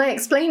 And then I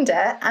explained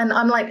it and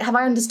I'm like, have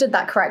I understood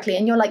that correctly?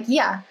 And you're like,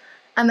 yeah.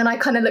 And then I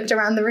kind of looked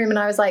around the room and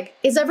I was like,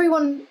 is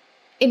everyone,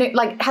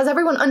 has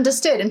everyone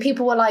understood? And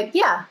people were like,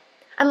 yeah.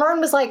 And Lauren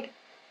was like,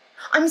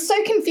 I'm so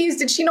confused.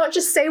 Did she not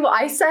just say what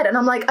I said? And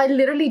I'm like, I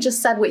literally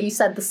just said what you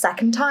said the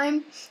second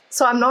time.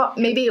 So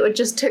maybe it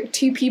just took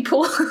 2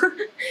 people.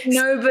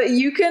 No, but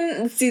you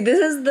can see, this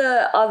is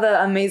the other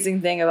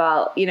amazing thing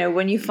about,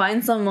 when you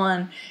find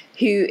someone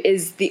who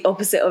is the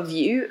opposite of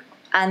you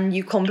and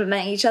you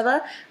complement each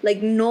other,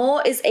 like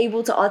Noor is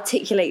able to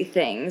articulate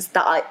things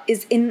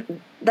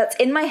that's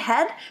in my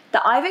head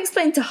that I've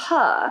explained to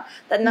her,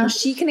 that now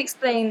she can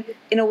explain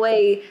in a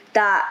way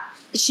that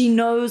she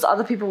knows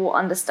other people will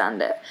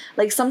understand it.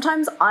 Like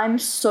sometimes I'm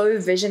so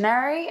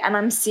visionary and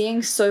I'm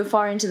seeing so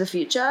far into the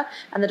future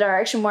and the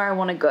direction where I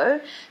want to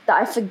go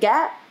that I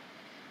forget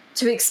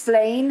to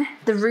explain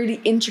the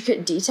really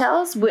intricate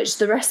details, which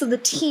the rest of the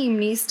team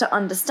needs to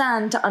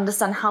understand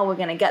how we're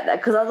going to get there.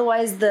 Because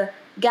otherwise the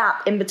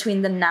gap in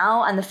between the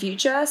now and the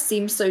future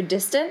seems so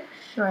distant.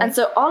 Right. And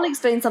so I'll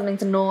explain something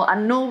to Noor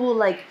and Noor will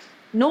like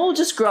Noor will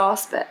just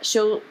grasp it.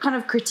 She'll kind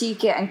of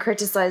critique it and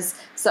criticize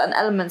certain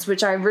elements,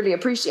 which I really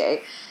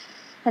appreciate.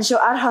 And she'll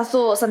add her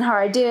thoughts and her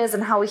ideas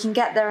and how we can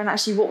get there and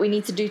actually what we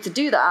need to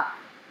do that.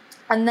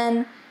 And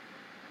then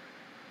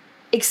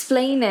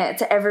explain it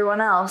to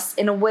everyone else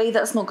in a way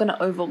that's not going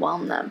to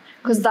overwhelm them.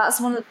 Because that's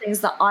one of the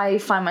things that I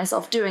find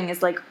myself doing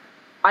is like,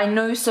 I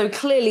know so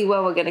clearly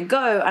where we're going to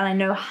go and I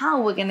know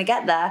how we're going to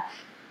get there,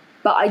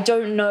 but I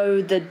don't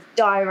know the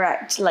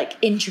direct, like,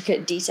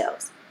 intricate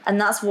details. And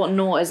that's what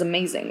Noor is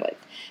amazing with.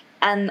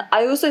 And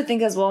I also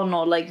think as well,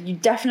 Noor, like, you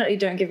definitely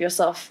don't give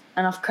yourself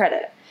enough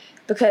credit,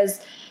 because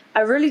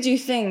I really do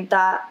think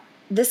that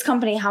this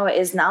company, how it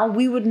is now,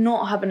 we would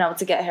not have been able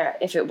to get here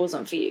if it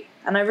wasn't for you.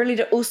 And I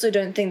really also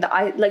don't think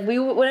that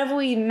whenever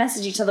we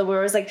message each other, we're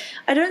always like,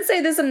 I don't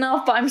say this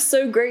enough, but I'm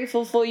so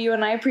grateful for you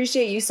and I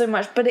appreciate you so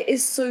much. But it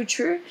is so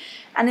true.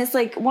 And it's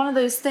like one of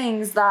those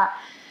things that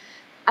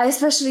I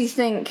especially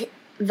think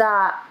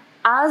that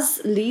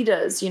as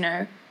leaders, you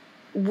know,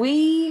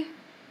 we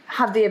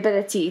have the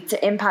ability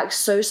to impact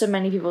so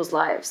many people's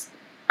lives.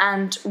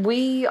 And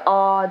we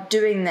are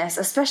doing this,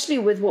 especially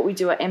with what we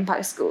do at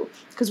Impact School,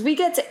 because we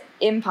get to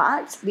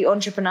impact the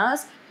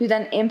entrepreneurs who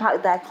then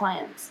impact their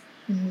clients.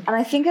 And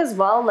I think as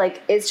well,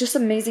 like, it's just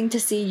amazing to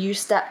see you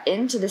step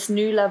into this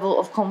new level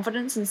of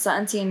confidence and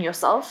certainty in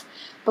yourself,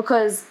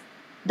 because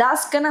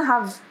that's going to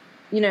have,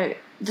 you know,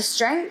 the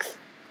strength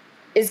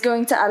is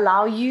going to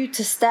allow you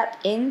to step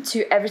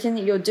into everything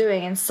that you're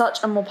doing in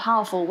such a more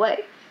powerful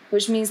way,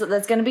 which means that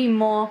there's going to be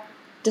more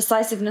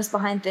decisiveness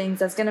behind things.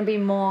 There's going to be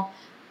more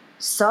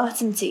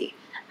certainty.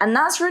 And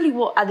that's really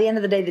what, at the end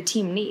of the day, the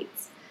team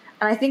needs.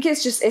 And I think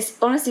it's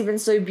honestly been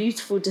so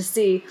beautiful to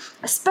see,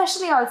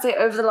 especially I would say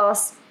over the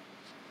last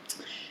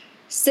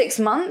 6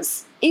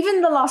 months,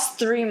 even the last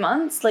 3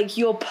 months, like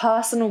your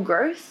personal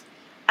growth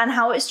and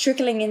how it's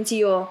trickling into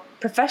your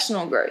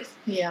professional growth.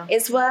 Yeah.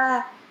 It's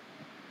where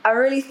I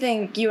really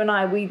think you and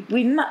I,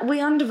 we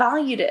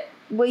undervalued it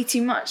way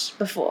too much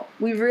before.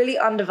 We really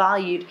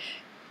undervalued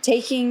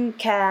taking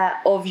care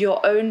of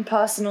your own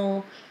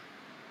personal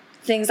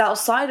things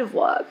outside of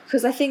work.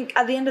 Because I think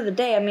at the end of the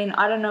day, I mean,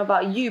 I don't know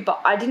about you, but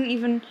I didn't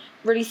even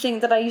really think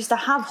that I used to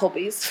have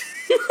hobbies.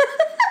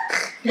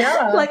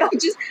 Yeah. Like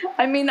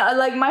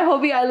my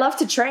hobby, I love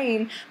to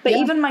train, but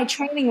even my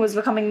training was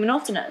becoming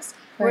monotonous.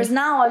 Whereas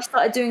now I've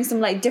started doing some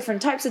like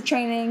different types of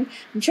training.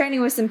 I'm training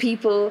with some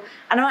people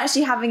and I'm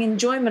actually having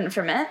enjoyment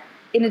from it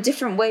in a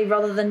different way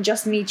rather than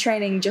just me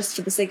training just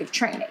for the sake of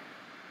training.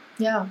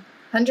 Yeah,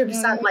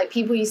 100%. Like,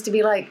 people used to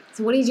be like,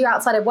 so what do you do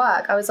outside of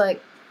work? I was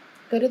like,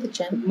 go to the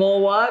gym. More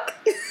work.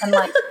 And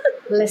like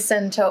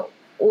listen to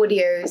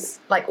audios,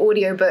 like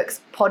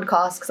audiobooks,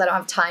 podcasts, because I don't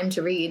have time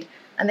to read.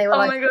 And they were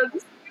my God.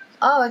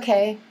 Oh,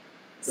 okay.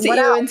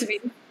 CEO interview.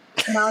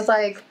 And I was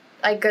like,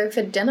 I go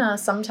for dinner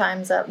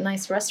sometimes at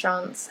nice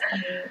restaurants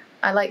and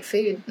I like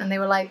food. And they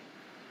were like,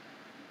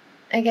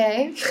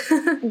 okay.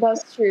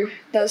 That's true.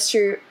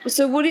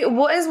 So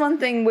what is one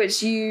thing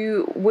which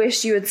you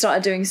wish you had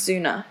started doing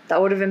sooner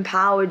that would have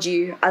empowered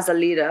you as a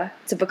leader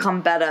to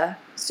become better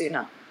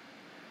sooner?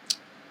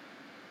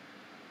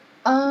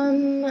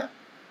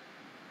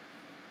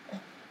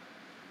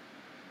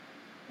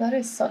 That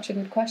is such a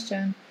good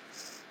question.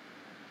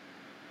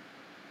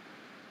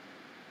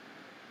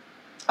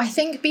 I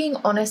think being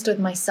honest with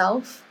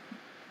myself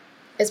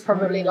is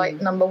probably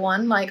like number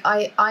one. Like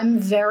I'm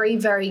very,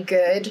 very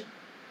good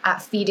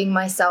at feeding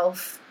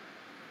myself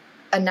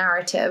a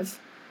narrative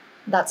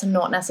that's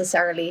not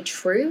necessarily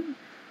true.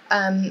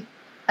 And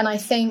I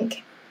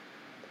think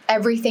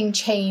everything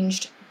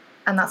changed,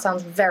 and that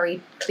sounds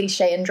very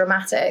cliche and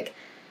dramatic,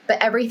 but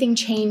everything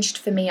changed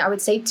for me, I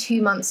would say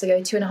 2 months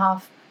ago, two and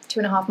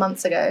a half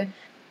months ago,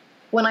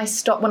 when I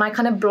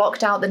kind of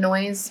blocked out the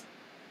noise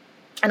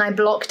and I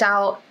blocked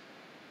out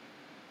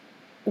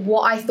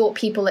what I thought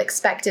people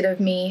expected of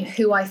me,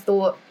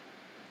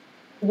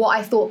 what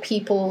I thought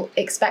people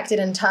expected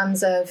in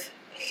terms of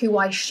who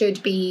I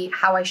should be,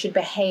 how I should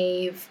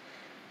behave,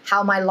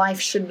 how my life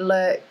should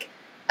look,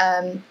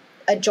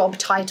 a job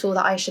title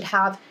that I should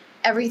have.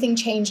 Everything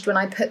changed when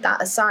I put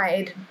that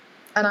aside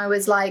and I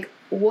was like,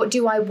 what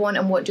do I want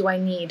and what do I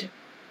need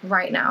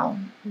right now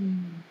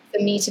for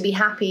me to be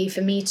happy,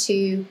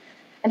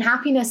 and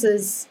happiness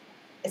it's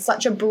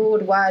such a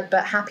broad word,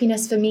 but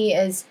happiness for me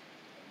is,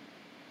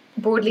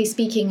 broadly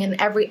speaking, in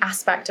every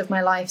aspect of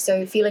my life.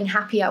 So feeling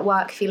happy at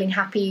work, feeling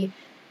happy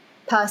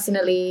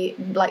personally,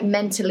 like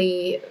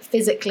mentally,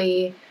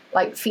 physically,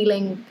 like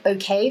feeling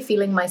okay,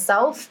 feeling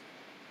myself.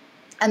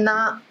 And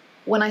that,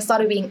 when I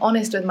started being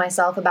honest with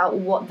myself about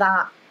what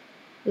that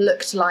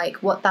looked like,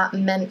 what that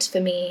meant for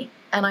me,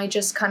 and I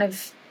just kind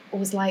of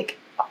was like,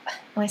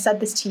 and I said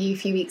this to you a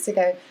few weeks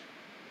ago,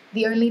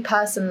 the only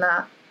person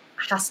that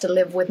has to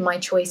live with my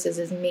choices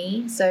is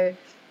me. So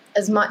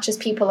as much as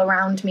people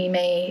around me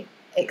may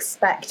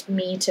expect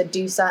me to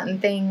do certain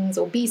things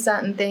or be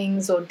certain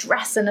things or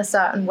dress in a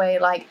certain way,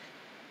 like,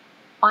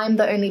 I'm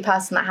the only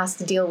person that has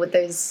to deal with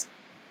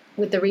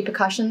the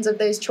repercussions of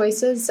those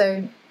choices.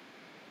 So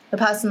the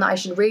person that I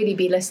should really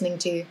be listening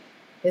to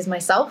is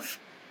myself.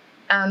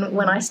 And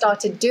when I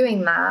started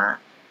doing that,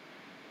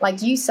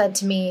 like you said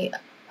to me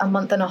a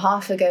month and a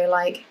half ago,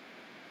 like,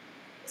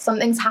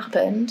 something's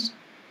happened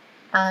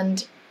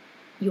and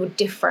you're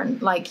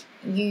different. Like,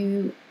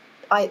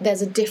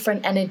 there's a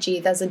different energy,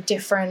 there's a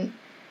different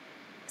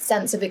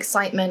sense of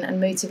excitement and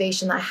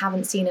motivation that I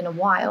haven't seen in a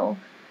while.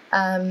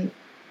 And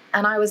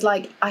I was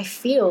like, I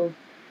feel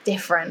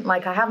different.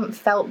 Like, I haven't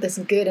felt this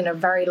good in a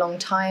very long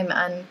time.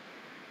 And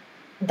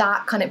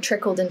that kind of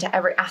trickled into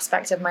every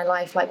aspect of my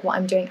life, like what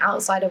I'm doing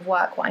outside of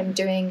work, what I'm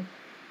doing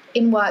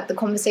in work, the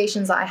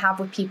conversations that I have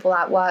with people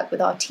at work,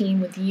 with our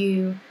team, with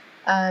you,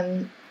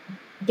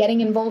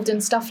 getting involved in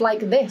stuff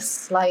like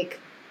this. Like,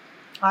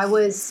 I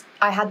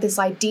had this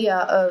idea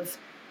of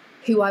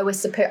who I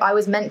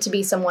was meant to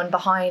be, someone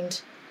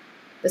behind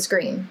the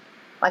screen.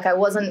 Like, I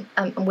wasn't,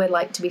 and we're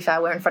like, to be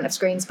fair, we're in front of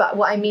screens, but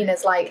what I mean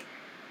is, like,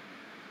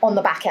 on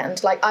the back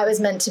end, like, I was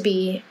meant to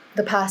be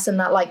the person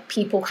that, like,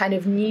 people kind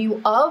of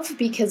knew of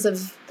because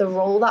of the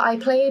role that I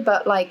play,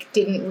 but, like,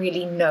 didn't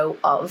really know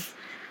of.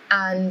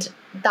 And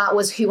that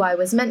was who I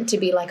was meant to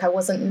be. Like, I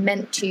wasn't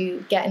meant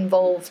to get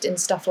involved in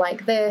stuff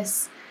like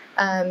this.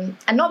 And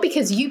not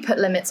because you put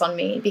limits on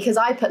me, because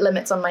I put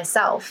limits on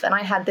myself. And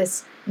I had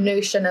this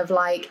notion of,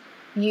 like,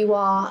 you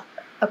are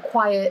a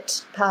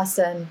quiet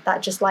person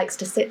that just likes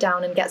to sit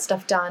down and get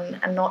stuff done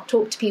and not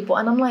talk to people.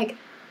 And I'm like,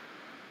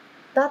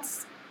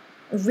 that's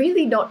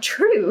really not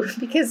true,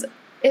 because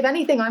if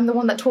anything, I'm the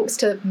one that talks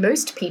to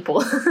most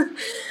people.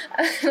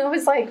 And I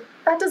was like,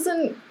 that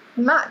doesn't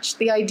match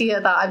the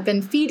idea that I've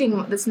been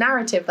feeding, this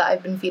narrative that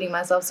I've been feeding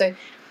myself. So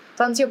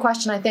to answer your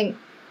question, I think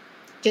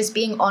just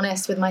being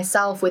honest with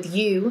myself, with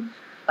you,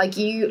 like,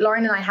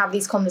 Lauren and I have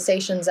these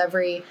conversations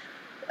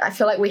I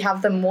feel like we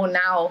have them more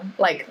now,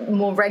 like,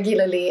 more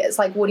regularly. It's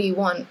like, what do you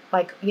want?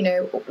 Like, you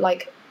know,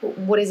 like,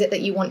 what is it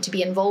that you want to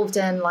be involved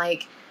in?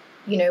 Like,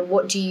 you know,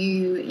 what do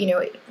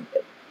you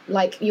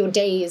like, your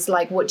days,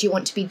 like, what do you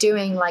want to be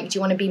doing? Like, do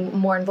you want to be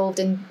more involved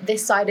in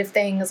this side of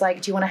things?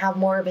 Like, do you want to have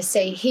more of a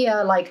say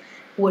here? Like,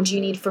 what do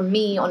you need from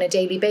me on a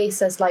daily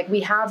basis? Like,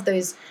 we have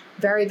those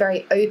very,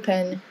 very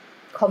open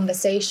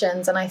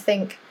conversations. And I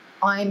think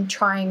I'm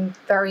trying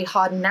very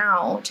hard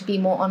now to be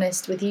more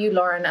honest with you,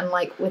 Lauren, and,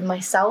 like, with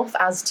myself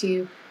as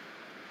to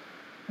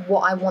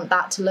what I want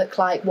that to look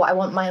like, what I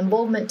want my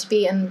involvement to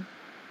be. And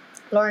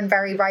Lauren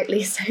very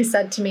rightly so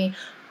said to me,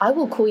 I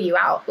will call you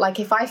out. Like,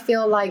 if I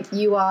feel like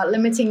you are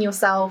limiting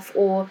yourself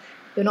or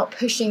you're not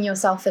pushing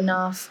yourself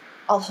enough,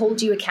 I'll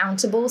hold you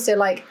accountable. So,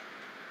 like,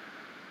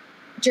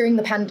 during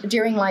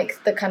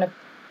like the kind of,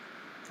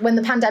 when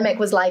the pandemic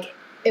was, like,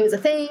 it was a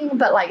thing,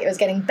 but, like, it was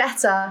getting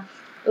better,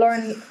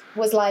 Lauren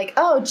was like,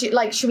 oh,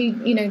 should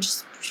we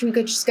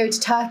just go to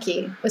Turkey?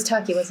 It was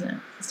Turkey, wasn't it?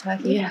 It was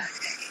Turkey.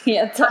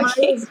 Yeah,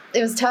 Turkey.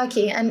 It was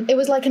Turkey, and it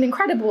was, like, an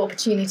incredible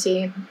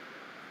opportunity.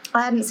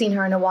 I hadn't seen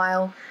her in a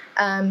while.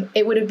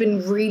 It would have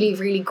been really,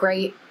 really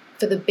great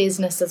for the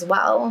business as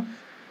well.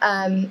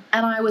 And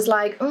I was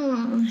like,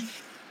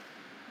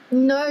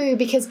 no,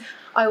 because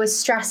I was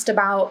stressed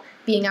about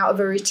being out of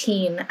a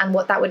routine and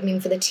what that would mean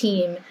for the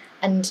team,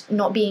 and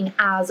not being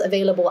as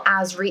available,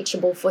 as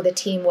reachable for the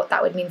team, what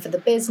that would mean for the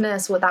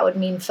business, what that would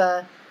mean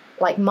for,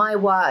 like, my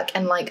work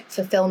and, like,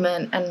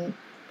 fulfillment and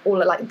all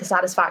of, like, the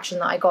satisfaction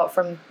that I got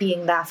from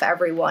being there for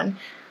everyone.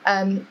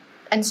 And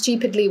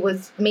stupidly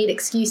made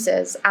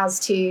excuses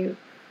as to,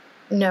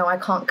 no, I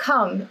can't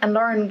come. And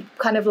Lauren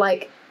kind of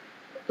like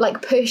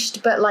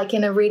pushed, but, like,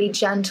 in a really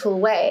gentle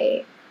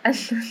way. And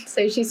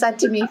so she said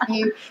to me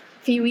a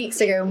few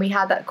weeks ago when we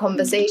had that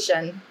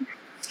conversation,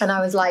 and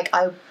I was like,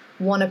 I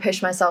want to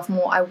push myself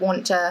more. I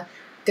want to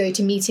go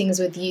to meetings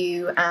with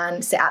you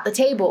and sit at the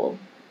table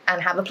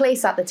and have a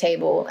place at the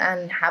table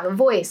and have a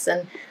voice.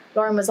 And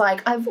Lauren was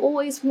like, I've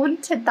always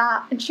wanted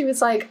that. And she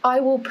was like,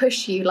 I will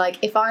push you. Like,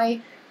 if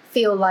I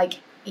feel like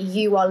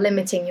you are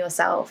limiting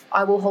yourself,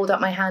 I will hold up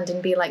my hand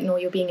and be like, no,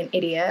 you're being an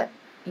idiot.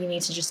 You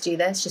need to just do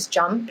this, just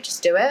jump,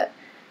 just do it.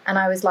 And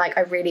I was like,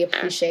 I really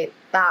appreciate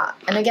that.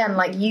 And again,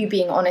 like, you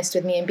being honest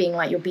with me and being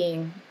like, you're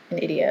being an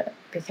idiot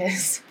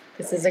because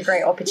this is a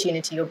great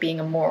opportunity, you're being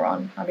a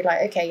moron. I'll be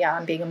like, okay, yeah,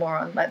 I'm being a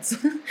moron. Let's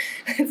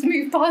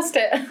move past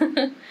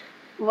it.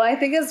 Well, I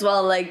think as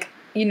well, like,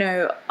 you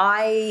know,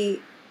 I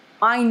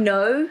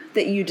know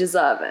that you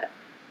deserve it.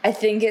 I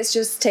think it's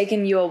just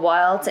taken you a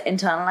while to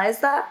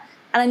internalize that.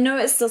 And I know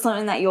it's still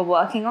something that you're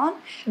working on.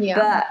 Yeah.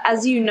 But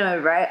as you know,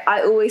 right,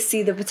 I always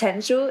see the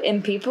potential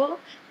in people.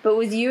 But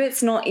with you,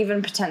 it's not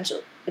even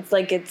potential. It's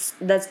like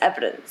there's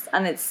evidence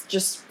and it's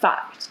just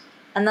fact.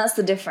 And that's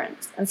the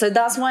difference. And so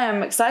that's why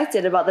I'm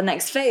excited about the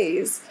next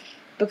phase,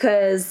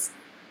 because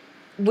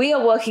we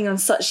are working on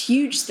such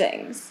huge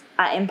things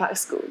at Impact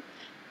School.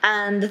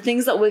 And the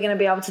things that we're going to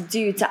be able to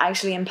do to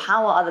actually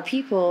empower other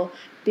people,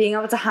 being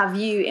able to have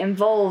you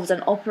involved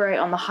and operate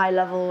on the high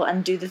level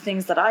and do the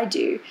things that I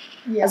do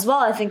as well.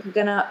 I think we're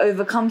going to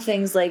overcome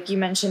things like you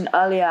mentioned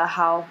earlier,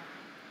 how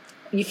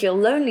you feel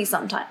lonely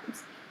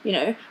sometimes. You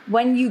know,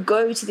 when you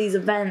go to these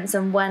events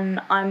and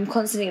when I'm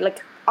constantly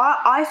like,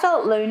 I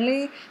felt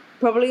lonely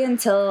probably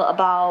until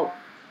about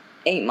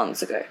 8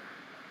 months ago.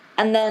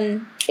 And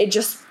then it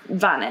just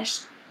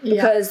vanished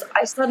because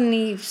I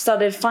suddenly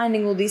started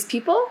finding all these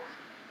people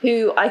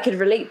who I could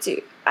relate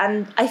to.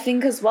 And I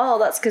think as well,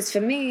 that's because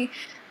for me,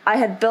 I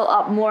had built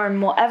up more and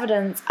more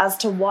evidence as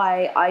to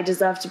why I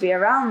deserved to be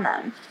around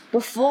them.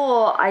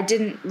 Before, I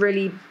didn't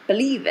really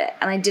believe it,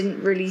 and I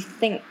didn't really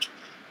think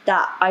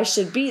that I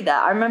should be there.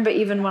 I remember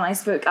even when I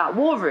spoke at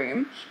War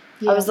Room,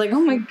 I was like, oh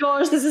my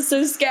gosh, this is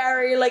so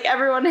scary. Like,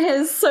 everyone here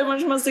is so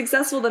much more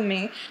successful than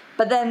me.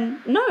 But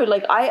then, no,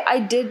 like, I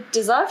did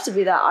deserve to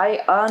be there.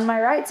 I earned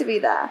my right to be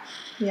there.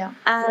 Yeah.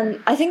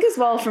 And I think as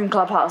well from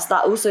Clubhouse,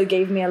 that also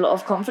gave me a lot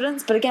of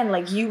confidence. But again,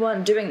 like, you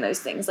weren't doing those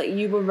things. Like,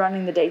 you were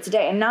running the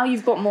day-to-day. And now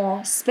you've got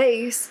more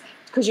space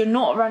because you're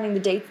not running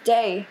the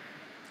day-to-day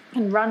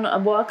and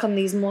work on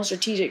these more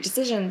strategic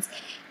decisions.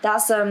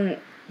 That's going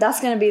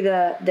to be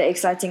the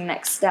exciting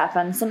next step.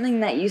 And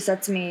something that you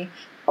said to me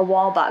a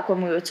while back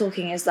when we were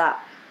talking is that,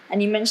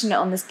 and you mentioned it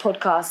on this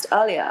podcast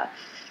earlier,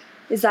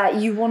 is that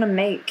you want to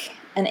make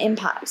an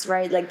impact,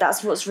 right? Like,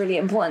 that's what's really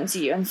important to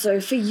you. And so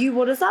for you,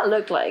 what does that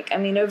look like? I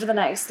mean, over the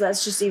next,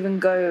 let's just even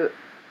go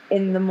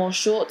in the more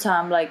short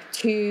term, like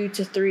 2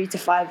 to 3 to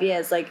 5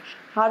 years, like,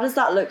 how does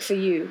that look for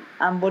you?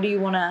 And what do you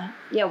want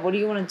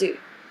to do?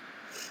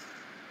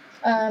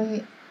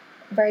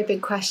 Very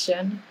big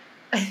question.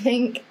 I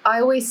think I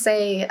always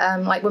say,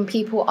 like, when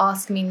people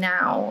ask me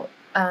now,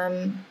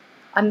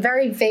 I'm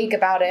very vague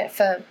about it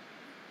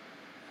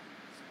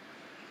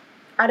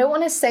I don't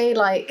want to say,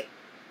 like,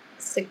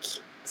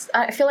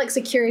 I feel like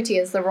security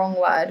is the wrong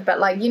word, but,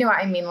 like, you know what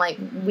I mean? Like,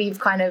 we've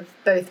kind of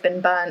both been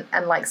burnt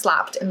and, like,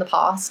 slapped in the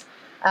past.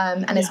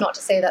 And it's not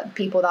to say that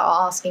people that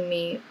are asking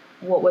me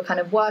what we're kind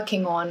of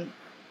working on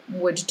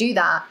would do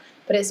that,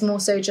 but it's more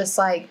so just,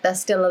 like, there's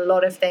still a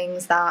lot of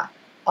things that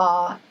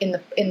are in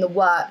the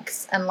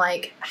works and,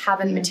 like,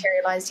 haven't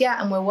materialized yet,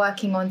 and we're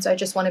working on. So I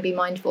just want to be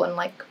mindful and,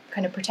 like,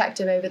 kind of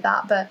protective over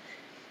that. But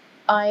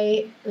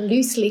I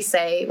loosely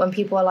say, when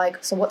people are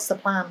like, so what's the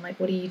plan? Like,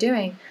 what are you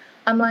doing?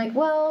 I'm like,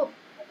 well,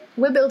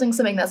 we're building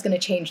something that's going to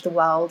change the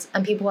world.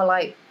 And people are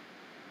like,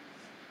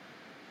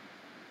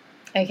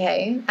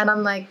 okay. And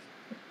I'm like,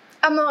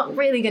 I'm not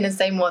really going to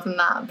say more than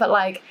that, but,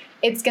 like,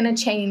 it's going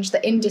to change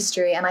the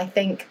industry. And I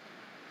think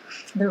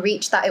the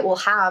reach that it will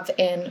have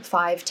in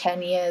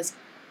 5-10 years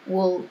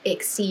will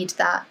exceed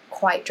that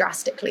quite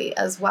drastically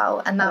as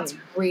well. And that's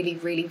really,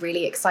 really,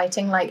 really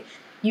exciting. Like,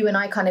 you and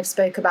I kind of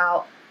spoke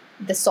about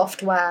the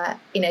software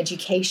in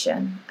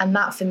education, and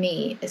that for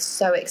me is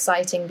so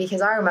exciting, because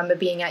I remember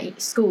being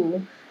at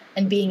school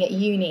and being at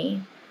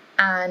uni,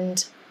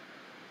 and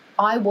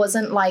I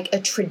wasn't, like, a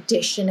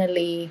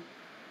traditionally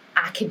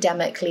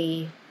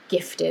academically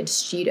gifted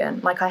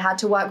student. Like, I had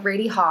to work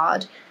really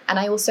hard, and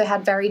I also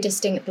had very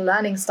distinct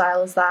learning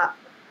styles that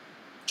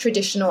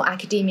traditional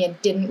academia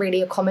didn't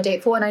really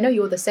accommodate for. And I know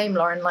you're the same,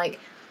 Lauren. Like,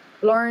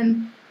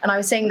 Lauren, and I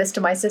was saying this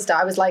to my sister,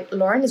 I was like,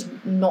 Lauren is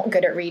not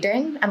good at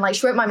reading. And, like,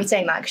 she won't mind me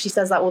saying that because she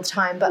says that all the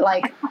time. But,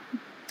 like,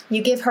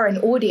 you give her an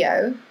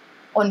audio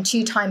on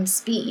 2 times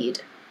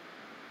speed,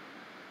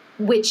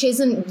 which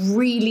isn't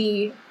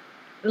really,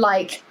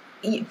 like,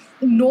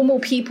 normal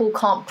people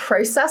can't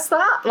process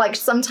that. Like,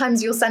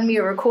 sometimes you'll send me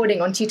a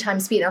recording on 2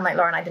 times speed, and I'm like,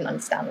 Lauren, I didn't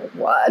understand a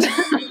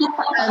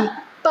word.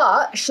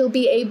 But she'll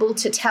be able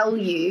to tell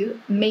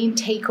you main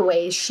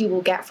takeaways she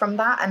will get from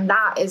that. And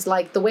that is,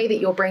 like, the way that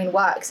your brain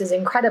works is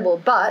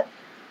incredible. But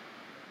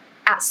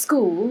at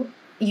school,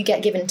 you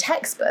get given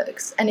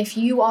textbooks. And if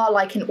you are,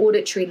 like, an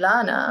auditory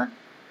learner,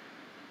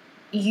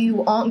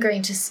 you aren't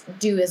going to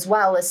do as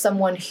well as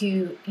someone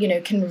who, you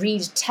know, can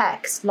read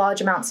text,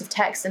 large amounts of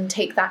text, and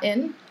take that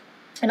in.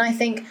 And I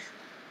think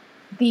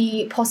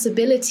the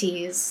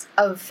possibilities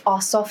of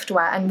our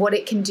software and what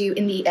it can do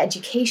in the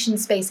education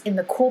space, in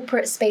the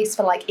corporate space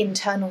for, like,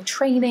 internal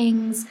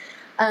trainings,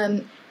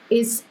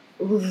 is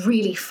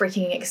really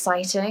freaking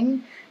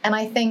exciting. And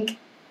I think,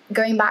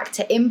 going back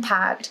to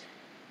impact,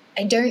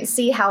 I don't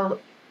see how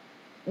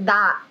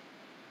that,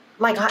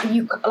 I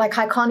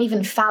can't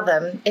even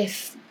fathom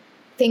if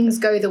things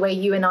go the way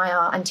you and I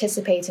are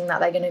anticipating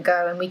that they're going to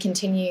go, and we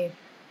continue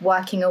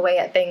working away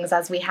at things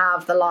as we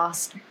have the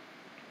last,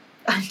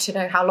 I don't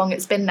know how long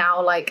it's been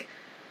now. Like,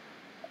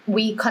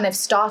 we kind of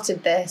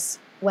started this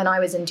when I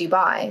was in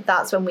Dubai.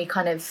 That's when we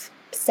kind of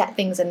set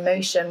things in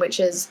motion, which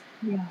is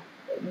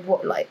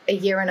like a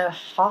year and a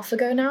half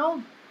ago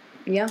now.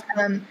 Yeah.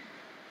 So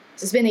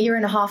it's been a year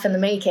and a half in the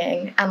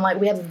making, and, like,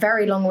 we have a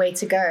very long way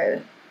to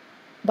go.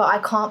 But I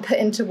can't put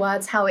into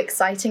words how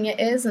exciting it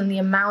is, and the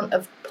amount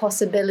of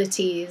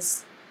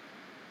possibilities.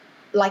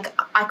 Like,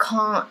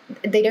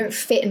 they don't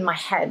fit in my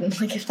head.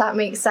 Like, if that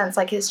makes sense.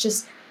 Like, it's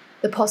just,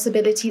 the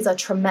possibilities are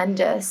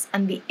tremendous,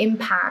 and the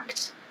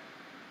impact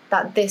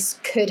that this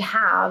could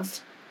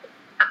have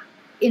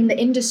in the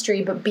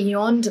industry, but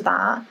beyond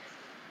that,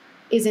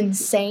 is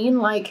insane.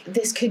 Like,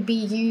 this could be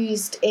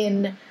used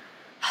in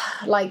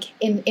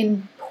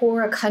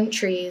poorer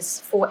countries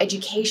for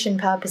education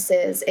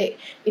purposes. It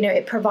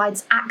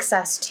provides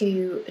access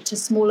to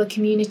smaller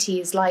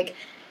communities. Like,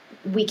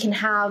 we can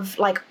have,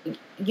 like,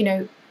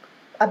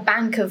 a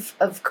bank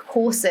of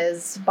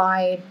courses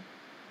by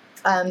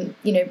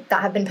that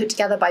have been put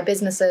together by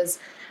businesses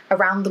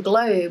around the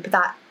globe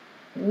that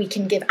we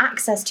can give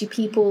access to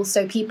people,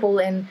 so people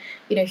in,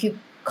 who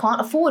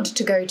can't afford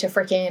to go to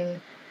freaking,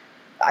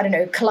 I don't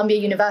know, Columbia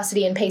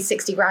University and pay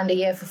 60 grand a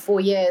year for 4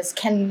 years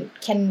can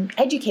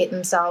educate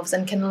themselves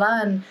and can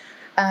learn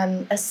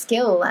a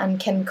skill and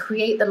can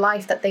create the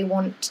life that they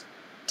want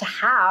to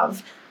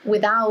have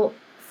without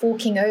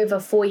forking over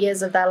 4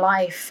 years of their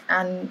life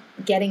and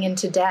getting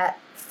into debt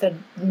for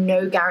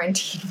no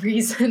guaranteed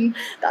reason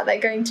that they're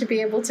going to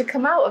be able to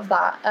come out of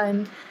that.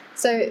 And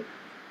so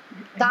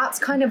that's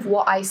kind of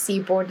what I see,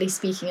 broadly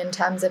speaking, in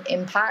terms of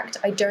impact.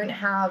 I don't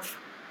have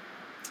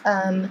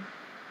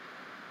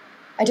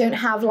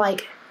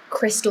like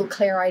crystal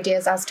clear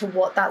ideas as to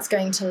what that's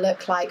going to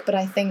look like, but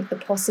I think the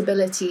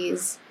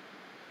possibilities,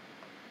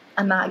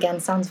 and that again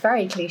sounds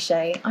very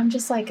cliche, I'm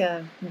just like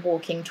a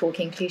walking,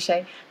 talking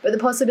cliche, but the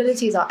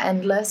possibilities are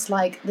endless.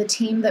 Like, the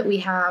team that we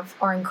have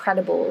are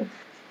incredible.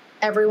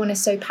 Everyone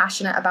is so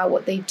passionate about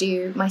what they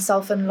do,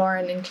 myself and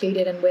Lauren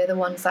included, and we're the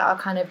ones that are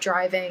kind of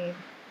driving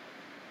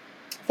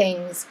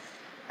things.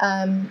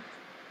 And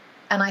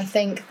I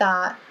think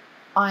that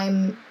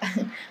I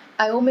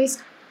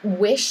almost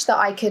wish that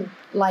I could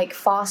like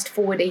fast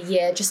forward a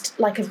year, just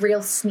like a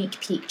real sneak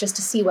peek, just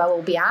to see where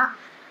we'll be at,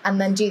 and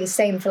then do the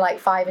same for like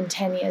 5 and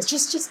 10 years,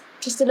 just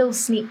a little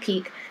sneak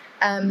peek.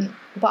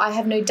 But I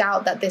have no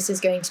doubt that this is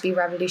going to be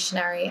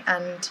revolutionary,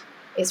 and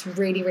it's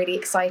really, really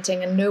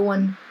exciting. And no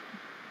one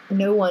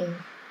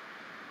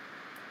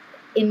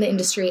in the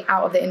industry,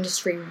 out of the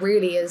industry,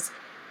 really is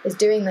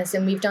doing this.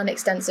 And we've done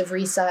extensive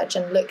research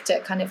and looked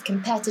at kind of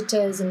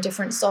competitors and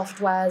different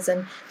softwares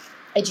and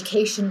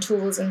education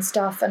tools and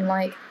stuff. And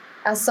like,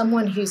 as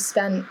someone who's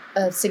spent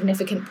a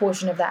significant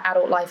portion of their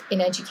adult life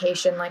in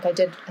education, like I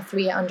did a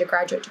 3-year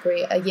undergraduate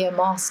degree, a year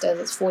master's,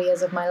 it's 4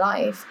 years of my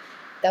life,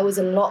 there was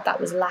a lot that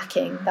was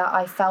lacking that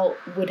I felt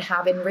would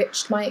have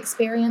enriched my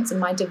experience and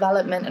my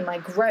development and my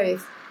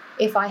growth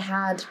if I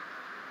had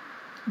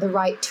the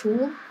right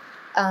tool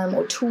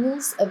or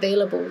tools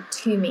available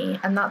to me.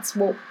 And that's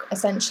what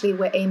essentially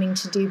we're aiming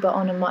to do, but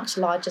on a much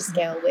larger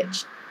scale,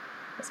 which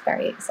is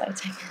very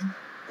exciting.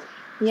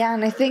 Yeah,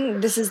 and I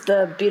think this is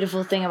the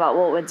beautiful thing about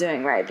what we're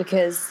doing, right?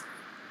 Because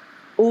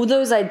all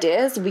those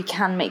ideas we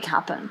can make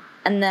happen.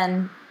 And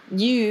then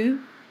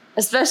you,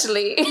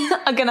 especially,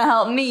 are going to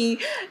help me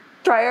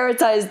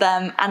prioritize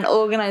them and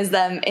organize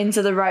them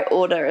into the right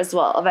order as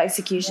well of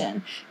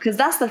execution. Because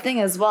that's the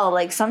thing as well.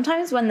 Like,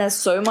 sometimes when there's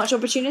so much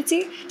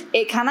opportunity,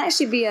 it can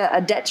actually be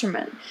a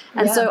detriment.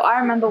 And so I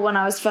remember when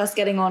I was first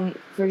getting on,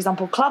 for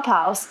example,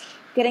 Clubhouse,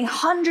 getting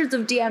hundreds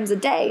of DMs a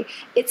day,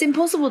 it's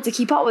impossible to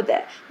keep up with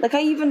it. Like,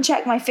 I even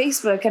check my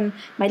Facebook and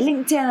my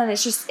LinkedIn, and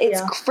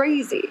it's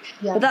crazy.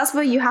 Yeah. But that's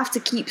where you have to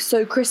keep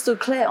so crystal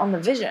clear on the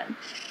vision.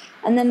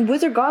 And then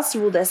with regards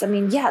to all this, I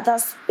mean,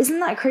 isn't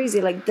that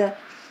crazy? Like, the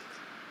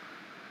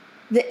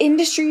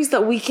industries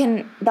that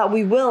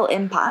we will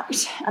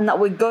impact and that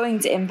we're going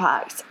to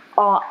impact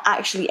are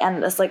actually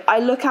endless. Like, I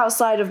look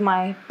outside of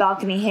my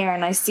balcony here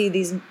and I see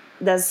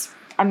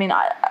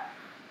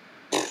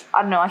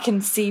I don't know, I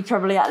can see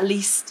probably at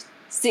least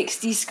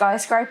 60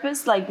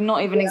 skyscrapers, like,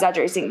 not even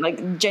exaggerating,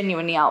 like,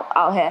 genuinely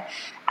out here.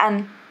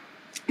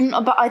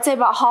 But I'd say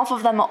about half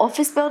of them are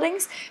office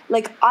buildings.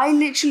 Like, I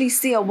literally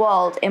see a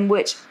world in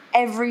which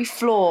every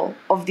floor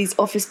of these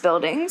office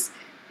buildings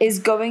is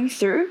going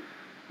through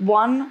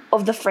one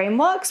of the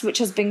frameworks which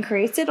has been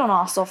created on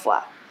our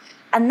software.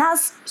 And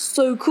that's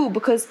so cool,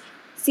 because,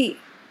 see,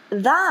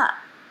 that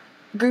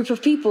group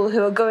of people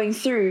who are going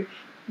through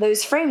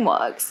those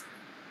frameworks,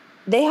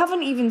 they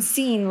haven't even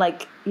seen,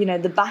 like,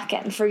 the back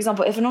end. For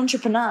example, if an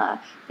entrepreneur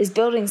is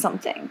building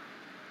something,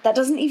 that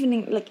doesn't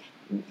even, like,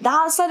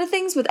 that side of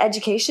things with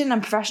education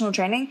and professional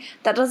training,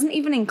 that doesn't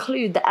even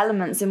include the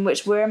elements in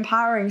which we're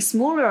empowering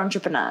smaller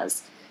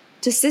entrepreneurs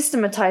to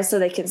systematize so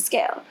they can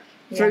scale.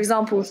 Yeah. For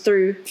example,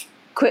 through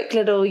quick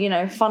little,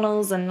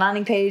 funnels and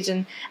landing page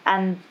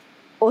and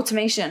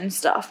automation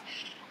stuff.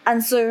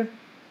 And so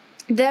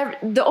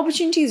the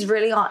opportunities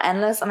really are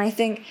endless. And I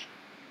think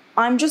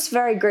I'm just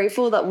very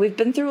grateful that we've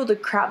been through all the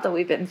crap that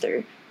we've been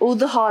through, all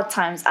the hard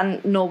times.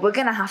 And no, we're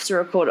going to have to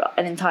record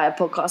an entire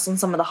podcast on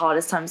some of the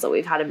hardest times that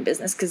we've had in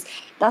business, because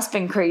that's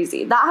been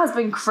crazy. That has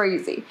been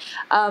crazy.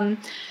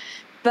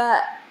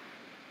 But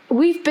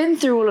we've been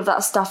through all of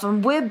that stuff,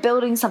 and we're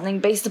building something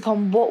based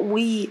upon what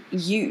we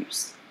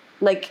use.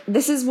 Like,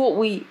 this is what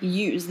we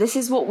use. This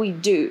is what we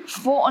do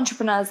for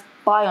entrepreneurs,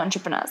 by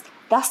entrepreneurs.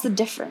 That's the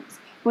difference.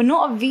 We're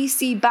not a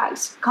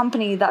VC-backed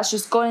company that's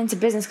just gone into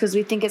business because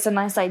we think it's a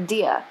nice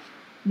idea.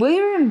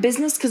 We're in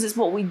business because it's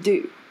what we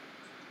do.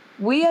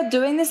 We are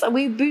doing this,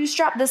 we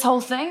bootstrap this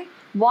whole thing.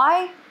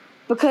 Why?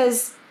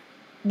 Because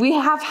we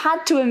have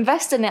had to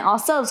invest in it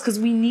ourselves because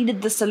we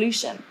needed the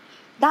solution.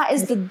 That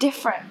is the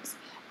difference.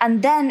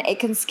 And then it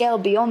can scale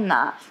beyond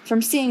that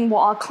from seeing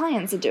what our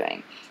clients are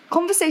doing.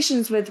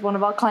 Conversations with one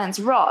of our clients,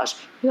 Raj,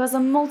 who has a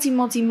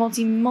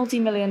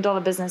multi-million dollar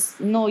business.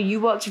 No, you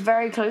worked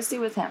very closely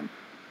with him.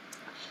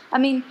 I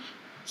mean,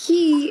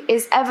 he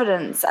is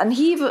evidence, and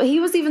he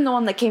was even the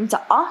one that came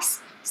to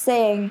us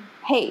saying,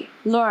 hey,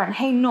 Lauren,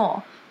 hey,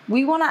 Noor,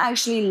 we want to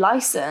actually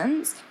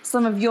license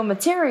some of your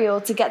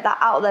material to get that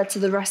out there to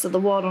the rest of the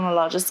world on a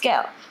larger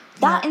scale.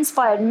 That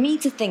inspired me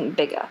to think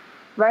bigger,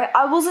 right?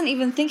 I wasn't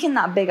even thinking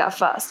that big at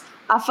first.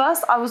 At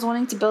first, I was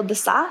wanting to build the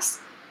SaaS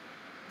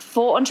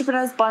for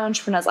entrepreneurs by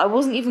entrepreneurs. I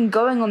wasn't even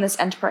going on this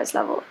enterprise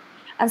level.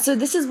 And so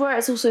this is where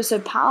it's also so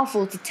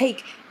powerful to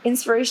take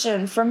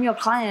inspiration from your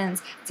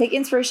clients, take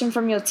inspiration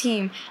from your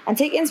team, and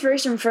take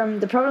inspiration from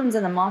the problems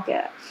in the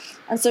market.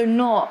 And so,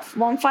 Noor,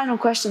 one final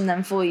question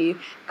then for you,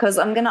 because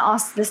I'm going to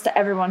ask this to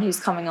everyone who's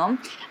coming on,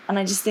 and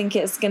I just think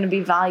it's going to be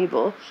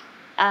valuable.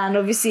 And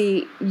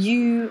obviously,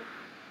 you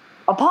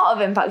are part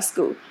of Impact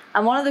School.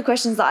 And one of the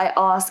questions that I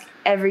ask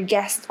every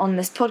guest on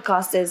this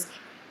podcast is,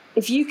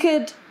 if you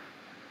could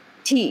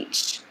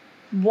teach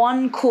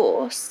one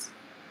course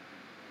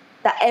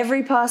that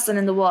every person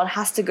in the world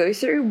has to go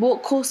through,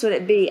 what course would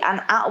it be?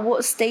 And at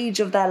what stage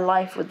of their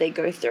life would they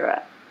go through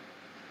it?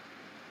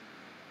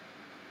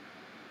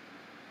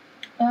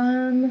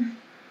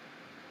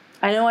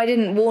 I know I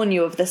didn't warn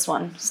you of this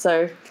one,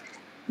 so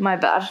my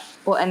bad,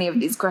 or any of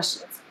these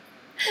questions.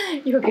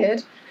 You're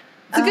good.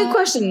 It's a good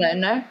question though,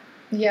 no?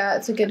 Yeah,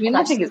 it's a good question.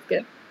 I think it's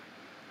good.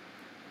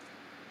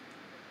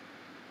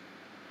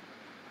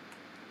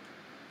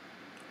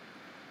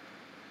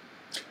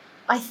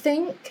 I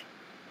think,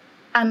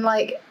 and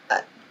like,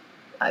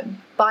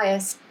 I'm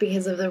biased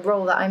because of the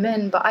role that I'm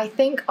in, but I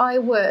think I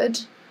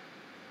would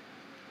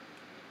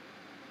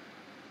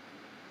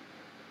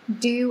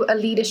do a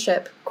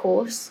leadership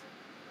course.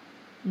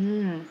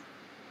 And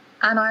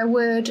I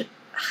would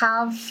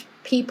have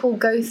people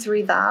go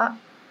through that.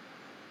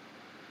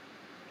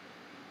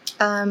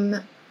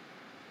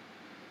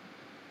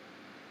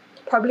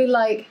 Probably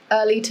like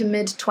early to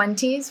mid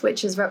 20s,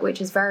 which is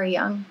very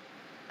young.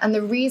 And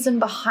the reason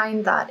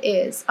behind that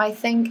is I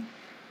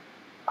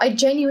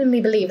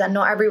genuinely believe that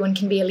not everyone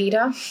can be a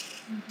leader.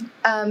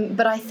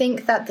 But I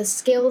think that the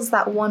skills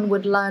that one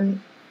would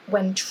learn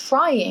when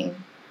trying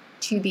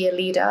to be a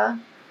leader,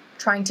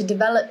 trying to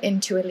develop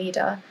into a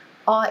leader,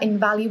 are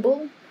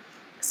invaluable.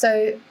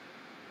 So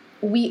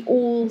we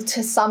all,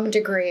 to some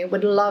degree,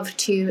 would love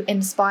to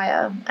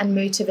inspire and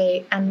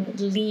motivate and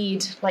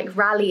lead, like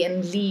rally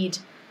and lead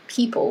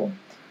people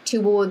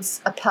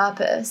towards a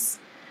purpose.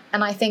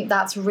 And I think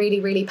that's really,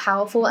 really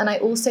powerful. And I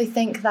also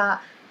think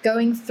that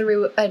going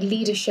through a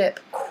leadership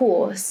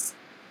course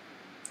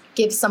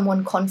gives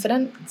someone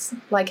confidence.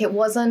 Like, it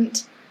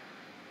wasn't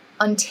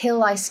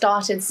until I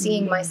started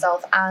seeing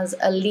myself as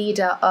a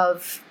leader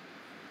of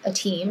a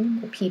team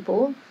of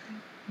people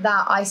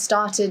that I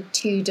started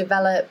to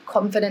develop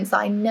confidence that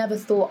I never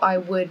thought I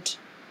would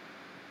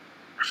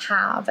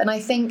have. And I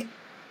think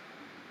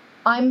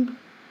I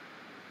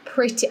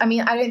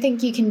don't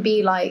think you can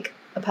be like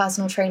a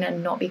personal trainer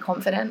and not be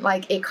confident.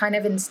 Like, it kind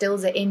of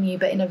instills it in you,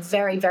 but in a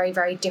very, very,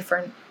 very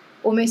different,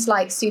 almost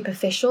like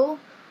superficial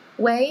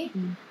way.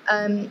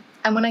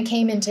 And when I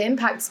came into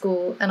Impact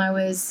School and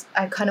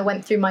I kind of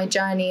went through my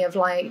journey of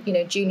like,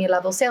 junior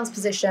level sales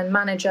position,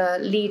 manager,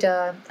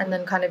 leader, and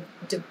then kind of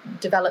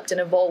developed and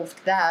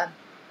evolved there.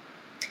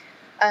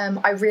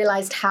 I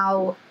realized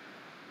how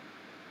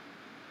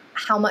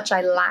much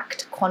I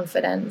lacked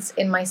confidence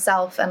in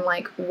myself and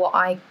like what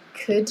I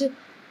could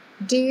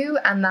do,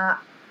 and that,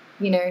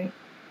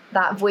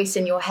 that voice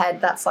in your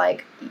head that's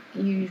like,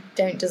 you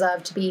don't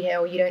deserve to be here,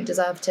 or you don't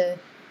deserve to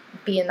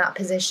be in that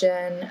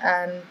position.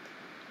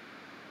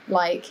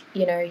 Like,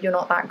 you're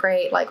not that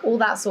great, like all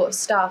that sort of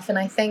stuff. And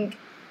I think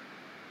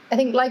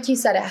like you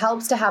said, it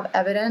helps to have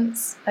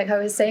evidence. Like, I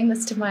was saying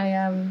this to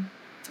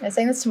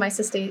my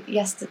sister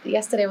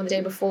yesterday or the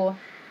day before,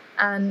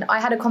 and I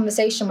had a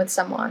conversation with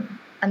someone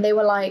and they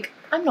were like,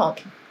 I'm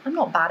not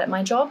bad at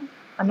my job.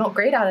 I'm not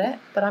great at it,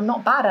 but I'm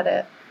not bad at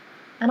it.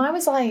 And I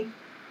was like,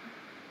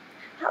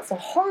 that's a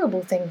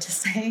horrible thing to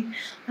say.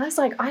 I was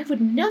like, I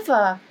don't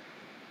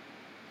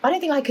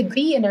think I could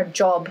be in a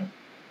job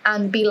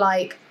and be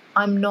like,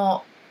 I'm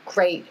not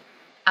great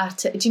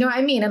at it. Do you know what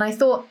I mean? And I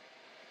thought,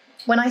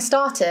 when I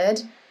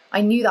started,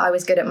 I knew that I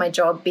was good at my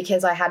job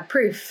because I had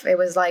proof. It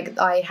was like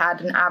I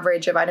had an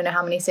average of, I don't know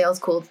how many sales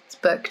calls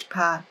booked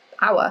per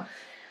hour.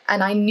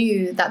 And I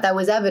knew that there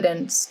was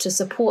evidence to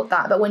support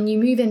that. But when you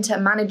move into a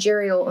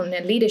managerial and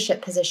a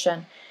leadership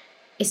position,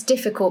 it's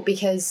difficult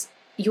because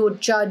you're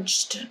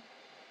judged,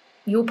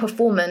 your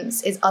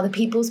performance is other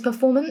people's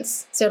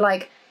performance. So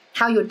like,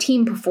 how your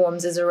team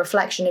performs is a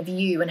reflection of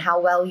you and how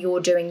well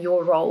you're doing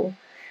your role,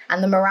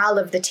 and the morale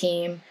of the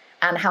team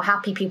and how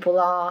happy people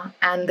are,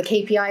 and the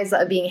KPIs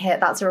that are being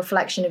hit, that's a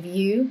reflection of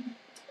you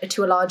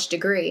to a large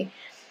degree.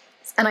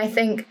 And I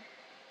think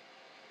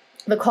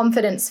the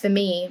confidence for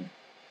me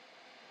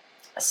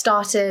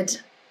started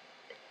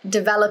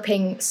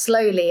developing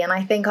slowly. And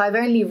I think I've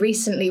only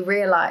recently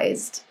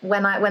realized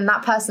when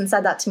that person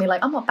said that to me,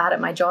 like, I'm not bad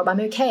at my job, I'm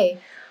okay.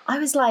 I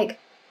was like,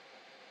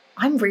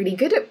 I'm really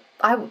good at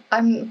I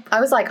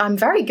was like, I'm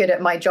very good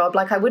at my job.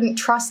 Like, I wouldn't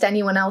trust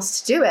anyone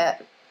else to do it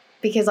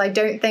because I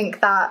don't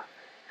think that,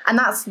 and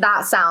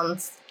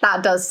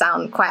that does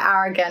sound quite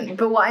arrogant.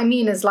 But what I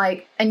mean is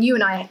like, and you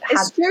and I had,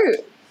 it's true.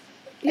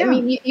 Yeah. I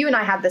mean, you and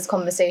I had this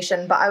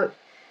conversation, but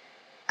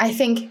I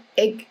think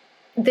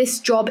this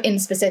job in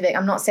specific,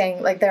 I'm not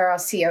saying like there are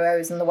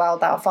COOs in the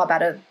world that are far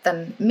better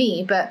than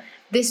me, but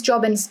this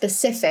job in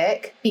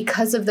specific,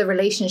 because of the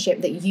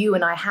relationship that you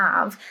and I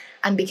have,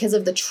 and because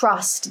of the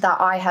trust that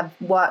I have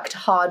worked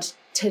hard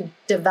to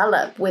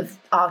develop with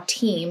our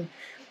team,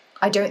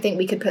 I don't think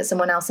we could put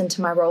someone else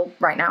into my role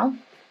right now.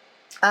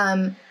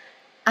 And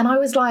I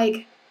was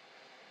like,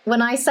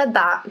 when I said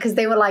that, because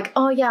they were like,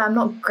 oh yeah, I'm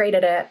not great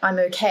at it, I'm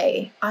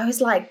okay. I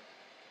was like,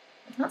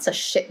 that's a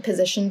shit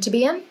position to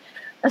be in.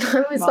 And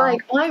I was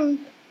like, I'm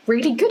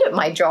really good at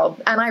my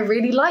job, and I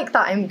really like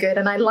that I'm good,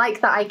 and I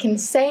like that I can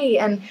say.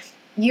 And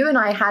you and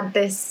I had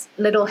this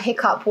little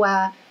hiccup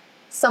where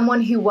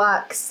someone who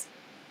works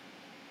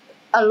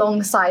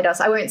alongside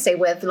us, I won't say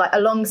with, like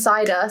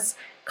alongside us,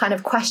 kind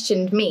of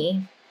questioned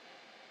me,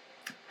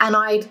 and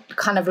I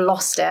kind of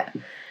lost it.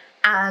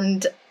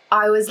 And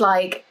I was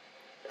like,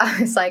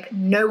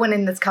 no one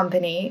in this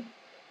company,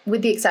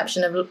 with the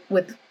exception of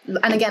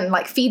and again,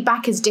 like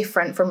feedback is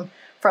different from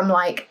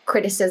like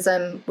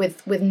criticism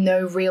with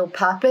no real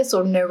purpose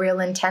or no real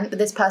intent. But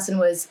this person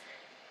was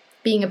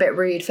being a bit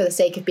rude for the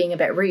sake of being a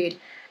bit rude.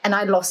 And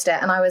I lost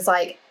it. And I was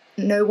like,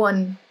 no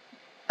one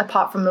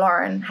apart from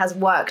Lauren has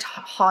worked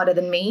harder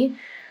than me.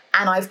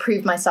 And I've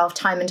proved myself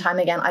time and time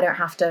again. I don't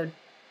have to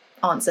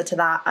answer to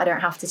that. I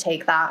don't have to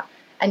take that.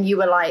 And you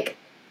were like,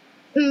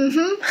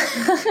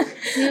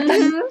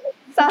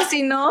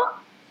 Sassy, no?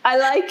 I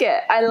like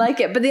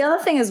it. But the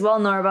other thing as well,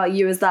 Nora, about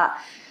you is that,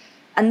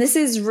 and this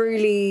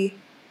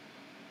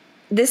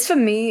for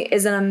me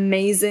is an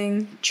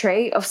amazing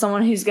trait of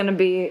someone who's going to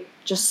be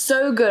just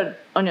so good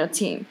on your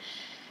team.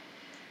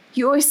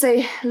 You always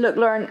say, look,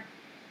 Lauren,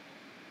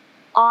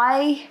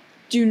 I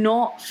do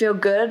not feel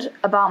good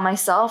about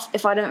myself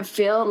if I don't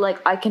feel like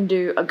I can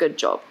do a good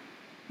job.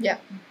 Yeah.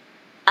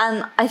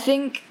 And I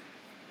think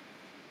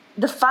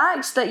the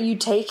fact that you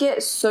take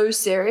it so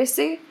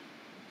seriously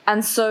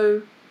and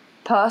so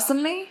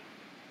personally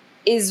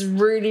is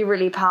really,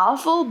 really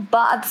powerful.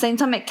 But at the same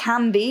time, it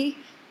can be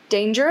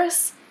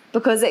dangerous,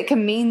 because it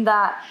can mean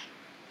that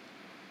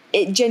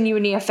it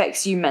genuinely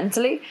affects you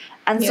mentally.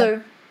 And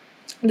so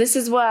this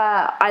is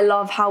where I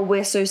love how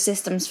we're so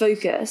systems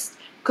focused,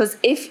 because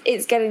if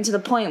it's getting to the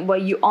point where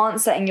you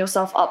aren't setting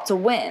yourself up to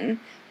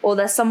win, or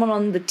there's someone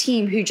on the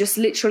team who just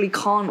literally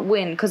can't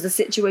win because the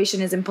situation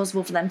is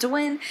impossible for them to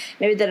win,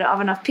 maybe they don't have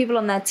enough people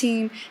on their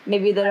team,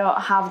 maybe they don't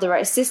have the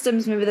right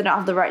systems, maybe they don't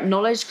have the right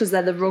knowledge because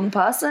they're the wrong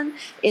person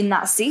in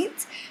that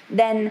seat,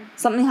 then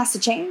something has to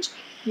change.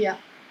 Yeah.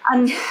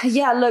 And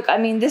yeah, look, I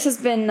mean, this has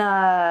been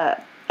an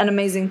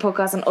amazing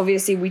podcast, and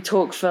obviously we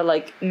talk for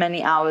like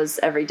many hours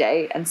every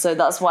day, and so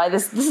that's why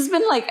this has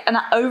been like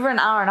over an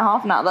hour and a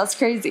half now. That's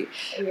crazy.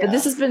 Yeah. But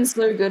this has been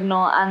so good,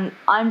 Noor, and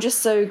I'm just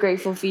so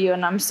grateful for you,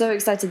 and I'm so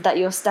excited that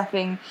you're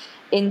stepping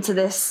into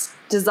this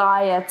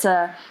desire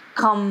to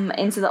come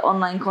into the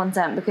online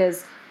content,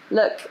 because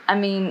look, I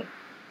mean,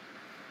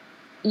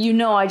 you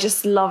know, I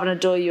just love and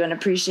adore you and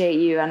appreciate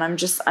you, and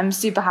I'm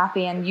super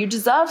happy, and you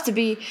deserve to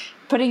be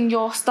putting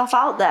your stuff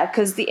out there,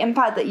 because the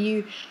impact that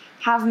you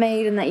have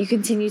made and that you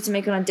continue to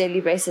make on a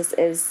daily basis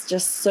is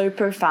just so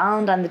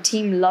profound, and the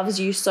team loves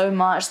you so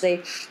much.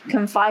 They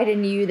confide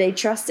in you, they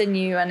trust in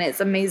you, and it's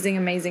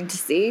amazing to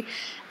see.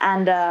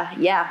 And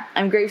yeah,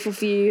 I'm grateful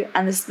for you,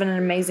 and this has been an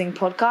amazing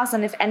podcast.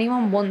 And if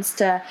anyone wants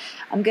to,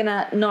 I'm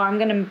gonna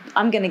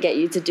get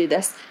you to do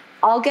this.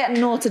 I'll get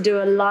Noor to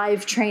do a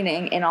live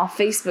training in our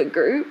Facebook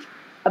group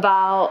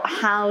about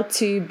how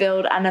to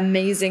build an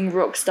amazing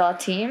rockstar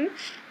team.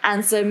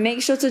 And so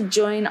make sure to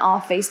join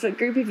our Facebook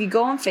group. If you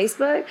go on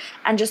Facebook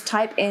and just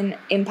type in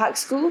Impact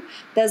School,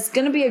 there's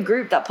going to be a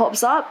group that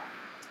pops up.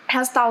 It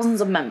has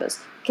thousands of members.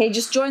 Okay,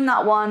 just join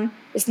that one.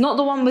 It's not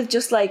the one with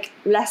just like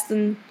less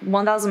than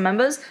 1,000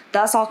 members.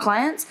 That's our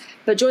clients.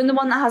 But join the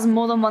one that has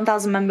more than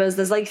 1,000 members.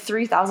 There's like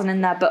 3,000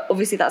 in there, but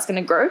obviously that's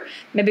going to grow.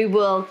 Maybe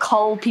we'll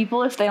cull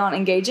people if they aren't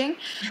engaging.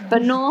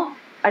 But Noor,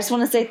 I just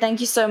want to say thank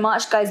you so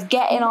much. Guys,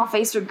 get in our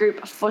Facebook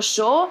group for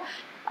sure.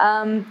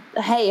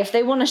 Hey, if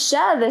they want to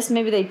share this,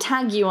 maybe they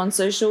tag you on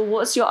social.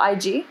 What's your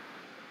IG?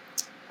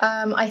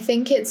 I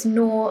think it's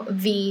Noor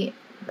V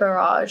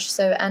Barrage,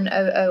 so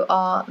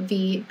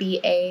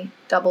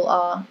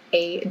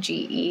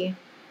NoorVBARRAGE,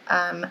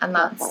 and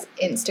that's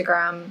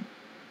Instagram,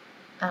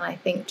 and I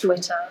think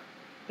Twitter.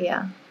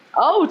 Yeah.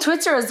 Oh,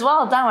 Twitter as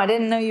well. Damn, I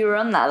didn't know you were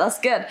on that. That's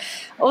good.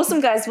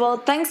 Awesome, guys. Well,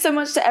 thanks so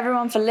much to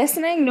everyone for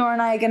listening. Noor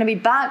and I are going to be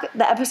back.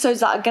 The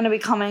episodes that are going to be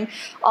coming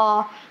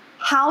are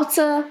how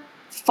to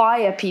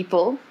fire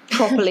people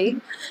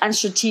properly and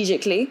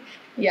strategically.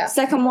 Yeah.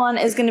 Second one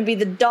is going to be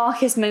the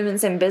darkest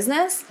moments in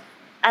business,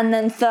 and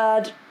then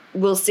third,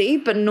 we'll see,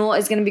 but Noor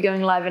is going to be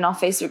going live in our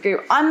Facebook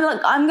group.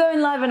 I'm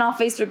going live in our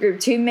Facebook group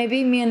too.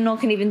 Maybe me and Noor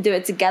can even do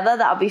it together.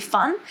 That'll be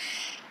fun.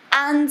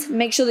 And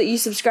make sure that you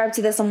subscribe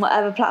to this on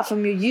whatever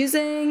platform you're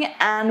using,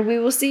 and we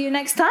will see you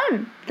next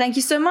time. Thank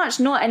you so much.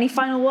 Noor, any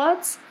final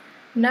words?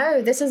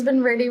 No, this has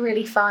been really,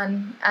 really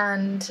fun,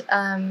 and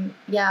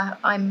yeah,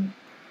 I'm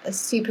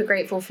super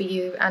grateful for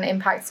you and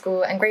Impact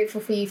School, and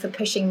grateful for you for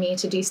pushing me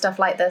to do stuff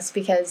like this,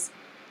 because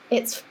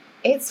it's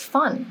it's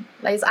fun.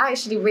 Like, it's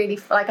actually really,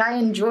 like, I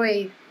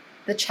enjoy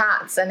the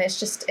chats, and it's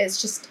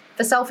just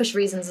for selfish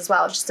reasons as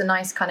well. It's just a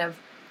nice kind of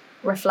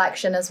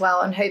reflection as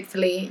well, and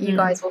hopefully you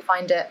guys will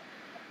find it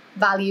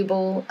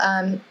valuable.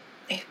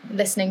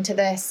 Listening to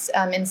this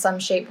in some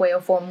shape, way,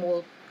 or form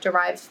will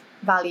derive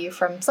value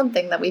from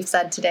something that we've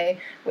said today,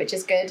 which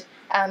is good.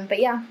 But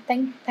yeah,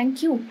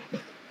 thank you.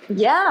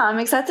 Yeah, I'm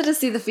excited to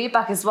see the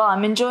feedback as well.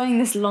 I'm enjoying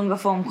this longer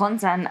form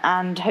content,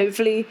 and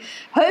hopefully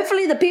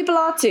the people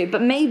are too.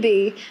 But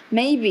maybe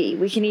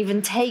we can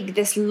even take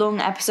this long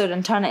episode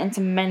and turn it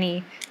into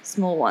many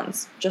small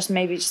ones. Just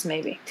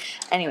maybe.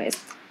 Anyways,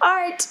 all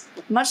right.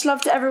 Much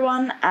love to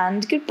everyone,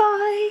 and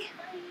goodbye.